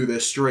need to do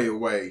this straight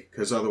away,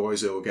 because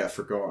otherwise it will get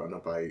forgotten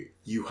about,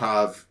 you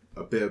have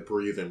a bit of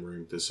breathing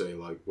room to say,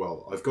 like,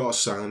 well, I've got a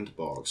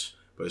sandbox,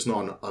 but it's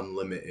not an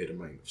unlimited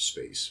amount of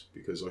space.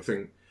 Because I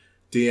think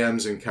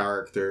DMs and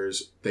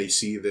characters, they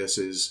see this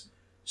as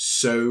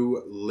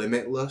so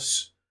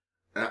limitless.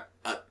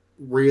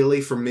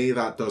 Really, for me,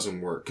 that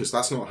doesn't work, because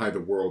that's not how the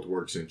world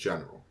works in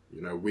general.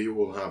 You know, we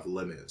will have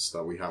limits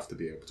that we have to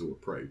be able to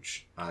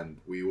approach, and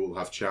we will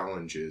have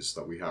challenges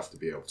that we have to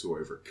be able to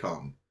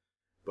overcome.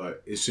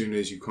 But as soon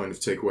as you kind of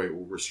take away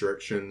all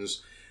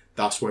restrictions,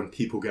 that's when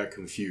people get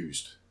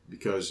confused,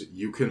 because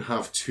you can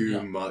have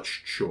too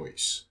much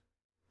choice,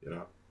 you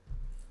know?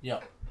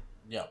 Yeah,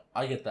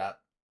 I get that.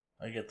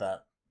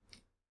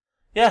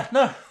 Yeah,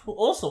 no,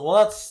 awesome.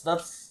 Well,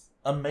 that's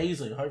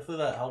amazing. Hopefully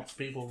that helps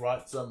people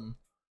write some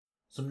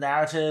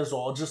narratives,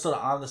 or just sort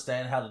of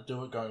understand how to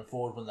do it going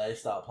forward when they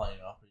start playing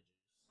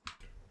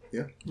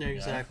RPGs. Yeah,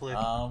 exactly.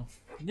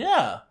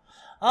 Yeah.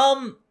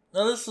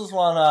 Now this is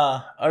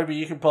one, Obi,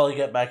 you could probably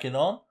get back in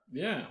on.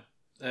 Yeah.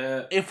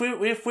 If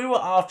we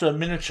were after a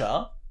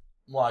miniature,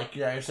 like,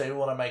 you know, say we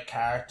want to make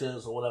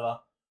characters or whatever,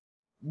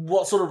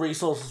 what sort of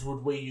resources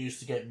would we use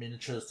to get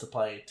miniatures to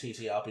play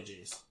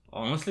TTRPGs?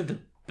 Honestly, the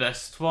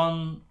best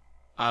one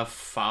I've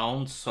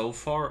found so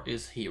far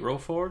is Hero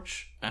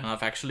Forge, and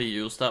I've actually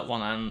used that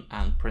one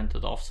and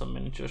printed off some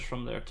miniatures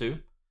from there too.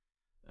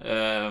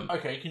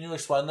 Okay, can you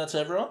explain that to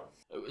everyone?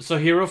 So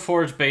Hero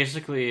Forge,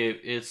 basically,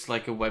 it's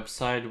like a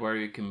website where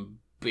you can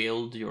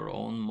build your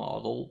own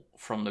model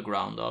from the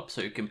ground up. So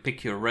you can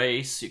pick your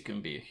race, you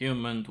can be a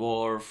human,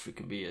 dwarf, you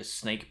can be a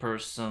snake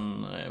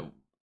person,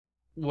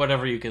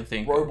 whatever you can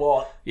think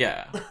Robot. of.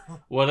 Yeah.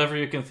 Whatever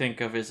you can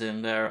think of is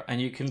in there, and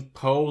you can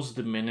pose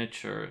the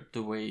miniature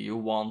the way you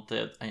want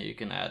it, and you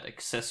can add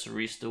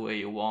accessories the way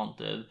you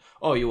want it.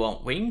 Oh, you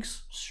want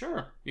wings?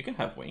 Sure, you can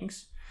have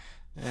wings.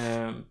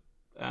 And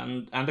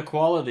the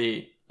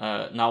quality...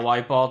 now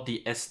I bought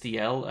the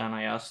STL and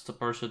I asked the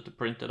person to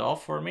print it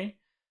off for me,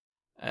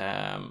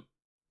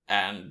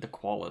 and the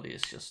quality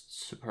is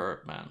just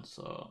superb, man.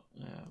 So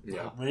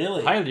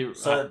Really? highly.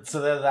 So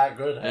they're that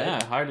good, hey?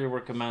 Yeah, highly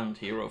recommend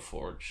Hero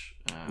Forge.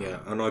 Yeah,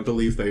 and I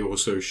believe they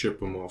also ship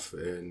them off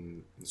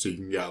in, so you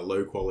can get a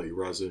low quality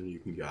resin, you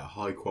can get a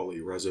high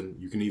quality resin,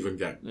 you can even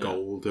get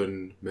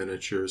golden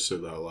miniatures, so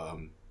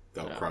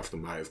they'll craft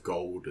them out of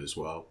gold as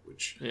well,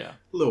 which a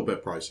little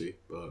bit pricey,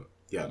 but.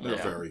 Yeah, they're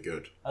very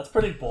good. That's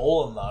pretty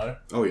ballin', though.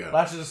 Oh, yeah.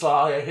 Imagine just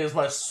like, oh, yeah, here's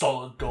my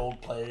solid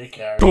gold player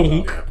character.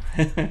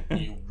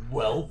 You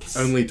whelps.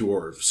 Only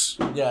dwarves.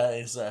 Yeah,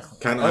 exactly.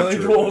 Only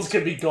dwarves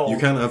can be gold. You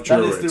can't have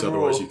druids,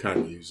 otherwise you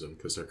can't use them,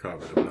 because they're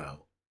covered in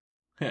metal.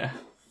 Yeah.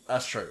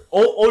 That's true.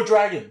 Or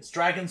dragons.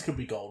 Dragons could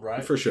be gold,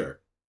 right? For sure.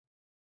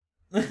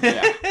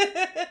 Yeah.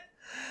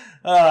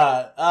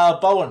 Alright,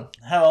 Bowen,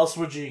 how else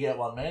would you get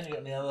one, man? You got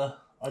any other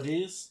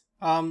ideas?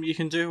 You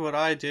can do what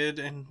I did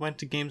and went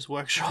to Games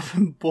Workshop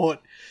and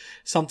bought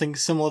something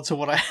similar to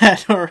what I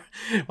had or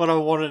what I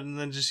wanted, and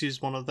then just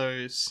used one of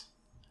those.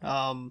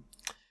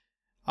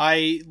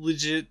 I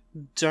legit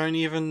don't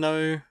even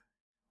know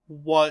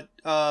what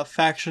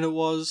faction it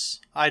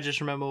was. I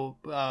just remember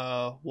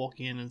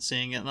walking in and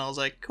seeing it, and I was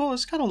like, cool,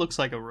 this kind of looks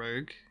like a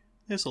rogue.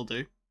 This'll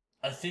do.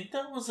 I think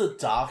that was a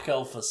Dark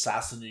Elf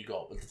assassin you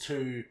got with the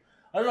two...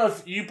 I don't know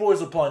if you boys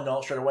will probably know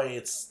it straight away.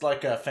 It's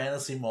like a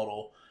fantasy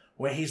model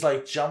where he's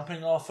like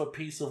jumping off a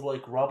piece of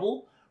like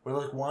rubble, where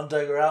like one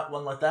dagger out,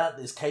 one like that.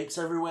 There's capes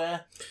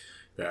everywhere.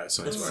 Yeah, it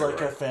sounds It's right.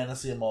 like a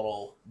fantasy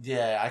model.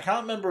 Yeah, I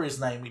can't remember his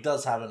name. He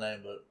does have a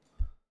name,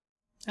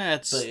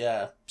 It's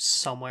yeah,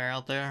 somewhere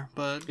out there.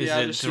 But Is yeah,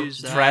 I it just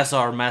used that.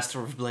 Drazar,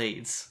 Master of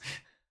Blades?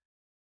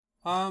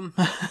 Well,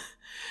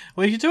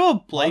 you could do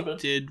what Blake Robin.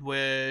 did,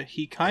 where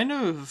he kind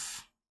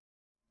of...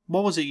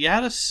 What was it? You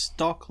had a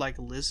stock like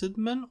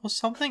Lizardman or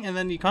something, and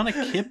then you kind of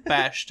kit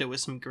bashed it with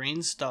some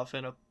green stuff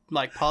and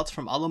like parts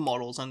from other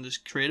models, and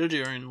just created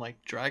your own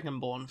like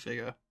Dragonborn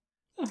figure.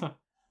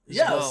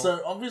 Yeah. well.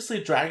 So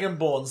obviously,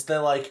 Dragonborns,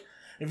 they're like,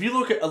 if you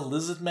look at a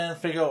Lizardman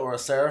figure or a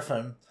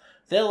Seraphim,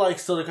 they're like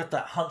sort of got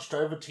that hunched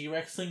over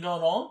T-Rex thing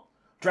going on.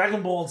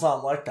 Dragonborns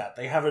aren't like that.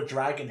 They have a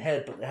dragon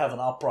head, but they have an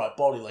upright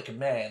body like a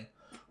man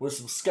with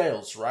some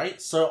scales,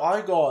 right? So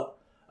I got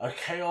a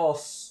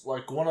Chaos,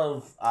 like one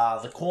of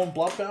the Khorne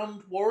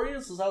Bloodbound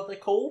Warriors, is that what they're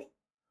called?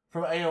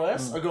 From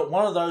AOS. I got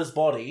one of those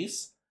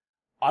bodies.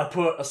 I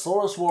put a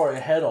Saurus Warrior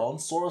head on,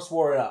 Saurus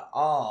Warrior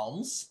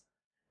arms,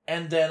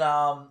 and then,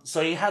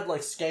 so he had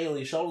like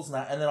scaly shoulders and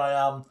that, and then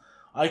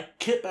I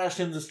kit bashed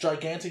him this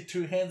gigantic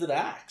two-handed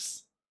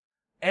axe.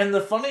 And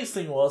the funniest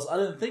thing was, I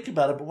didn't think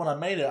about it, but when I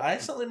made it, I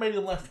accidentally made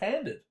him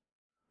left-handed.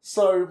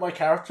 So my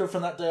character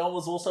from that day on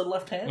was also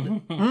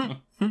left-handed.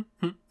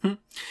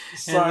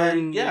 So, and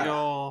then yeah.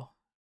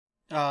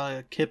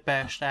 your kit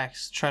bashed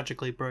axe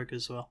tragically broke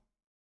as well.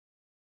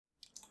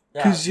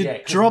 Yeah, 'Cause you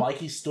because dropped-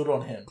 Mikey stood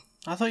on him.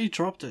 I thought you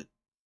dropped it.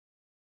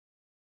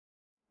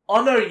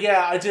 Oh no,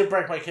 yeah, I did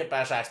break my kit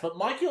bash axe, but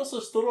Mikey also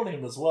stood on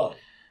him as well,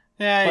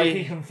 Yeah,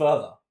 breaking him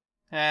further.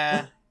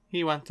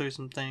 he went through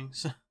some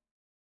things.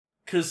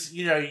 Because,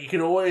 you know, you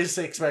can always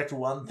expect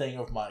one thing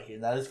of Mikey,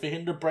 and that is for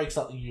him to break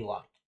something you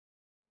like.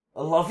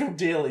 I love him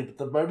dearly, but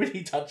the moment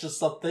he touches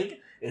something,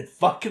 it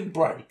fucking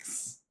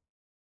breaks.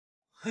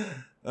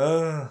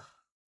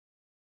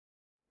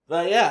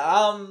 But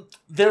yeah,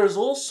 there is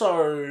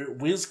also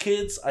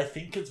WizKids. I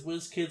think it's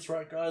WizKids,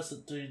 right, guys,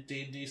 that do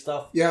D&D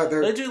stuff. Yeah,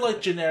 They do,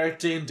 like, generic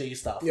D&D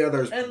stuff. Yeah,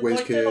 there's And,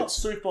 like, they're not WizKids.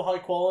 super high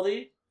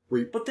quality,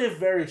 but they're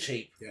very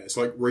cheap. Yeah, it's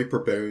like Reaper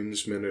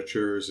Bones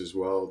miniatures as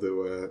well.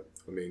 Though,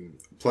 I mean,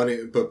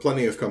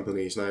 plenty of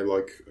companies now,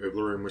 like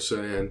Oblerin was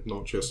saying,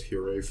 not just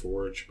Hero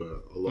Forge,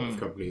 but a lot of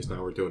companies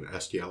now are doing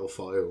STL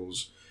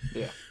files.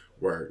 Yeah.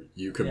 Where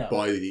you can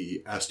buy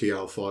the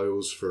STL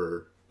files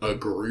for a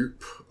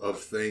group of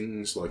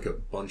things, like a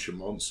bunch of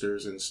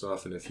monsters and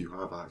stuff, and if you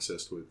have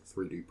access to a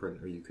 3D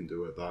printer, you can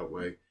do it that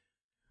way.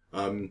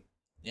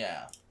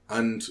 Yeah.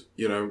 And,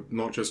 you know,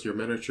 not just your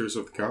miniatures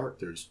of the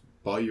characters,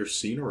 buy your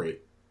scenery.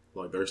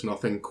 Like, there's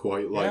nothing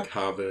quite like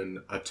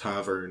having a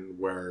tavern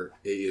where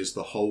it is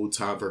the whole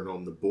tavern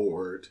on the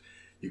board.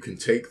 You can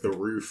take the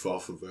roof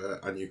off of it,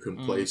 and you can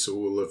place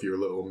all of your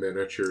little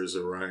miniatures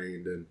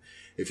around, and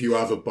if you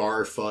have a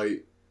bar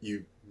fight,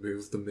 you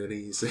move the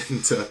minis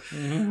into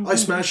I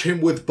smash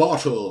him with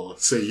bottle,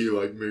 so you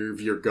like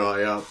move your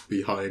guy up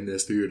behind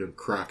this dude and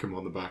crack him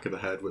on the back of the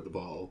head with the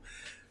bottle.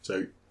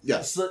 So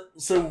yes,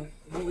 So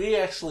we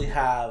actually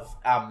have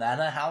our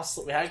manor house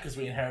that we had because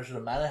we inherited a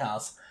manor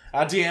house.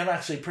 Our DM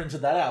actually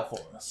printed that out for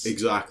us.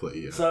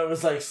 exactly. Yeah. So it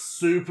was like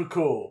super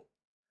cool,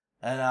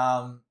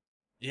 and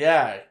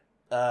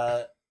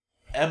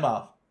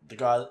Emma,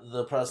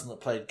 the person that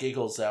played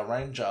Giggles, our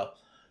ranger.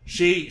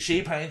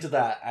 She painted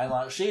that, and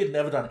like she had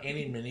never done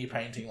any mini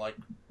painting like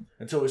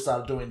until we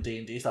started doing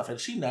D&D stuff, and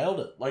she nailed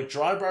it, like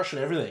dry brush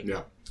and everything.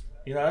 Yeah.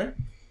 You know,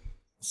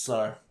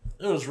 so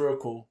it was real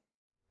cool.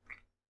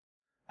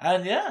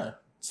 And yeah,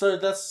 so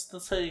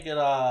that's how you get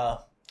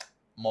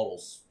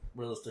models,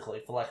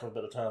 realistically, for lack of a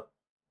better term.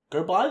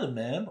 Go buy them,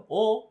 man,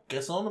 or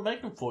get someone to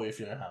make them for you if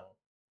you don't have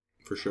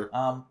them. For sure.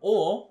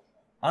 Or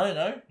I don't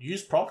know,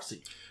 use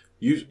proxy.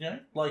 You know,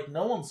 like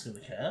no one's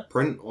gonna care.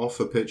 print off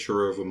a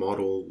picture of a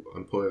model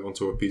and put it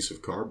onto a piece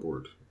of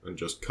cardboard and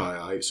just cut it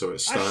out so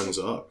it stands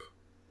up.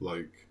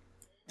 Like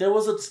there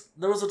was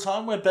a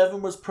time where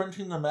Bevan was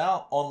printing them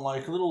out on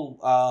like little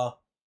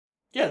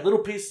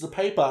pieces of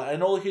paper,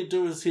 and all he'd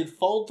do is he'd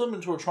fold them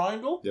into a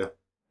triangle. Yeah.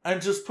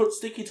 And just put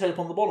sticky tape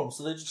on the bottom,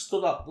 so they just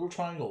stood up, little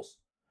triangles.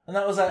 And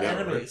that was our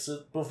enemy. Right.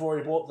 So before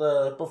he bought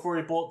the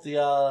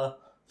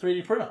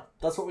 3D printer.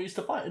 That's what we used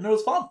to fight, and it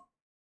was fun.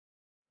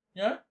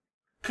 You know?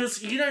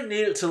 Because you don't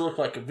need it to look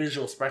like a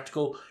visual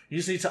spectacle. You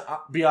just need to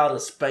be able to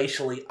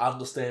spatially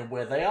understand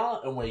where they are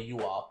and where you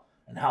are,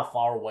 and how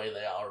far away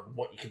they are, and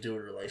what you can do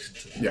in relation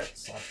to them. Yeah.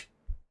 So.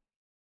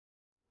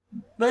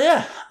 But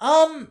yeah,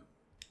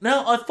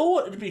 now I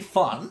thought it'd be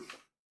fun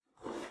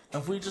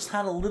if we just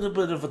had a little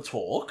bit of a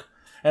talk.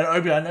 And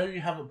Obi, I know you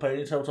haven't played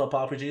any Tabletop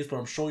RPGs, but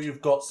I'm sure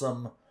you've got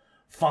some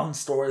fun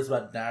stories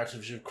about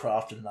narratives you've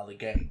crafted in other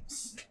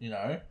games, you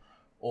know?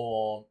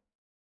 Or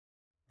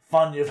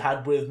fun you've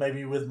had with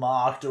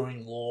Mark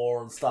doing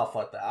lore and stuff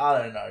like that.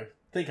 I don't know.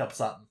 Think up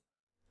something.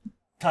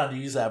 Time to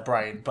use our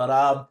brain. But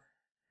I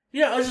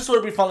just thought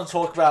it'd be fun to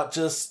talk about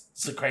just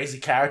some crazy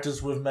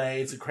characters we've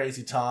made, some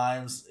crazy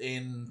times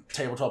in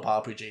tabletop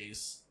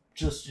RPGs.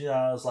 Just,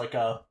 as like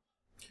a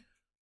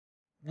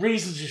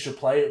reasons you should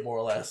play it, more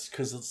or less,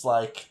 because it's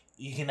like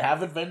you can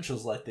have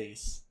adventures like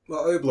these.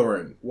 Well,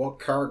 Oblerin, what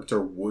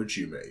character would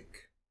you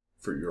make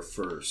for your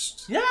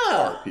first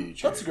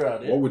RPG? That's a good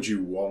idea. What would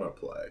you want to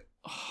play?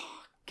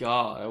 Oh,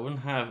 God, I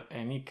wouldn't have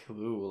any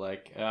clue.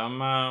 Like,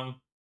 I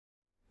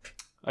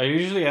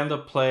usually end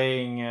up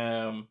playing,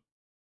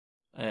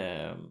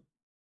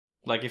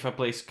 like if I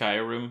play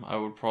Skyrim, I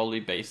would probably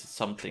base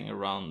something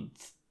around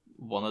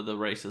one of the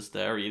races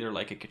there, either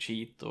like a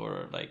Khajiit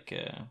or like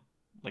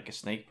a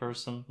snake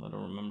person. I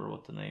don't remember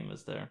what the name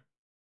is there.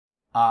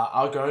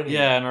 Argonian.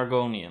 Yeah, an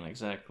Argonian,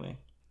 exactly.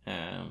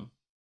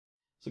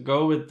 So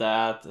go with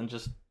that and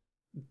just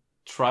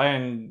try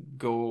and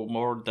go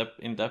more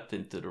in depth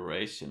into the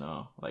race,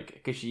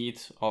 Like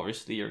Khajiit,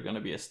 obviously you're going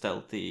to be a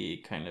stealthy,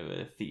 kind of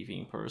a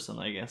thieving person,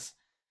 I guess.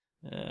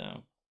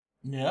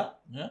 Yeah.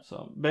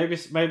 So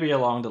maybe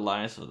along the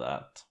lines of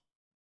that.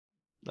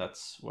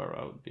 That's where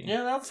I would be.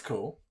 Yeah, that's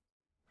cool.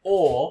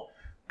 Or,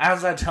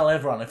 as I tell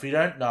everyone, if you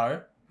don't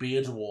know, be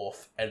a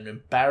dwarf and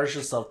embarrass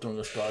yourself doing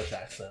a Scottish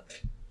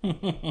accent.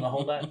 The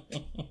whole day.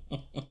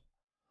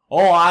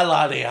 Oh, aye,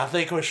 laddie, I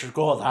think we should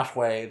go that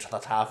way to the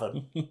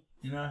tavern. You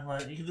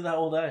can do that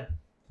all day.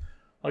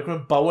 Like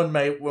when Bowen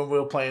when we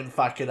were playing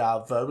fucking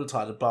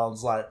Vermintide, and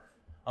Bowen's like,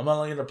 I'm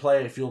only going to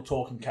play if you're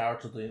talking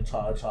character the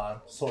entire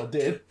time. So I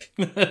did.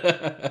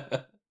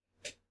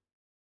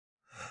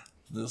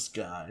 This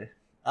guy.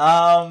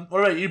 What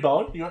about you,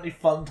 Bowen? You got any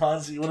fun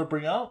times that you want to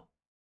bring up?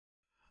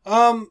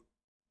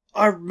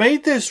 I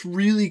made this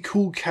really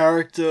cool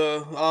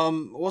character.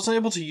 Wasn't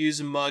able to use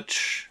him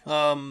much.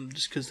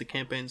 Just because the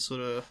campaigns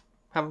sort of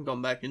haven't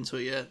gone back into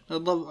it yet.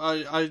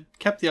 I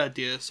kept the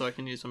idea so I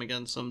can use them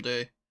again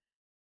someday.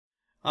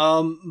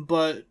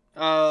 But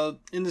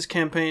in this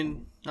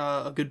campaign,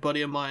 a good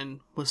buddy of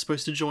mine was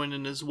supposed to join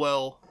in as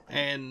well,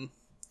 and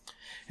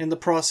in the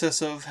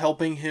process of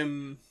helping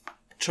him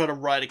try to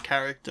write a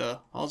character,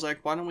 I was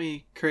like, why don't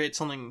we create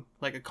something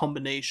like a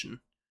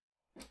combination?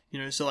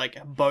 So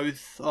like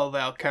both of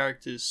our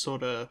characters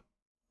sort of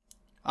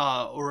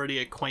are already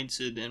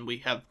acquainted and we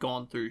have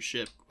gone through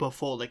shit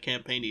before the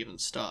campaign even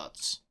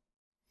starts.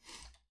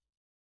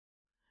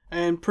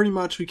 And pretty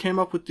much we came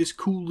up with this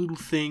cool little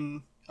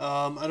thing.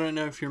 I don't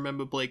know if you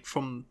remember, Blake,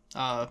 from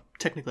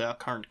technically our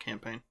current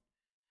campaign.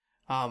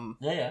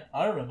 Yeah,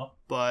 I remember.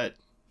 But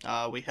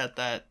we had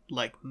that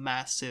like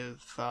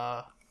massive,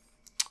 I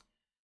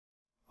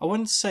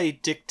wouldn't say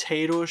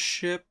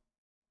dictatorship,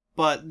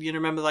 but you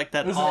remember like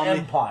that It was army? an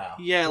empire.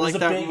 Yeah, it was like a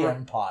that big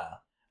empire.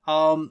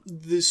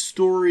 The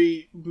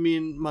story me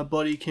and my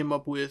buddy came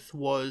up with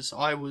was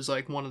I was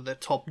like one of the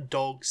top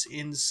dogs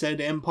in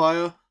said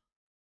empire.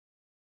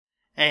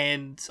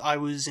 And I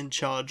was in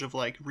charge of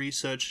like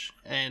research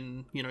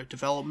and,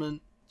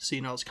 development. So,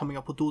 I was coming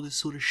up with all this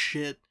sort of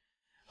shit.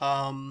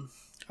 I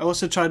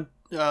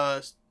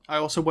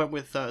also went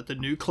with the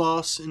new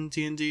class in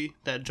D&D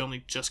that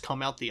only just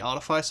come out, the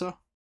Artificer.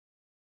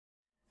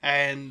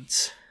 And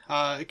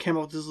it came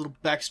up with this little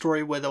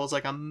backstory where there was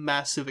like a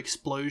massive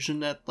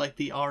explosion at like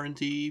the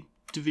R&D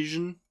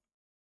division.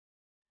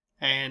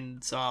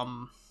 And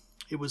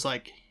it was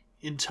like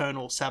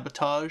internal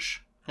sabotage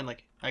and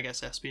like, I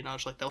guess,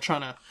 espionage. Like,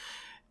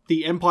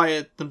 the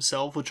Empire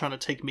themselves were trying to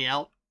take me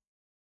out.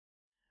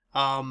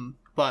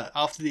 But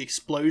after the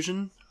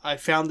explosion, I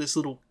found this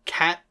little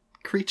cat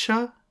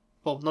creature.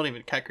 Well, not even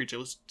a cat creature, it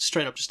was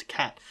straight up just a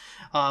cat.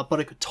 But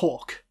it could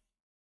talk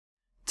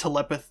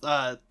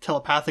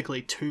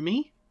telepathically to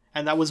me.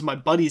 And that was my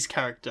buddy's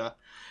character.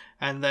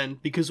 And then,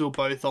 because we were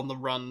both on the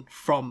run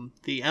from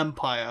the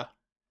Empire,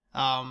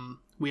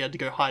 we had to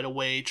go hide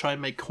away, try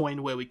and make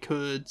coin where we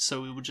could.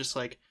 So we were just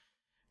like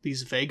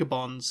these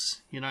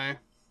vagabonds,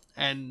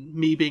 and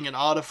me being an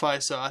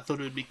artificer, I thought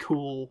it would be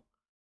cool,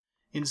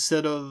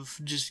 instead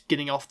of just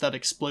getting off that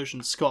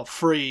explosion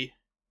scot-free,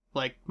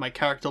 like, my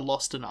character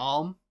lost an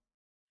arm,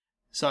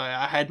 so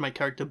I had my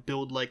character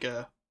build like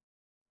a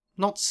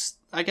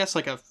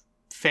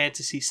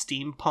fantasy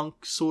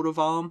steampunk sort of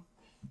arm.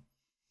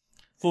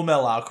 Full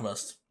Metal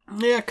Alchemist.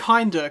 Yeah,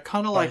 kinda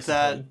like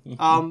that.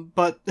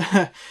 But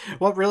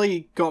what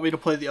really got me to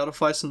play the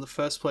Artificer in the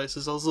first place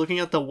is I was looking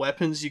at the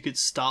weapons you could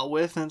start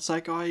with, and it's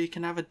like, oh, you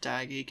can have a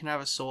dagger, you can have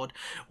a sword,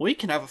 or you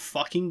can have a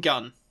fucking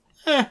gun.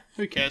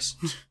 Who cares?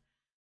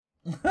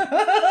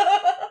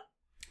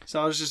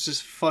 So I was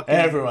just fucking...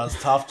 Everyone's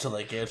tough till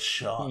they get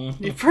shot.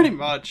 Yeah, pretty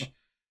much.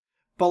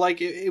 But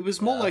like, it was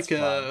more That's like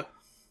fun.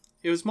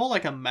 it was more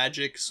like a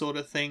magic sort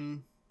of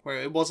thing, where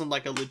it wasn't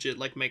like a legit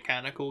like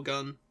mechanical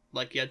gun.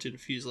 Like, you had to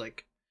infuse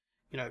like,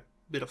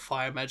 bit of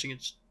fire magic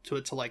into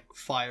it to like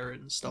fire it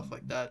and stuff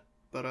like that.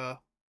 But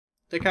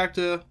the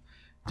character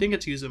didn't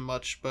get to use it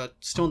much, but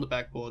still on the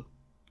backboard.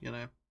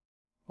 I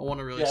want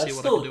to really see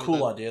what I can do. Yeah, it's still a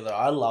cool idea though.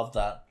 I love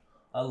that,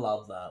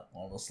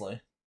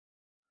 honestly.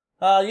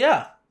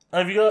 Yeah.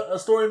 Have you got a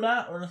story,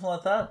 Matt, or anything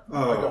like that?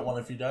 I got one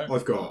if you don't.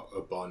 I've got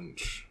a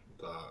bunch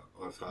that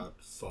I've had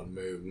fun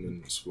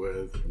moments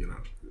with.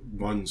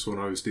 Once when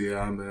I was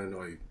DMing,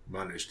 I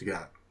managed to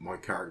get my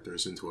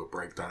characters into a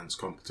breakdance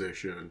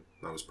competition.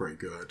 That was pretty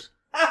good.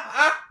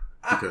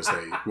 Because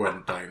they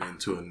went down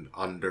into an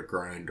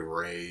underground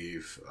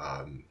rave.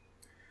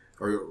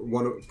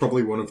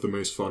 Probably one of the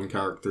most fun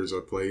characters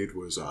I played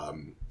was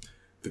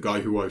the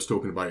guy who I was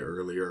talking about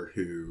earlier,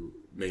 who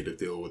made a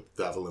deal with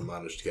the devil and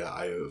managed to get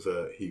out of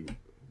it. He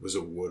was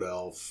a wood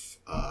elf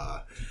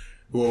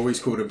who always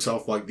called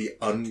himself like the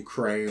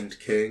uncrowned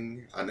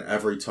king, and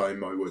every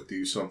time I would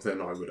do something,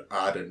 I would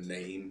add a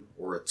name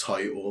or a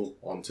title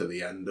onto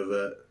the end of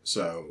it.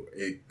 So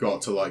it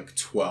got to like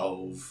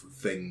 12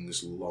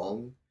 things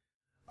long.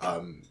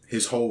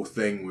 His whole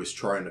thing was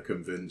trying to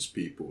convince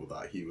people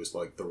that he was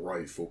like the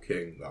rightful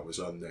king that was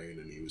unknown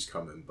and he was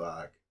coming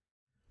back.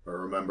 I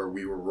remember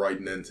we were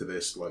riding into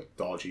this like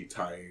dodgy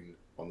town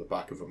on the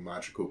back of a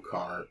magical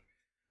cart,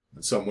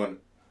 and someone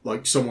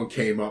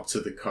came up to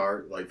the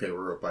cart like they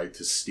were about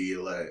to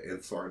steal it in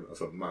front of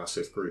a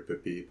massive group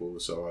of people.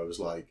 So I was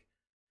like,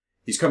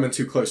 he's coming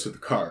too close to the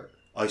cart.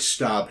 I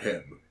stab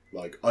him.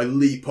 Like, I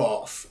leap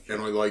off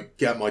and I like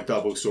get my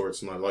double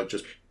swords and I like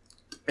just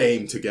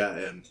aim to get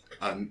him.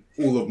 And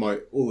all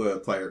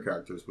the player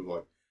characters were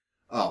like,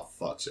 oh,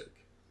 fuck's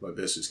sake. Like,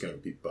 this is going to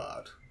be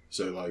bad.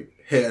 So like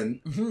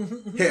hit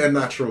a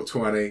natural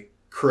 20,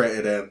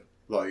 critted him,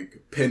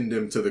 like pinned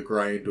him to the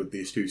ground with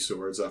these 2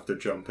 swords after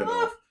jumping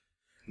off,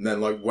 and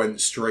then like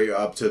went straight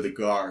up to the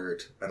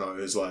guard, and I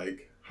was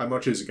like, how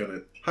much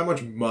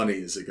money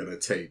is it gonna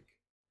take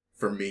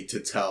for me to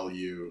tell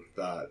you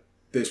that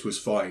this was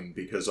fine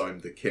because I'm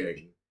the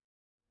king?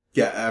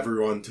 Get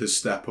everyone to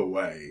step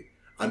away,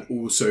 and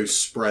also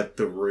spread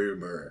the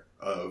rumor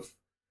of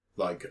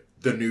like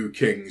the new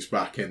king's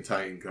back in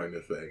town kind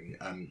of thing.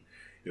 And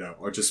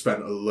I just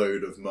spent a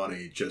load of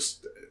money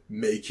just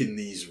making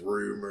these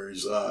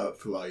rumors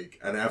up, like,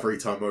 and every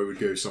time I would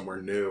go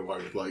somewhere new, I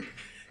would like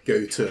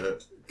go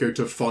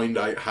to find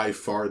out how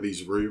far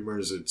these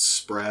rumors had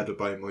spread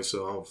about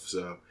myself.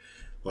 So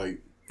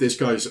like this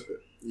guy's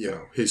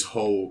his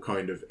whole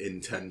kind of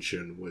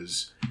intention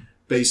was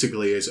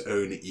basically his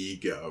own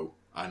ego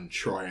and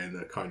trying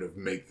to kind of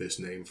make this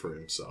name for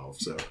himself.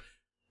 So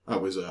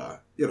that was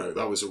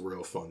that was a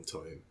real fun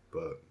time.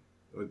 But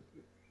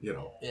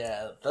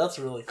yeah, that's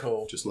really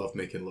cool. Just love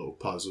making little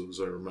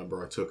puzzles. I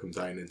remember I took him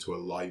down into a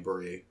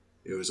library.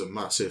 It was a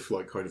massive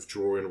like kind of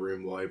drawing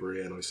room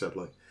library, and I said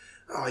like,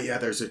 oh yeah,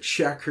 there's a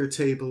checker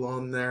table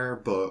on there,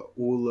 but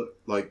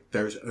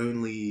there's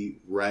only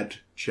red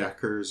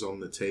checkers on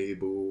the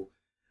table.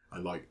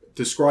 And like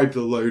described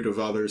a load of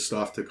other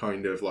stuff to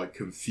kind of like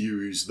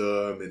confuse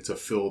them and to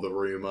fill the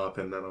room up.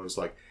 And then I was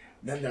like,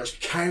 then there's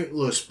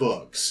countless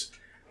books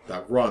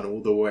that run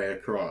all the way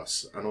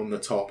across, and on the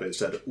top it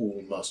said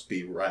all must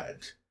be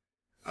read.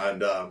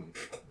 And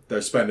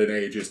they're spending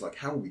ages like,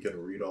 how are we going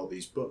to read all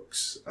these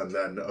books? And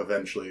then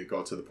eventually it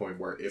got to the point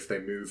where if they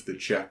moved the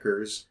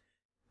checkers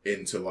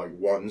into like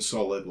one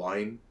solid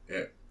line,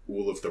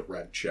 all of the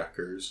red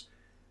checkers,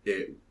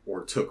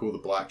 or took all the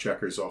black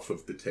checkers off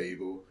of the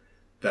table,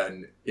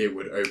 then it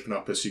would open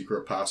up a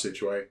secret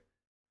passageway.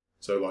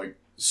 So like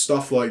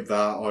stuff like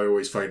that I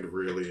always find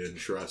really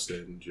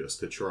interesting, just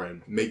to try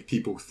and make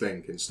people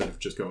think instead of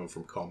just going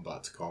from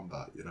combat to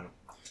combat,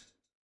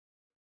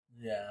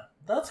 Yeah,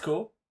 that's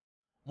cool.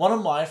 One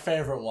of my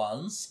favourite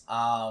ones,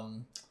 our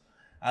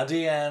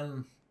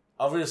DM,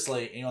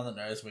 obviously anyone that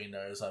knows me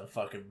knows I'm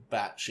fucking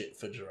batshit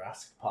for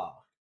Jurassic Park.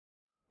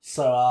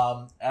 So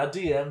our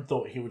DM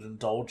thought he would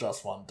indulge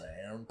us one day,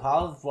 and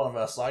part of one of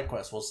our side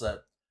quests was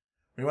that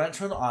we went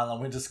to an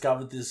island, we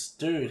discovered this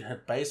dude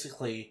had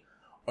basically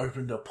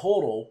opened a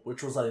portal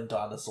which was letting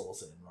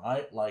dinosaurs in,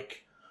 right?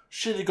 Like,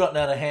 shit had gotten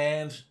out of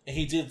hand.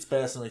 He did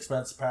spare some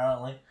expense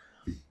apparently.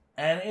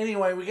 And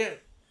anyway,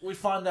 we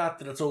find out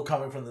that it's all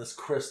coming from this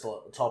crystal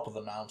at the top of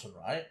the mountain,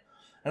 right?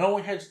 And all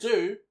we had to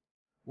do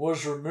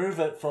was remove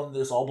it from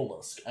this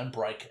obelisk and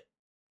break it.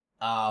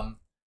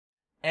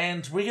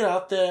 And we get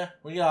up there,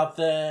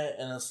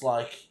 and it's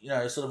like,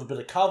 sort of a bit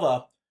of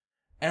cover.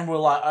 And we're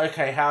like,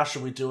 okay, how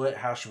should we do it?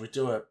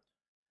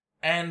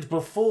 And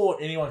before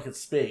anyone could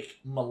speak,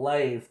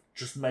 Malayv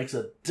just makes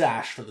a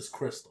dash for this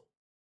crystal.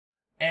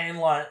 And,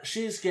 like,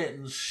 she's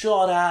getting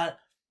shot at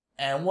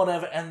and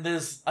whatever. And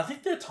I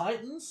think they're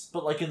titans,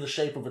 but, like, in the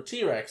shape of a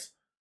T-Rex.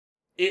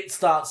 It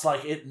starts,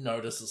 like, it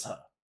notices her.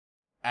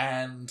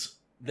 And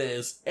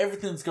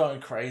everything's going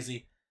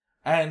crazy.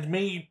 And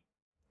me,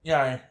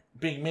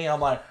 being me,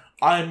 I'm like,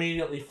 I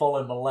immediately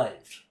follow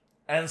Malayv.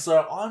 And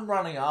so I'm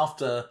running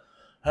after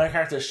her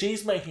character.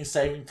 She's making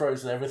saving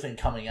throws with everything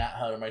coming at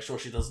her to make sure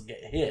she doesn't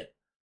get hit.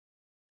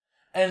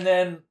 And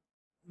then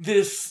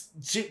this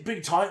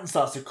big titan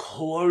starts to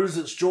close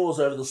its jaws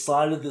over the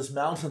side of this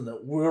mountain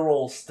that we're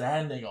all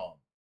standing on.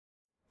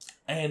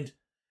 And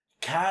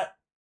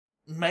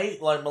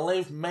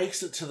Malayv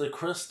makes it to the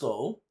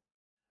crystal,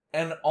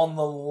 and on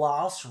the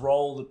last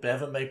roll that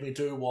Bevan made me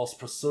do whilst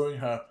pursuing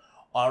her,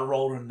 I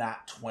rolled a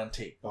nat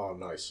 20. Oh,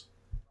 nice.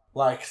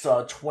 So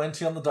a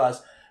 20 on the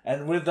dice.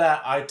 And with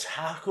that, I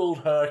tackled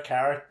her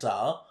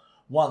character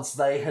once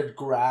they had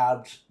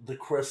grabbed the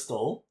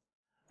crystal,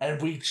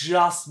 and we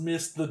just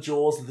missed the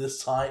jaws of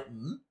this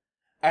titan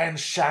and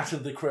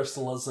shattered the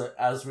crystal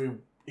as we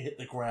hit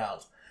the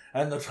ground.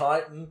 And the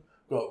titan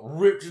got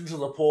ripped into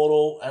the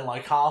portal and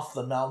like half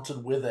the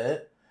mountain with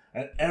it,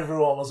 and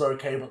everyone was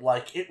okay. But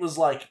like, it was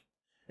like,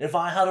 if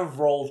I had have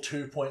rolled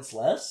 2 points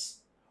less,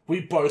 we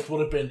both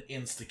would have been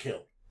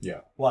insta-kill.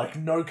 Yeah. Like,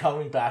 no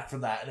coming back from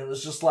that. And it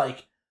was just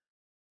like,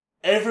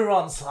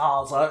 everyone's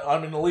hearts, I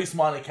mean, at least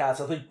mine and Cats,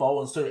 I think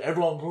Bowen's too,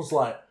 everyone was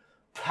like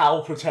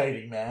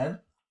palpitating, man.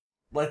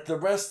 Like, the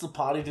rest of the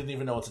party didn't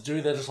even know what to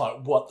do. They're just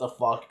like, what the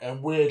fuck?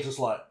 And we're just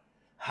like,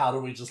 how do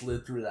we just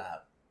live through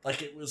that?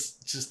 Like, it was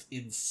just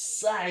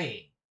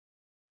insane.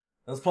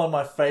 That's probably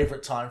my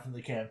favourite time from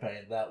the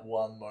campaign, that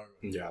one moment.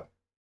 Yeah.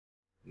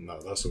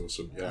 No, that's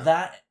awesome, yeah.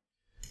 That,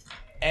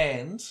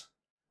 and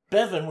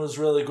Bevan was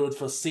really good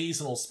for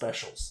seasonal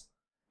specials.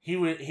 He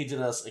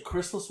did us a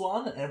Christmas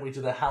one, and we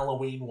did a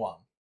Halloween one.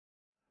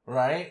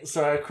 Right?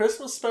 So our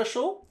Christmas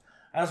special,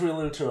 as we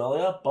alluded to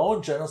earlier,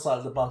 Bowen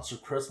genocided a bunch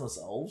of Christmas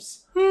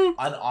elves, and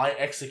I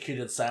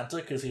executed Santa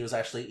because he was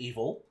actually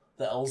evil.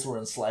 The elves were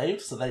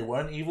enslaved, so they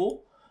weren't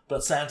evil,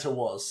 but Santa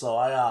was. So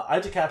I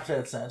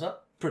decapitated Santa.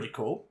 Pretty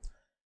cool.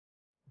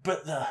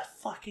 But the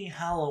fucking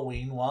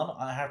Halloween one,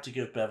 I have to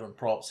give Bevan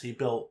props. He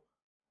built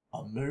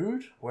a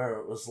mood where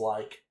it was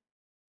like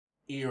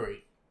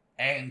eerie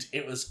and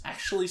it was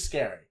actually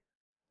scary.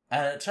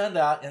 And it turned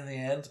out, in the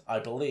end, I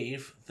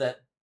believe,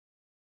 that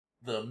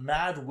the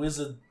Mad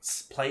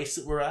Wizard's place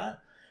that we're at,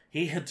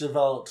 he had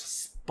developed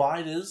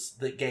spiders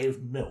that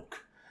gave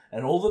milk.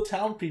 And all the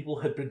town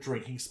people had been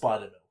drinking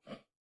spider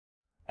milk.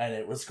 And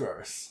it was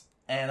gross.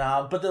 And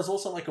but there's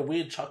also like a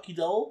weird Chucky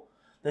doll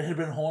that had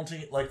been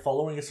haunting, like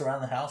following us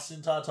around the house the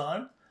entire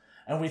time.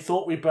 And we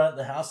thought we burnt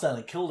the house down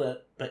and killed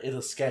it, but it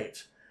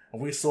escaped.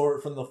 And we saw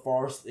it from the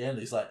forest at the end.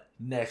 He's like,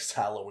 next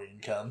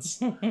Halloween,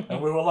 cunts.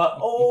 And we were like,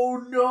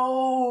 oh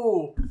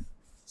no!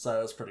 So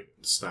it was pretty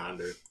good.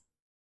 Standard.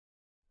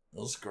 It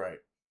was great.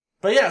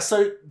 But yeah,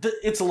 so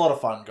it's a lot of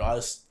fun,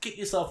 guys. Get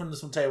yourself into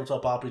some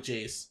tabletop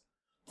RPGs.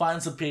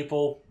 Find some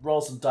people,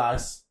 roll some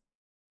dice,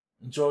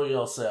 enjoy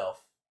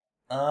yourself.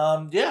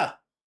 Yeah.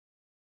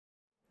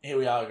 Here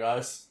we are,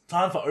 guys.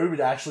 Time for Obi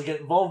to actually get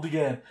involved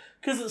again.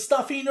 Because it's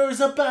stuff he knows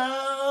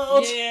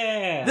about!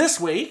 Yeah! This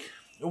week,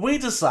 we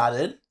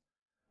decided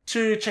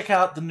to check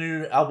out the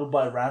new album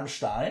by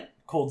Rammstein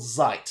called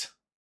Zeit.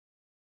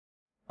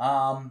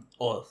 I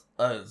don't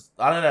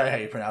know how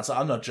you pronounce it,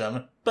 I'm not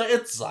German, but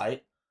it's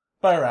Zeit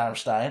by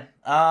Rammstein.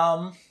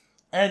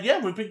 And yeah,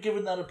 we've been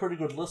giving that a pretty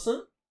good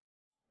listen.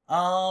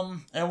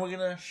 And we're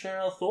gonna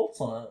share our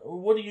thoughts on it.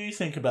 What do you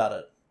think about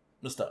it,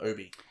 Mr.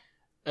 Obi?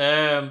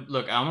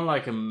 Look, I'm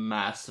like a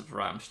massive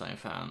Rammstein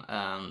fan,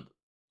 and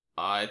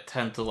I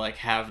tend to like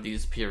have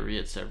these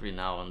periods every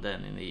now and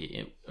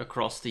then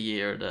across the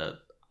year that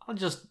I'll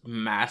just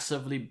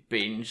massively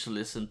binge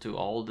listen to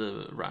all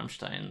the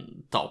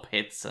Rammstein top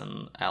hits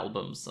and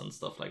albums and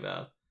stuff like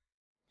that.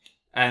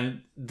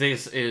 And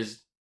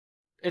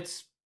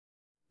it's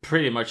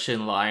pretty much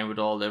in line with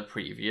all their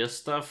previous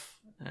stuff.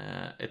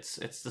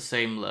 It's the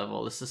same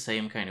level. It's the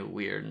same kind of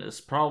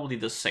weirdness. Probably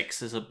the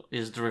sex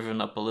is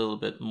driven up a little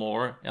bit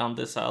more on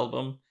this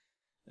album,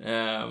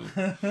 because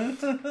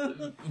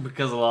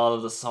a lot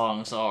of the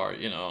songs are,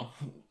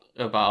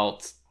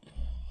 about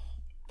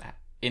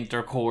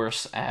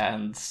intercourse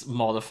and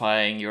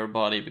modifying your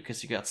body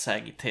because you got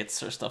saggy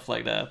tits or stuff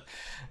like that.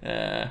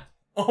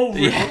 Oh,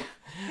 really? Yeah.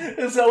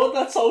 Is that what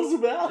that song's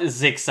about?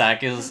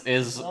 Zigzag is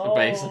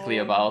basically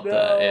about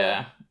that.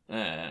 Yeah.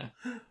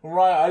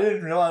 Right, I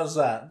didn't realize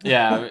that.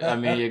 Yeah, I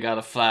mean, you got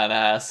a flat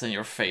ass and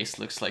your face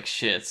looks like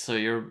shit, so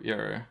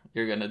you're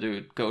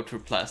gonna go through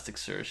plastic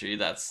surgery.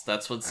 That's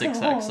what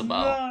Zigzag's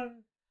about.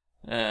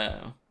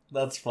 No.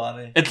 That's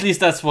funny. At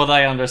least that's what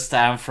I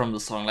understand from the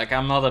song. Like,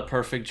 I'm not a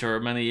perfect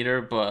German either,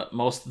 but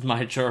most of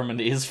my German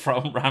is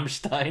from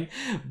Rammstein.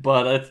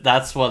 But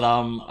that's what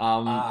I'm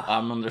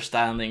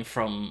understanding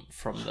from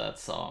that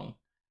song.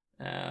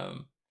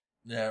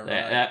 Yeah,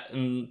 right.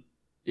 And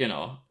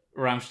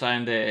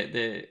Rammstein,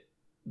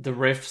 the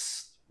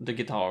riffs the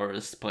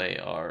guitarists play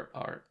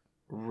are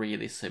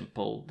really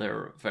simple.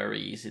 They're very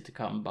easy to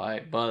come by,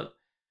 but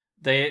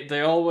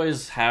they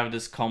always have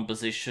this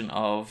composition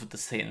of the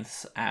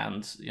synths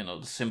and the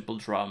simple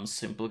drums,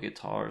 simple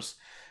guitars,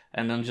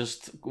 and then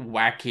just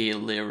wacky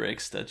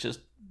lyrics that just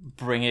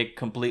bring it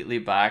completely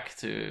back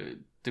to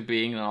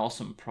being an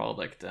awesome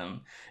product.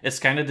 And it's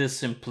kind of this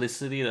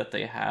simplicity that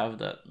they have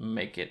that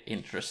make it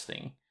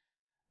interesting.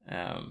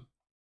 And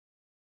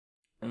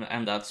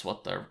that's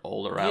what their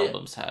older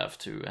albums have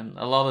too, and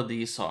a lot of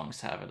these songs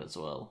have it as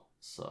well.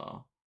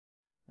 So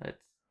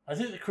I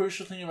think the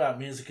crucial thing about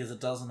music is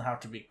it doesn't have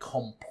to be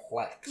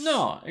complex.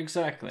 No,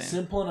 exactly.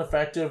 Simple and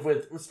effective,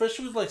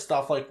 especially with like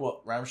stuff like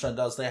what Rammstein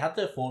does. They have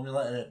their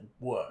formula and it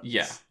works.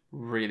 Yeah,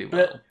 really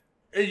well.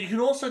 But you can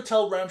also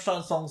tell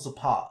Rammstein songs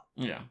apart.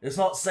 Yeah, it's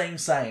not same.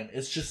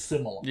 It's just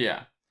similar.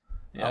 Yeah.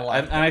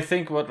 And I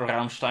think what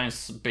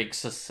Rammstein's big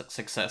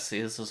success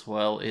is as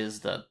well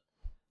is that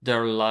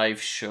their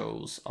live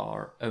shows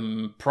are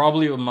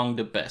probably among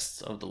the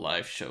best of the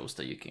live shows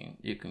that you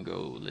can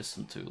go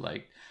listen to.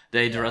 Like,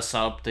 they dress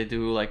up, they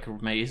do like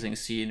amazing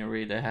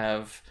scenery. They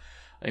have,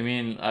 I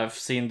mean, I've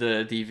seen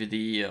the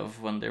DVD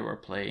of when they were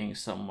playing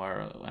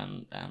somewhere,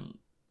 and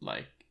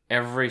like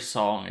every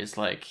song is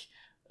like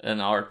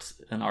an art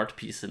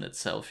piece in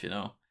itself,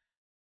 Yeah,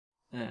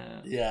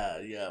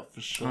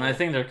 for sure. And I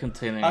think they're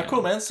continuing.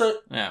 Cool, man. So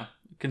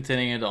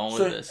continuing it on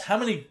with this. How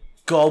many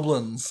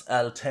goblins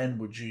out of 10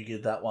 would you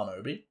give that one,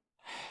 Obi?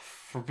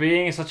 For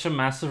being such a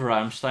massive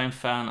Rammstein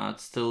fan, I'd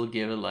still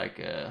give it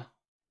like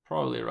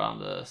probably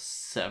around a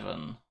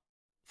 7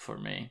 for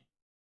me.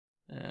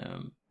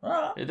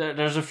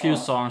 There's a few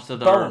songs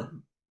that are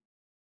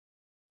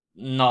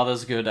not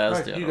as good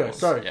as the other ones.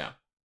 Sorry. Yeah.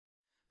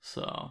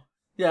 So.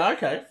 Yeah.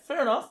 Okay.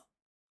 Fair enough.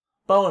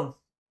 Bowen,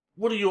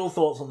 what are your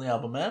thoughts on the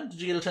album, man?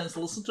 Did you get a chance to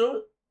listen to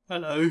it?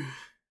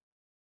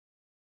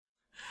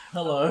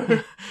 Hello.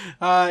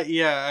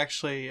 Yeah,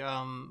 actually,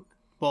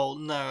 well,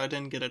 no, I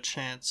didn't get a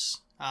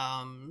chance.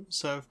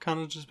 So I've kind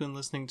of just been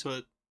listening to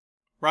it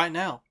right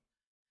now,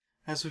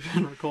 as we've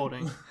been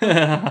recording.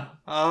 I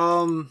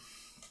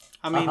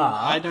mean,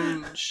 I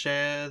don't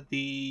share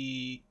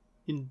the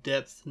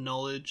in-depth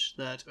knowledge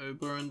that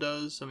Oberon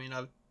does. I mean,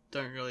 I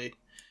don't really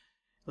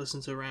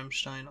listen to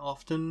Rammstein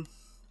often.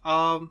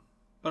 But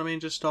I mean,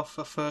 just off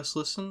a first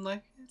listen,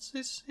 like,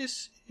 it's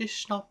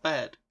not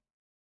bad.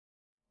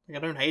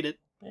 Like, I don't hate it.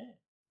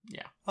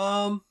 Yeah.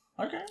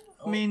 Okay.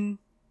 I mean,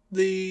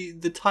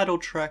 the title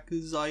track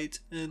is Zeit,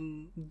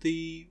 and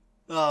the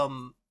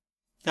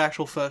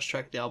actual first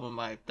track of the album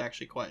I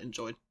actually quite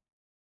enjoyed.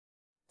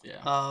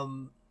 Yeah.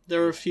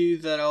 There were a few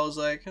that I was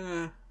like,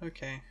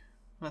 okay,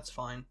 that's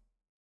fine.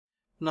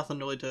 Nothing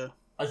really to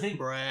I think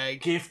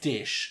brag.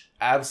 Giftish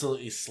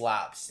absolutely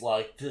slaps.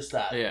 Like, just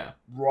that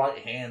right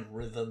hand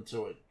rhythm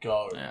to it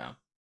go. Yeah.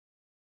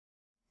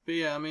 But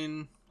yeah, I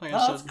mean, like Oh,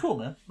 I said, that's cool,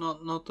 man.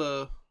 not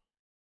the.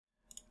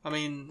 I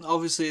mean,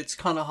 obviously, it's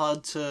kind of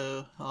hard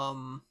to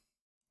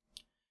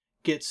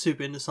get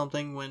super into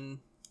something when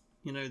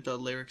the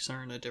lyrics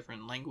are in a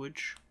different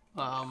language.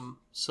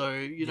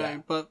 So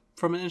know, but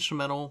from an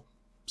instrumental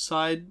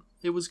side,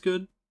 it was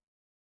good,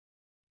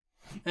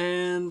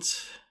 and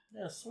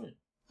yeah, sweet.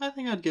 I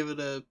think I'd give it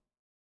a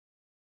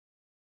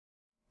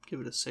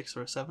 6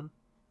 or a 7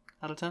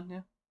 out of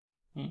 10.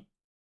 Yeah.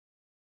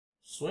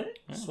 Sweet,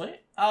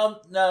 sweet.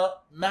 Now,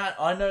 Matt,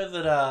 I know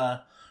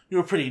that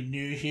you're pretty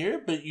new here,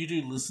 but you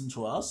do listen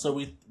to us.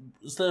 So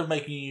instead of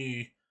making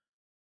you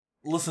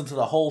listen to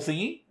the whole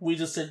thingy, we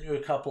just sent you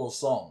a couple of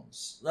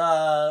songs.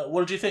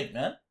 What did you think,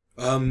 man?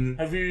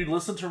 Have you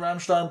listened to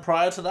Rammstein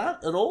prior to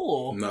that at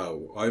all? Or?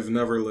 No, I've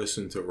never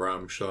listened to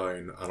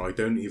Rammstein, and I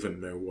don't even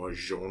know what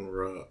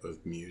genre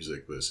of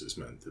music this is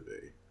meant to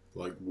be.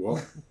 Like,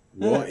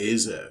 what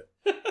is it?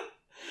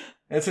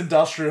 It's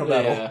industrial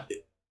metal.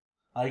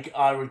 Yeah.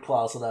 I would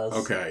class it as.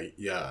 Okay,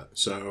 yeah.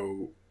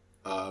 So,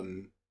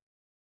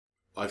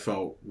 I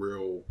felt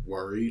real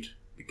worried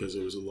because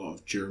there was a lot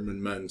of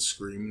German men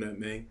screaming at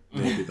me.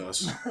 Maybe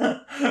that's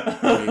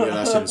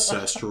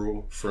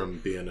ancestral from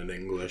being an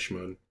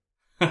Englishman.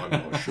 I'm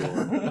not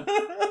sure.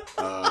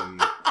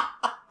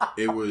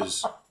 It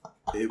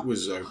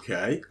was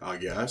okay, I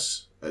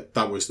guess.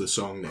 That was the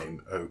song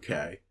name,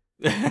 Okay.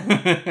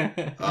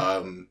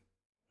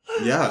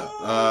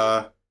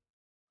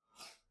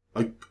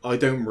 I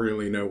don't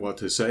really know what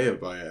to say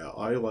about it.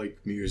 I like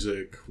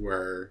music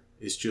where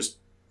it's just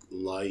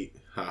light,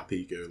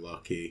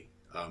 happy-go-lucky.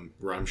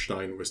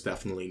 Rammstein was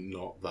definitely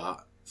not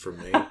that for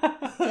me.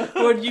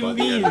 What do you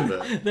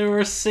mean? They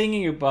were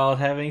singing about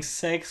having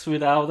sex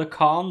without a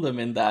condom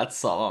in that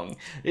song.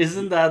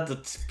 Isn't that the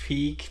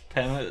peak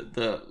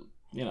The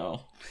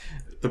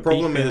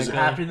problem is,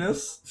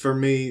 happiness. For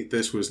me,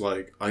 this was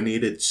like, I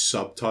needed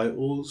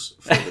subtitles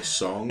for the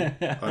song,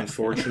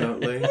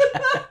 unfortunately.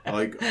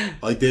 Like,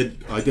 I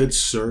did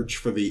search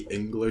for the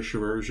English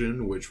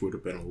version, which would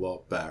have been a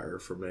lot better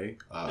for me.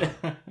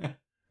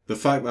 The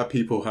fact that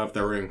people have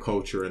their own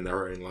culture and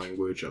their own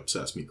language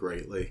upsets me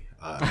greatly.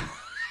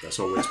 That's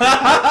always been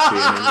part of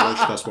being English.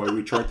 That's why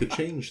we tried to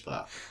change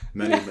that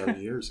many,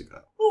 many years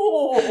ago.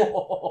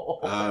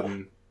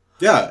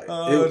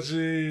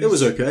 It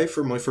was okay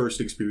for my first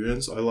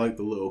experience. I liked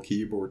the little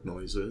keyboard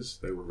noises.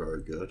 They were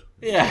very good.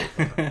 Yeah.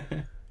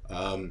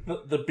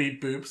 The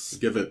beat boops.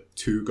 Give it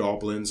 2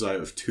 goblins out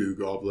of 2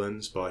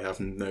 goblins, but I have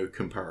no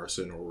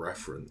comparison or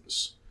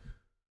reference.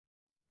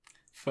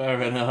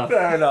 Fair enough.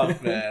 Fair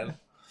enough, man.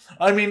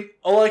 I mean,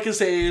 all I can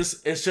say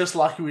is, it's just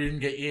lucky we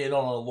didn't get you in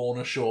on a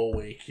Lorna Shore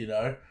week,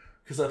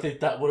 Because I think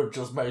that would have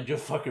just made your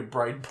fucking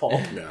brain pop.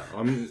 Yeah,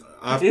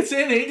 it's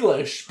in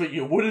English, but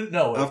you wouldn't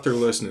know it. After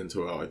listening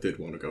to it, I did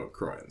want to go and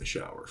cry in the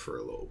shower for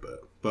a little bit.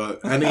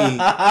 But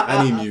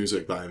any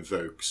music that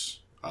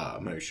invokes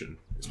emotion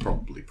is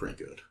probably pretty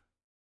good.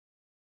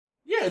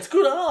 Yeah, it's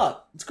good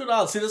art. It's good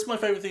art. See, that's my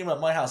favourite thing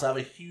about my house. I have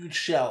a huge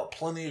shower,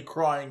 plenty of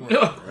crying room.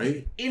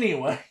 Right?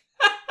 Anyway.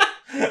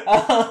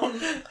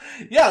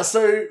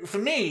 So for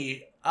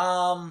me,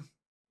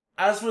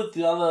 as with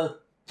the other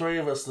 3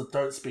 of us that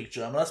don't speak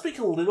German, I speak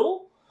a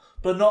little,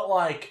 but not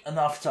like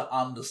enough to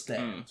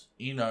understand,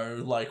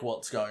 like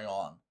what's going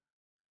on.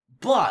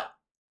 But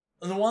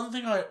the one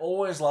thing I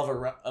always love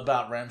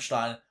about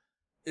Rammstein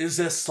is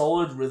their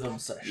solid rhythm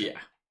section. Yeah.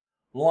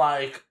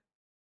 Like,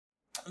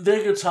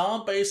 their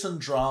guitar, bass, and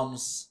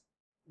drums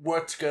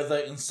work together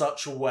in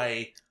such a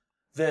way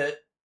that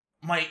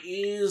my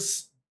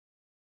ears,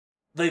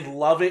 they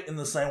love it in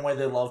the same way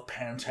they love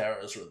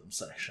Pantera's rhythm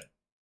section.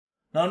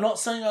 Now, I'm not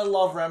saying I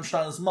love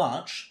Rammstein as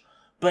much,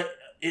 but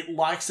it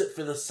likes it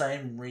for the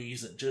same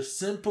reason. Just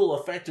simple,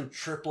 effective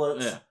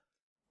triplets. Yeah.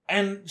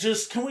 And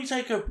just, can we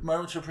take a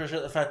moment to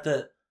appreciate the fact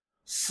that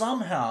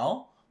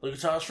somehow the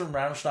guitarist from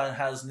Rammstein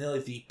has nearly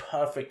the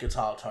perfect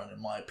guitar tone, in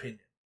my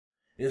opinion.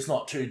 It's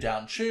not too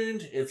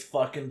down-tuned, it's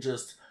fucking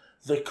just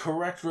the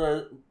correct...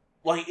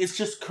 it's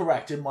just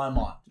correct in my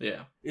mind.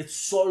 Yeah. It's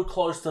so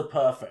close to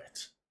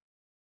perfect.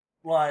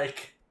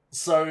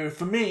 So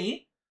for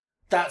me,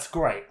 that's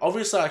great.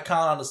 Obviously, I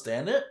can't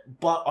understand it,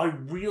 but I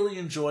really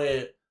enjoy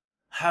it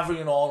having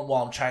it on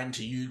while I'm chatting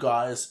to you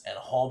guys and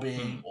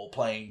hobbying or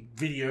playing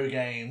video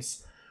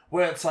games,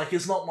 where it's like,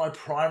 it's not my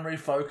primary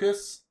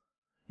focus,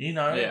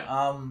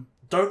 Yeah.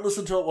 Don't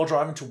listen to it while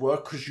driving to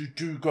work, because you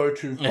do go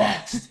too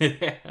fast.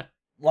 Yeah.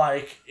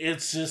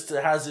 It's just,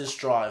 it has this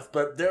drive.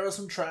 But there are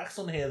some tracks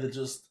on here that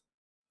just,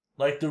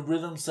 the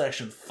rhythm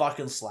section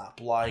fucking slap.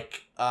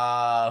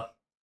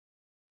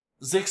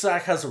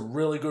 Zigzag has a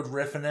really good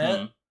riff in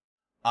it.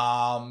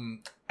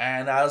 And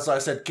as I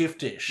said,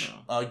 Giftish.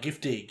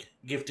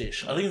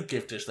 Giftish. I think it's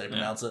Giftish they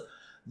pronounce it.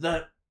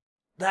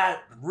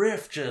 That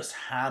riff just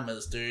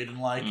hammers, dude. And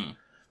like,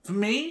 for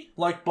me,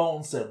 like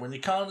Bolton said, when you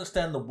can't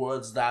understand the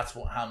words, that's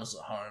what hammers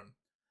at home.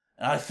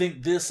 And I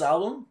think this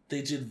album,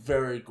 they did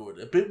very good.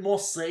 A bit more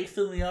safe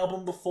than the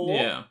album before.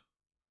 Yeah.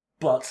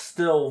 But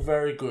still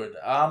very good.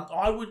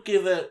 I would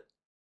give it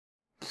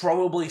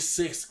probably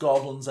 6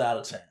 goblins out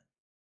of 10.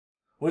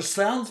 Which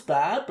sounds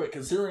bad, but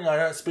considering I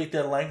don't speak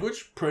their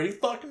language, pretty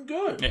fucking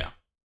good. Yeah.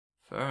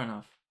 Fair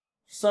enough.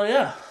 So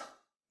yeah.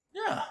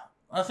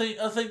 I think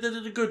they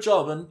did a good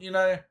job, and you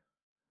know,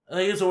 I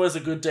think it's always a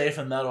good day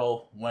for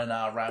metal when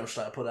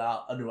Rammstein put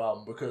out a new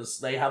album because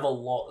they have a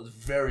lot of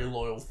very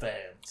loyal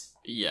fans.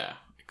 Yeah,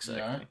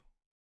 exactly. You know?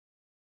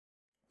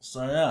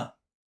 So yeah.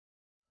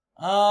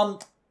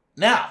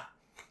 Now,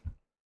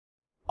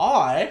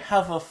 I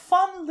have a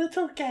fun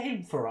little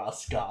game for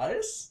us,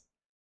 guys.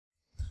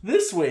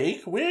 This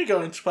week, we're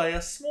going to play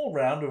a small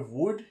round of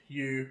Would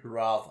You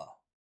Rather.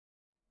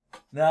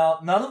 Now,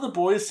 none of the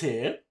boys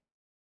here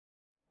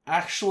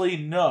actually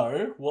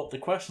know what the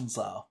questions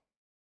are.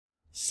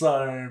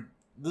 So,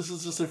 this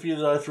is just a few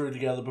that I threw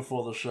together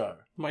before the show.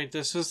 Wait,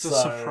 this is the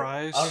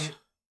surprise?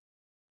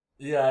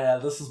 Yeah,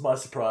 this is my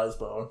surprise,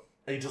 Bowen.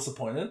 Are you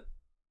disappointed?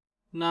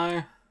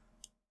 No.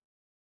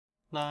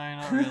 No,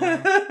 not really.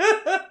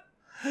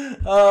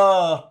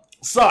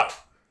 So,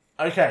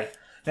 okay.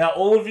 Now,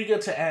 all of you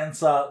get to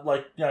answer,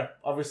 like, you know,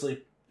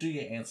 obviously, do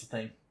your answer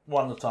thing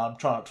one at a time.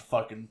 Try not to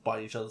fucking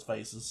bite each other's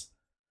faces.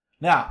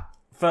 Now,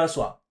 first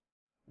one.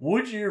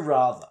 Would you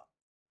rather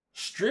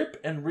strip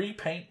and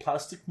repaint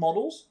plastic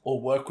models or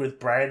work with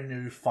brand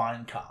new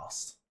fine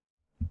cast?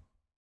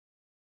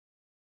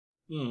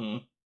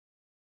 Can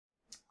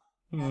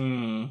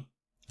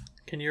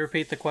you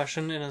repeat the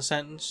question in a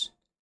sentence?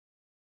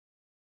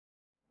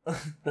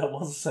 That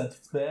was a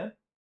sentence there.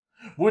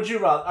 Would you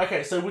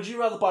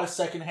rather buy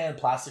second-hand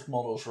plastic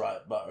models,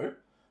 right, Bo,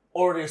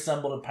 already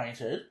assembled and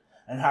painted,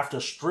 and have to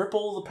strip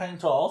all the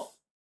paint off,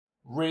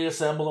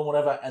 reassemble them,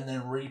 whatever, and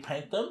then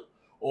repaint them,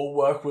 or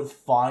work with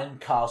fine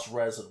cast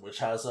resin, which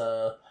has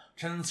a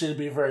tendency to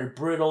be very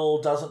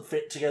brittle, doesn't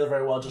fit together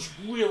very well, just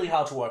really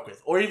hard to work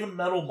with, or even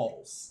metal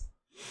models.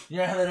 You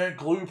know how they don't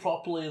glue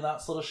properly and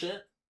that sort of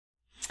shit?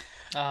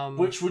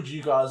 Which would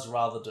you guys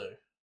rather do?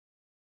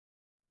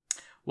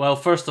 Well,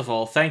 first of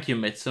all, thank you,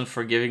 Mitson,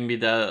 for giving me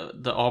the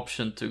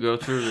option to go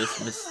through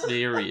this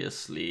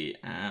mysteriously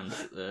and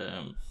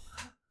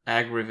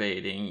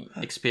aggravating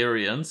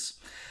experience.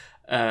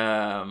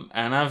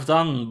 And I've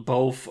done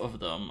both of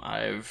them.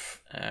 I've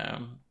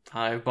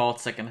bought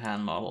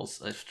secondhand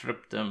models. I've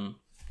stripped them,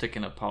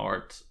 taken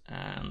apart,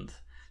 and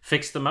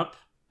fixed them up,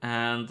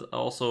 and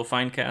also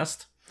fine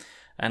cast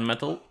and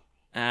metal.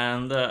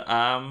 And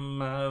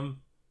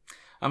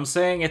I'm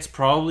saying it's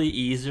probably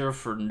easier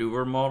for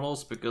newer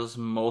models because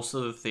most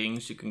of the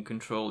things you can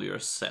control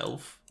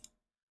yourself.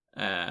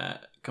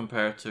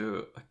 Compared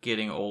to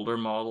getting older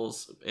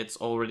models, it's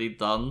already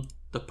done.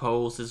 The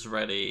pose is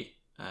ready,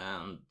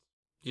 and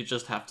you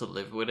just have to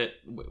live with it,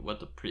 what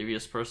the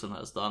previous person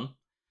has done,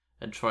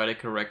 and try to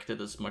correct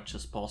it as much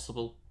as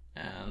possible.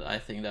 And I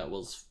think that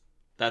was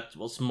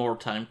more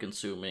time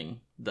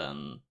consuming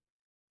than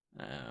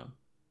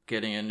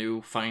getting a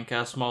new fine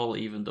cast model,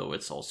 even though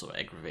it's also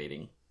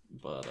aggravating.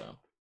 But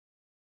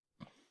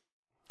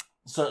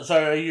So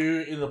are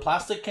you in the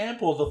plastic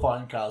camp or the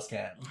fine cast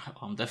camp?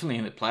 I'm definitely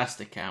in the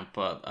plastic camp,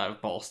 but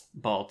I've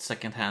bought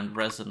secondhand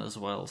resin as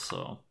well,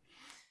 so...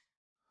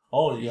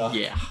 Oh, yeah.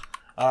 Yeah.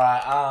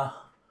 Alright,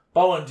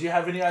 Bowen, do you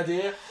have any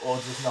idea, or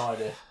just no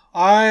idea?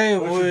 I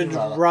would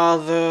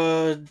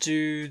rather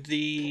do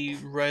the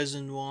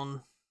resin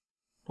one,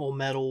 or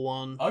metal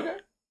one. Okay.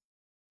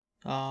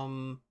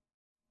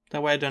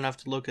 That way I don't have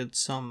to look at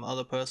some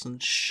other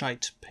person's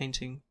shite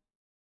painting.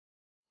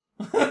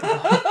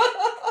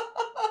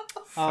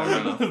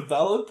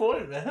 Valid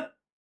point, man.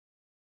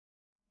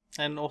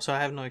 And also I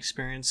have no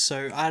experience,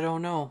 so I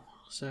don't know.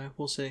 So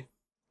we'll see.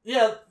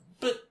 Yeah,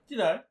 but you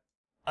know,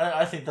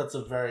 I think that's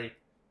a very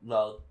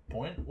valid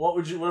point. What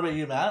about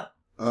you, Matt?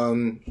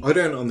 I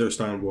don't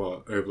understand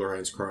what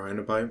Oblerone's crying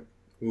about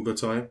all the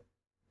time.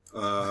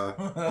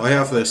 I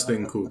have this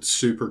thing called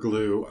super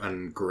glue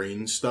and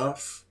green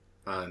stuff,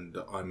 and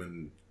I'm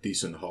a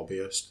decent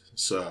hobbyist,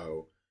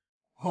 so...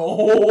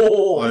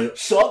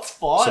 Shots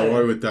fired! So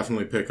I would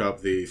definitely pick up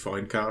the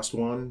fine cast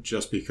one,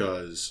 just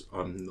because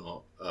I'm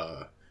not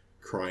a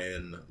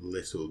crying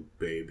little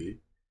baby.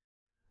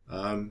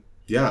 I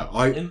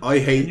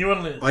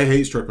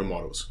hate stripping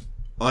models.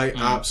 I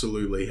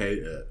absolutely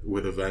hate it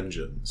with a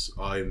vengeance.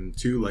 I'm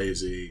too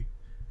lazy.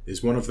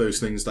 It's one of those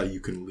things that you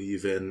can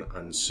leave in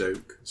and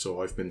soak.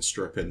 So I've been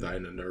stripping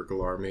down a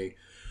Nurgle army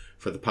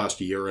for the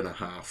past year and a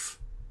half.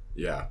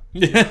 Yeah.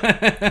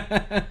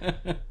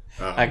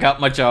 I got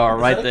my jar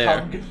right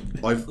there.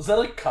 Is that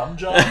a cum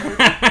jar?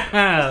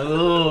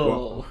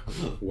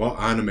 What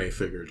anime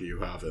figure do you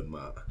have in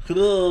that?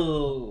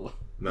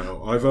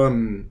 No,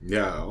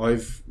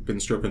 I've been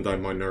stripping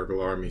down my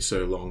Nurgle army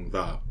so long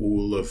that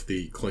all of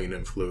the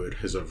cleaning fluid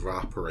has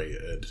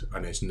evaporated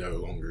and is no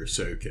longer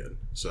soaking.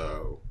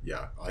 So,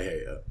 yeah, I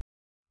hate it.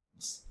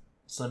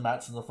 So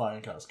Matt's in the phone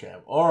cast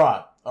camp.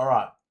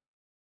 Alright.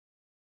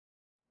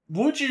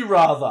 Would you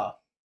rather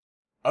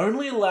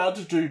only allowed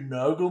to do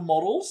Nurgle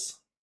models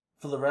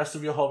for the rest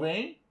of your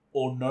hobbying,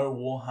 or no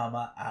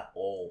Warhammer at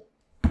all?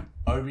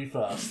 Obi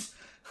first.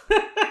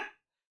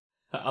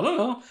 I don't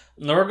know.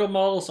 Nurgle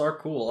models are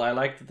cool. I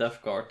like the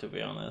Death Guard, to be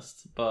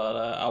honest. But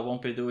I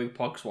won't be doing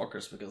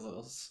Poxwalkers because of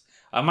this.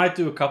 I might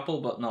do a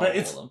couple, but not all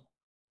of them.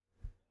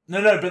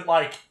 No, but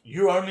like,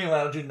 you're only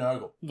allowed to do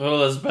Nurgle. Well,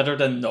 that's better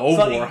than no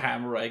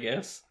Warhammer, I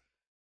guess.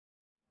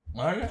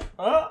 Okay.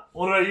 What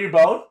about you,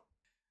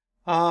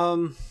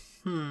 Bowen?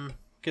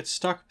 Get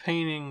stuck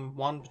painting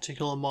one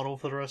particular model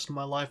for the rest of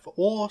my life,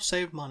 or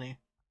save money.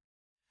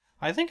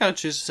 I think I'd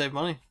choose to save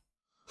money.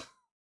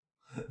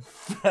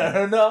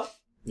 Fair enough.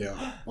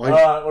 Yeah.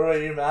 Alright, what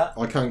about you, Matt?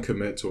 I can't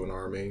commit to an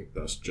army.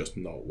 That's just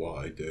not what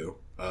I do.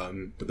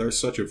 But there's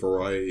such a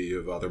variety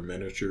of other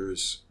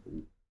miniatures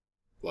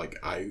like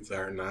out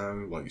there now,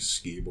 like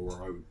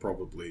Skibor. I would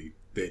probably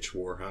ditch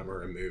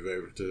Warhammer and move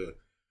over to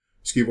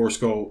Skibor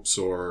Sculpts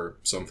or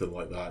something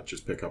like that.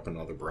 Just pick up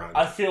another brand.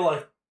 I feel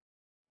like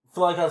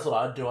that's what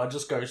I'd do. I'd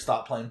just go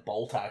start playing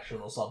Bolt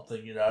Action or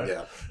something, you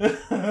know?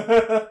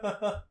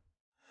 Yeah.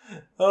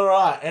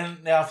 Alright,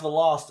 and now for the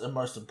last and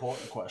most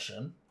important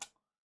question.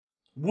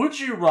 Would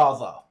you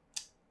rather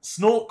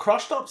snort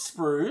crushed up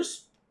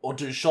sprues or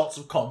do shots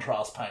of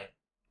contrast paint?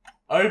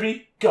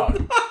 Obi,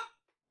 go.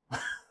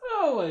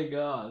 Oh my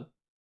god.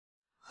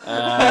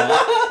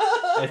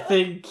 I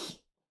think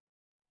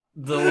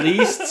the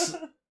least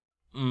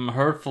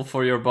hurtful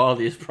for your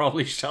body is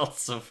probably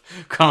shots of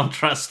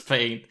contrast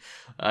paint.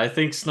 I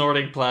think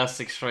snorting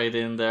plastic straight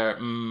in there,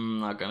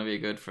 not gonna be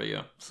good for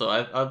you. So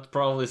I'd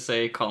probably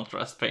say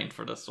contrast paint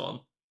for this one.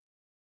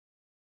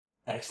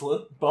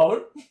 Excellent.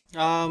 Bowen?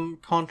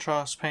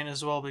 Contrast paint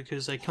as well,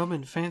 because they come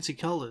in fancy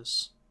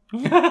colours.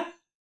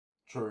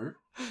 True.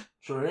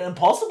 And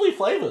possibly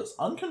flavours.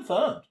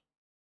 Unconfirmed.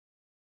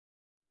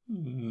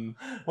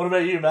 What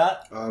about you,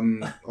 Matt?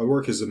 I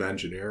work as an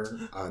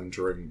engineer and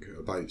drink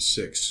about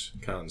 6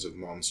 cans of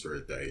Monster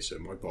a day, so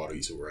my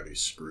body's already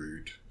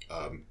screwed.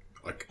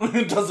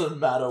 It doesn't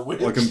matter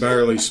which. I can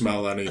barely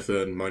smell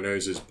anything. My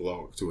nose is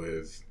blocked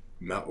with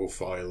metal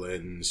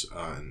filings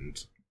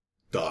and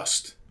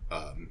dust.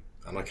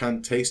 And I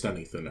can't taste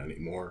anything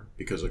anymore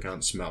because I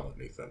can't smell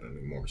anything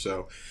anymore.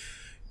 So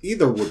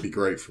either would be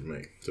great for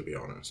me, to be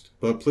honest.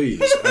 But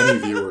please, any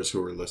viewers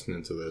who are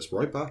listening to this,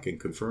 write back and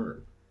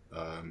confirm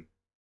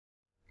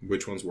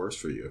which one's worse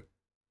for you.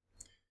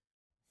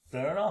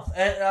 Fair enough.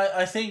 And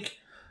I think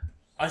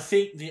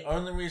the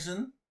only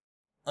reason,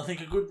 I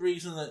think a good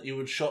reason that you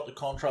would shot the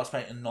contrast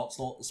paint and not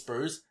snort the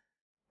sprues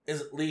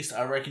is at least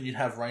I reckon you'd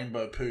have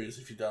rainbow poos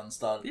if you done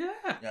started.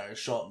 Yeah.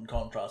 Shot in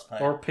contrast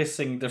paint. Or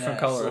pissing different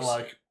colours. So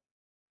like,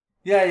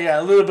 yeah,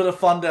 a little bit of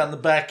fun down the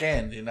back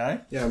end, you know?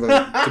 Yeah,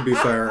 but to be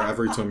fair,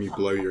 every time you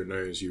blow your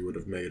nose, you would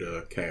have made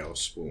a chaos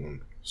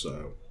spawn.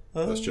 So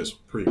that's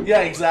just pretty.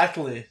 Yeah,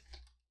 exactly.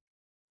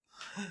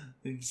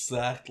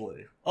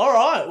 Exactly.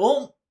 Alright,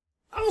 well,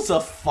 that was a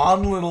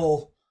fun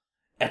little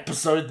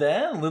episode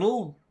there.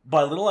 Little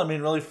by little, I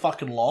mean really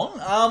fucking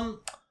long.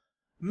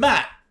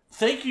 Matt,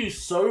 thank you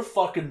so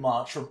fucking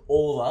much from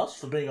all of us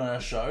for being on our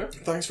show.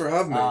 Thanks for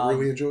having me. I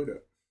really enjoyed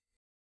it.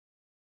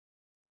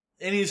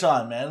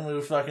 Anytime, man.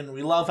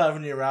 We love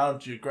having you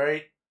around. You're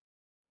great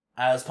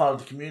as part of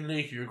the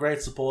community. You're a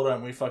great supporter,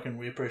 and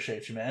we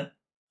appreciate you, man.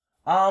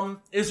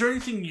 Is there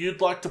anything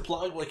you'd like to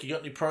plug? Like, you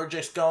got any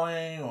projects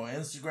going, or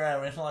Instagram,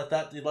 or anything like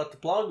that you'd like to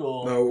plug?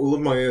 Or no, all of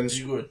my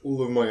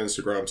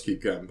Instagrams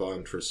keep getting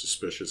banned for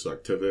suspicious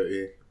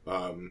activity.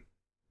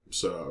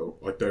 So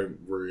I don't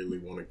really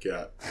want to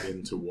get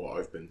into what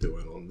I've been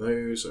doing on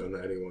those and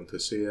anyone to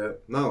see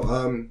it.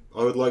 No,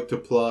 I would like to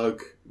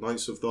plug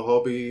Knights of the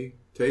Hobby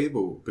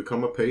Table.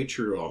 Become a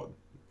Patreon.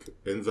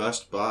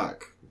 Invest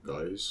back,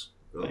 guys.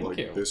 Thank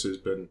you. This has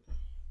been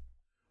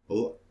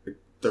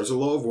there's a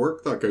lot of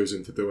work that goes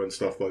into doing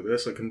stuff like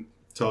this. I can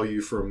tell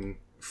you from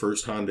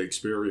first-hand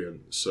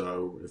experience.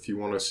 So if you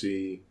want to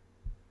see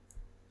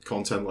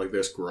content like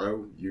this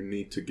grow, you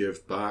need to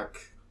give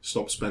back.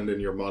 Stop spending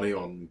your money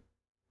on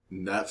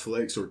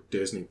Netflix or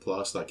Disney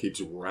Plus that keeps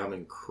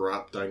ramming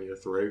crap down your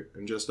throat,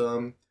 and just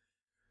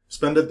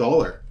spend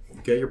 $1.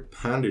 Get your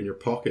hand in your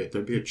pocket.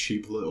 Don't be a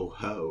cheap little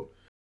hoe.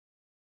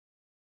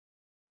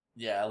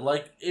 Yeah,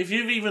 like, if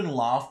you've even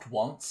laughed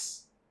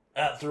once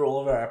through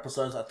all of our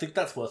episodes, I think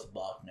that's worth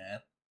 $1, man.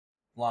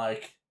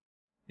 Like,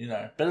 you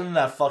know, better than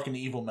that fucking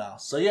evil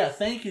mouse. So yeah,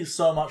 thank you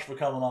so much for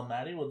coming on,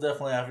 Matty. We'll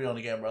definitely have you on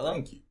again, brother.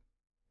 Thank you.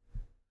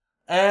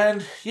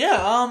 And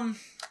yeah,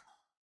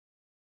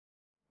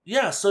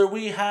 so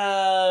we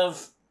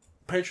have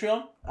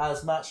Patreon,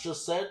 as Matt's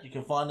just said. You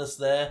can find us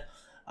there.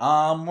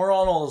 We're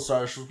on all the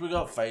socials. We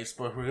got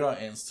Facebook, we got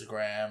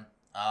Instagram.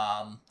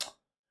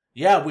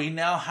 Yeah, we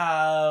now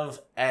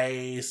have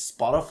a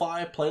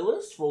Spotify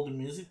playlist for all the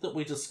music that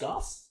we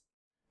discuss.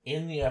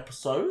 in the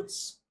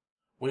episodes.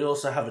 We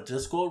also have a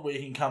Discord where you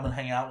can come and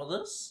hang out with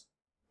us.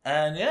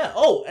 And yeah,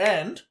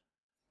 and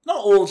not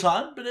all the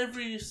time, but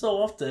every so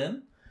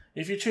often,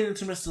 if you tune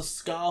into Mr.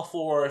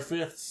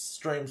 Scar405's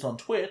streams on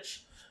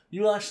Twitch,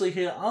 you'll actually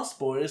hear us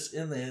boys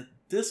in the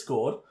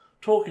Discord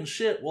talking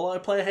shit while I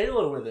play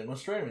Halo with him or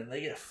streaming.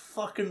 They get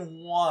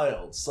fucking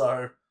wild,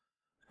 so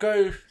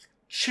go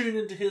tune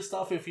into his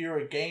stuff if you're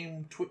a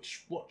game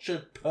Twitch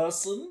watcher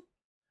person.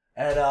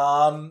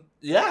 And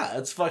yeah,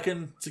 it's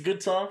a good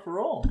time for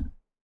all.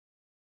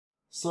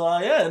 So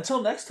yeah,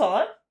 until next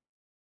time,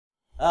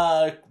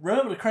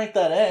 remember to crank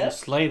that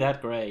ass. Slay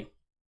that grey.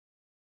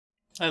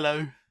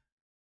 Hello.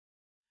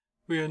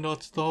 We are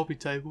not the hobby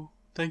table.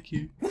 Thank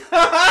you.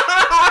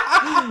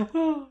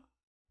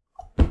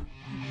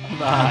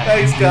 Bye.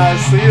 Thanks guys,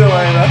 see you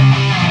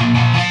later.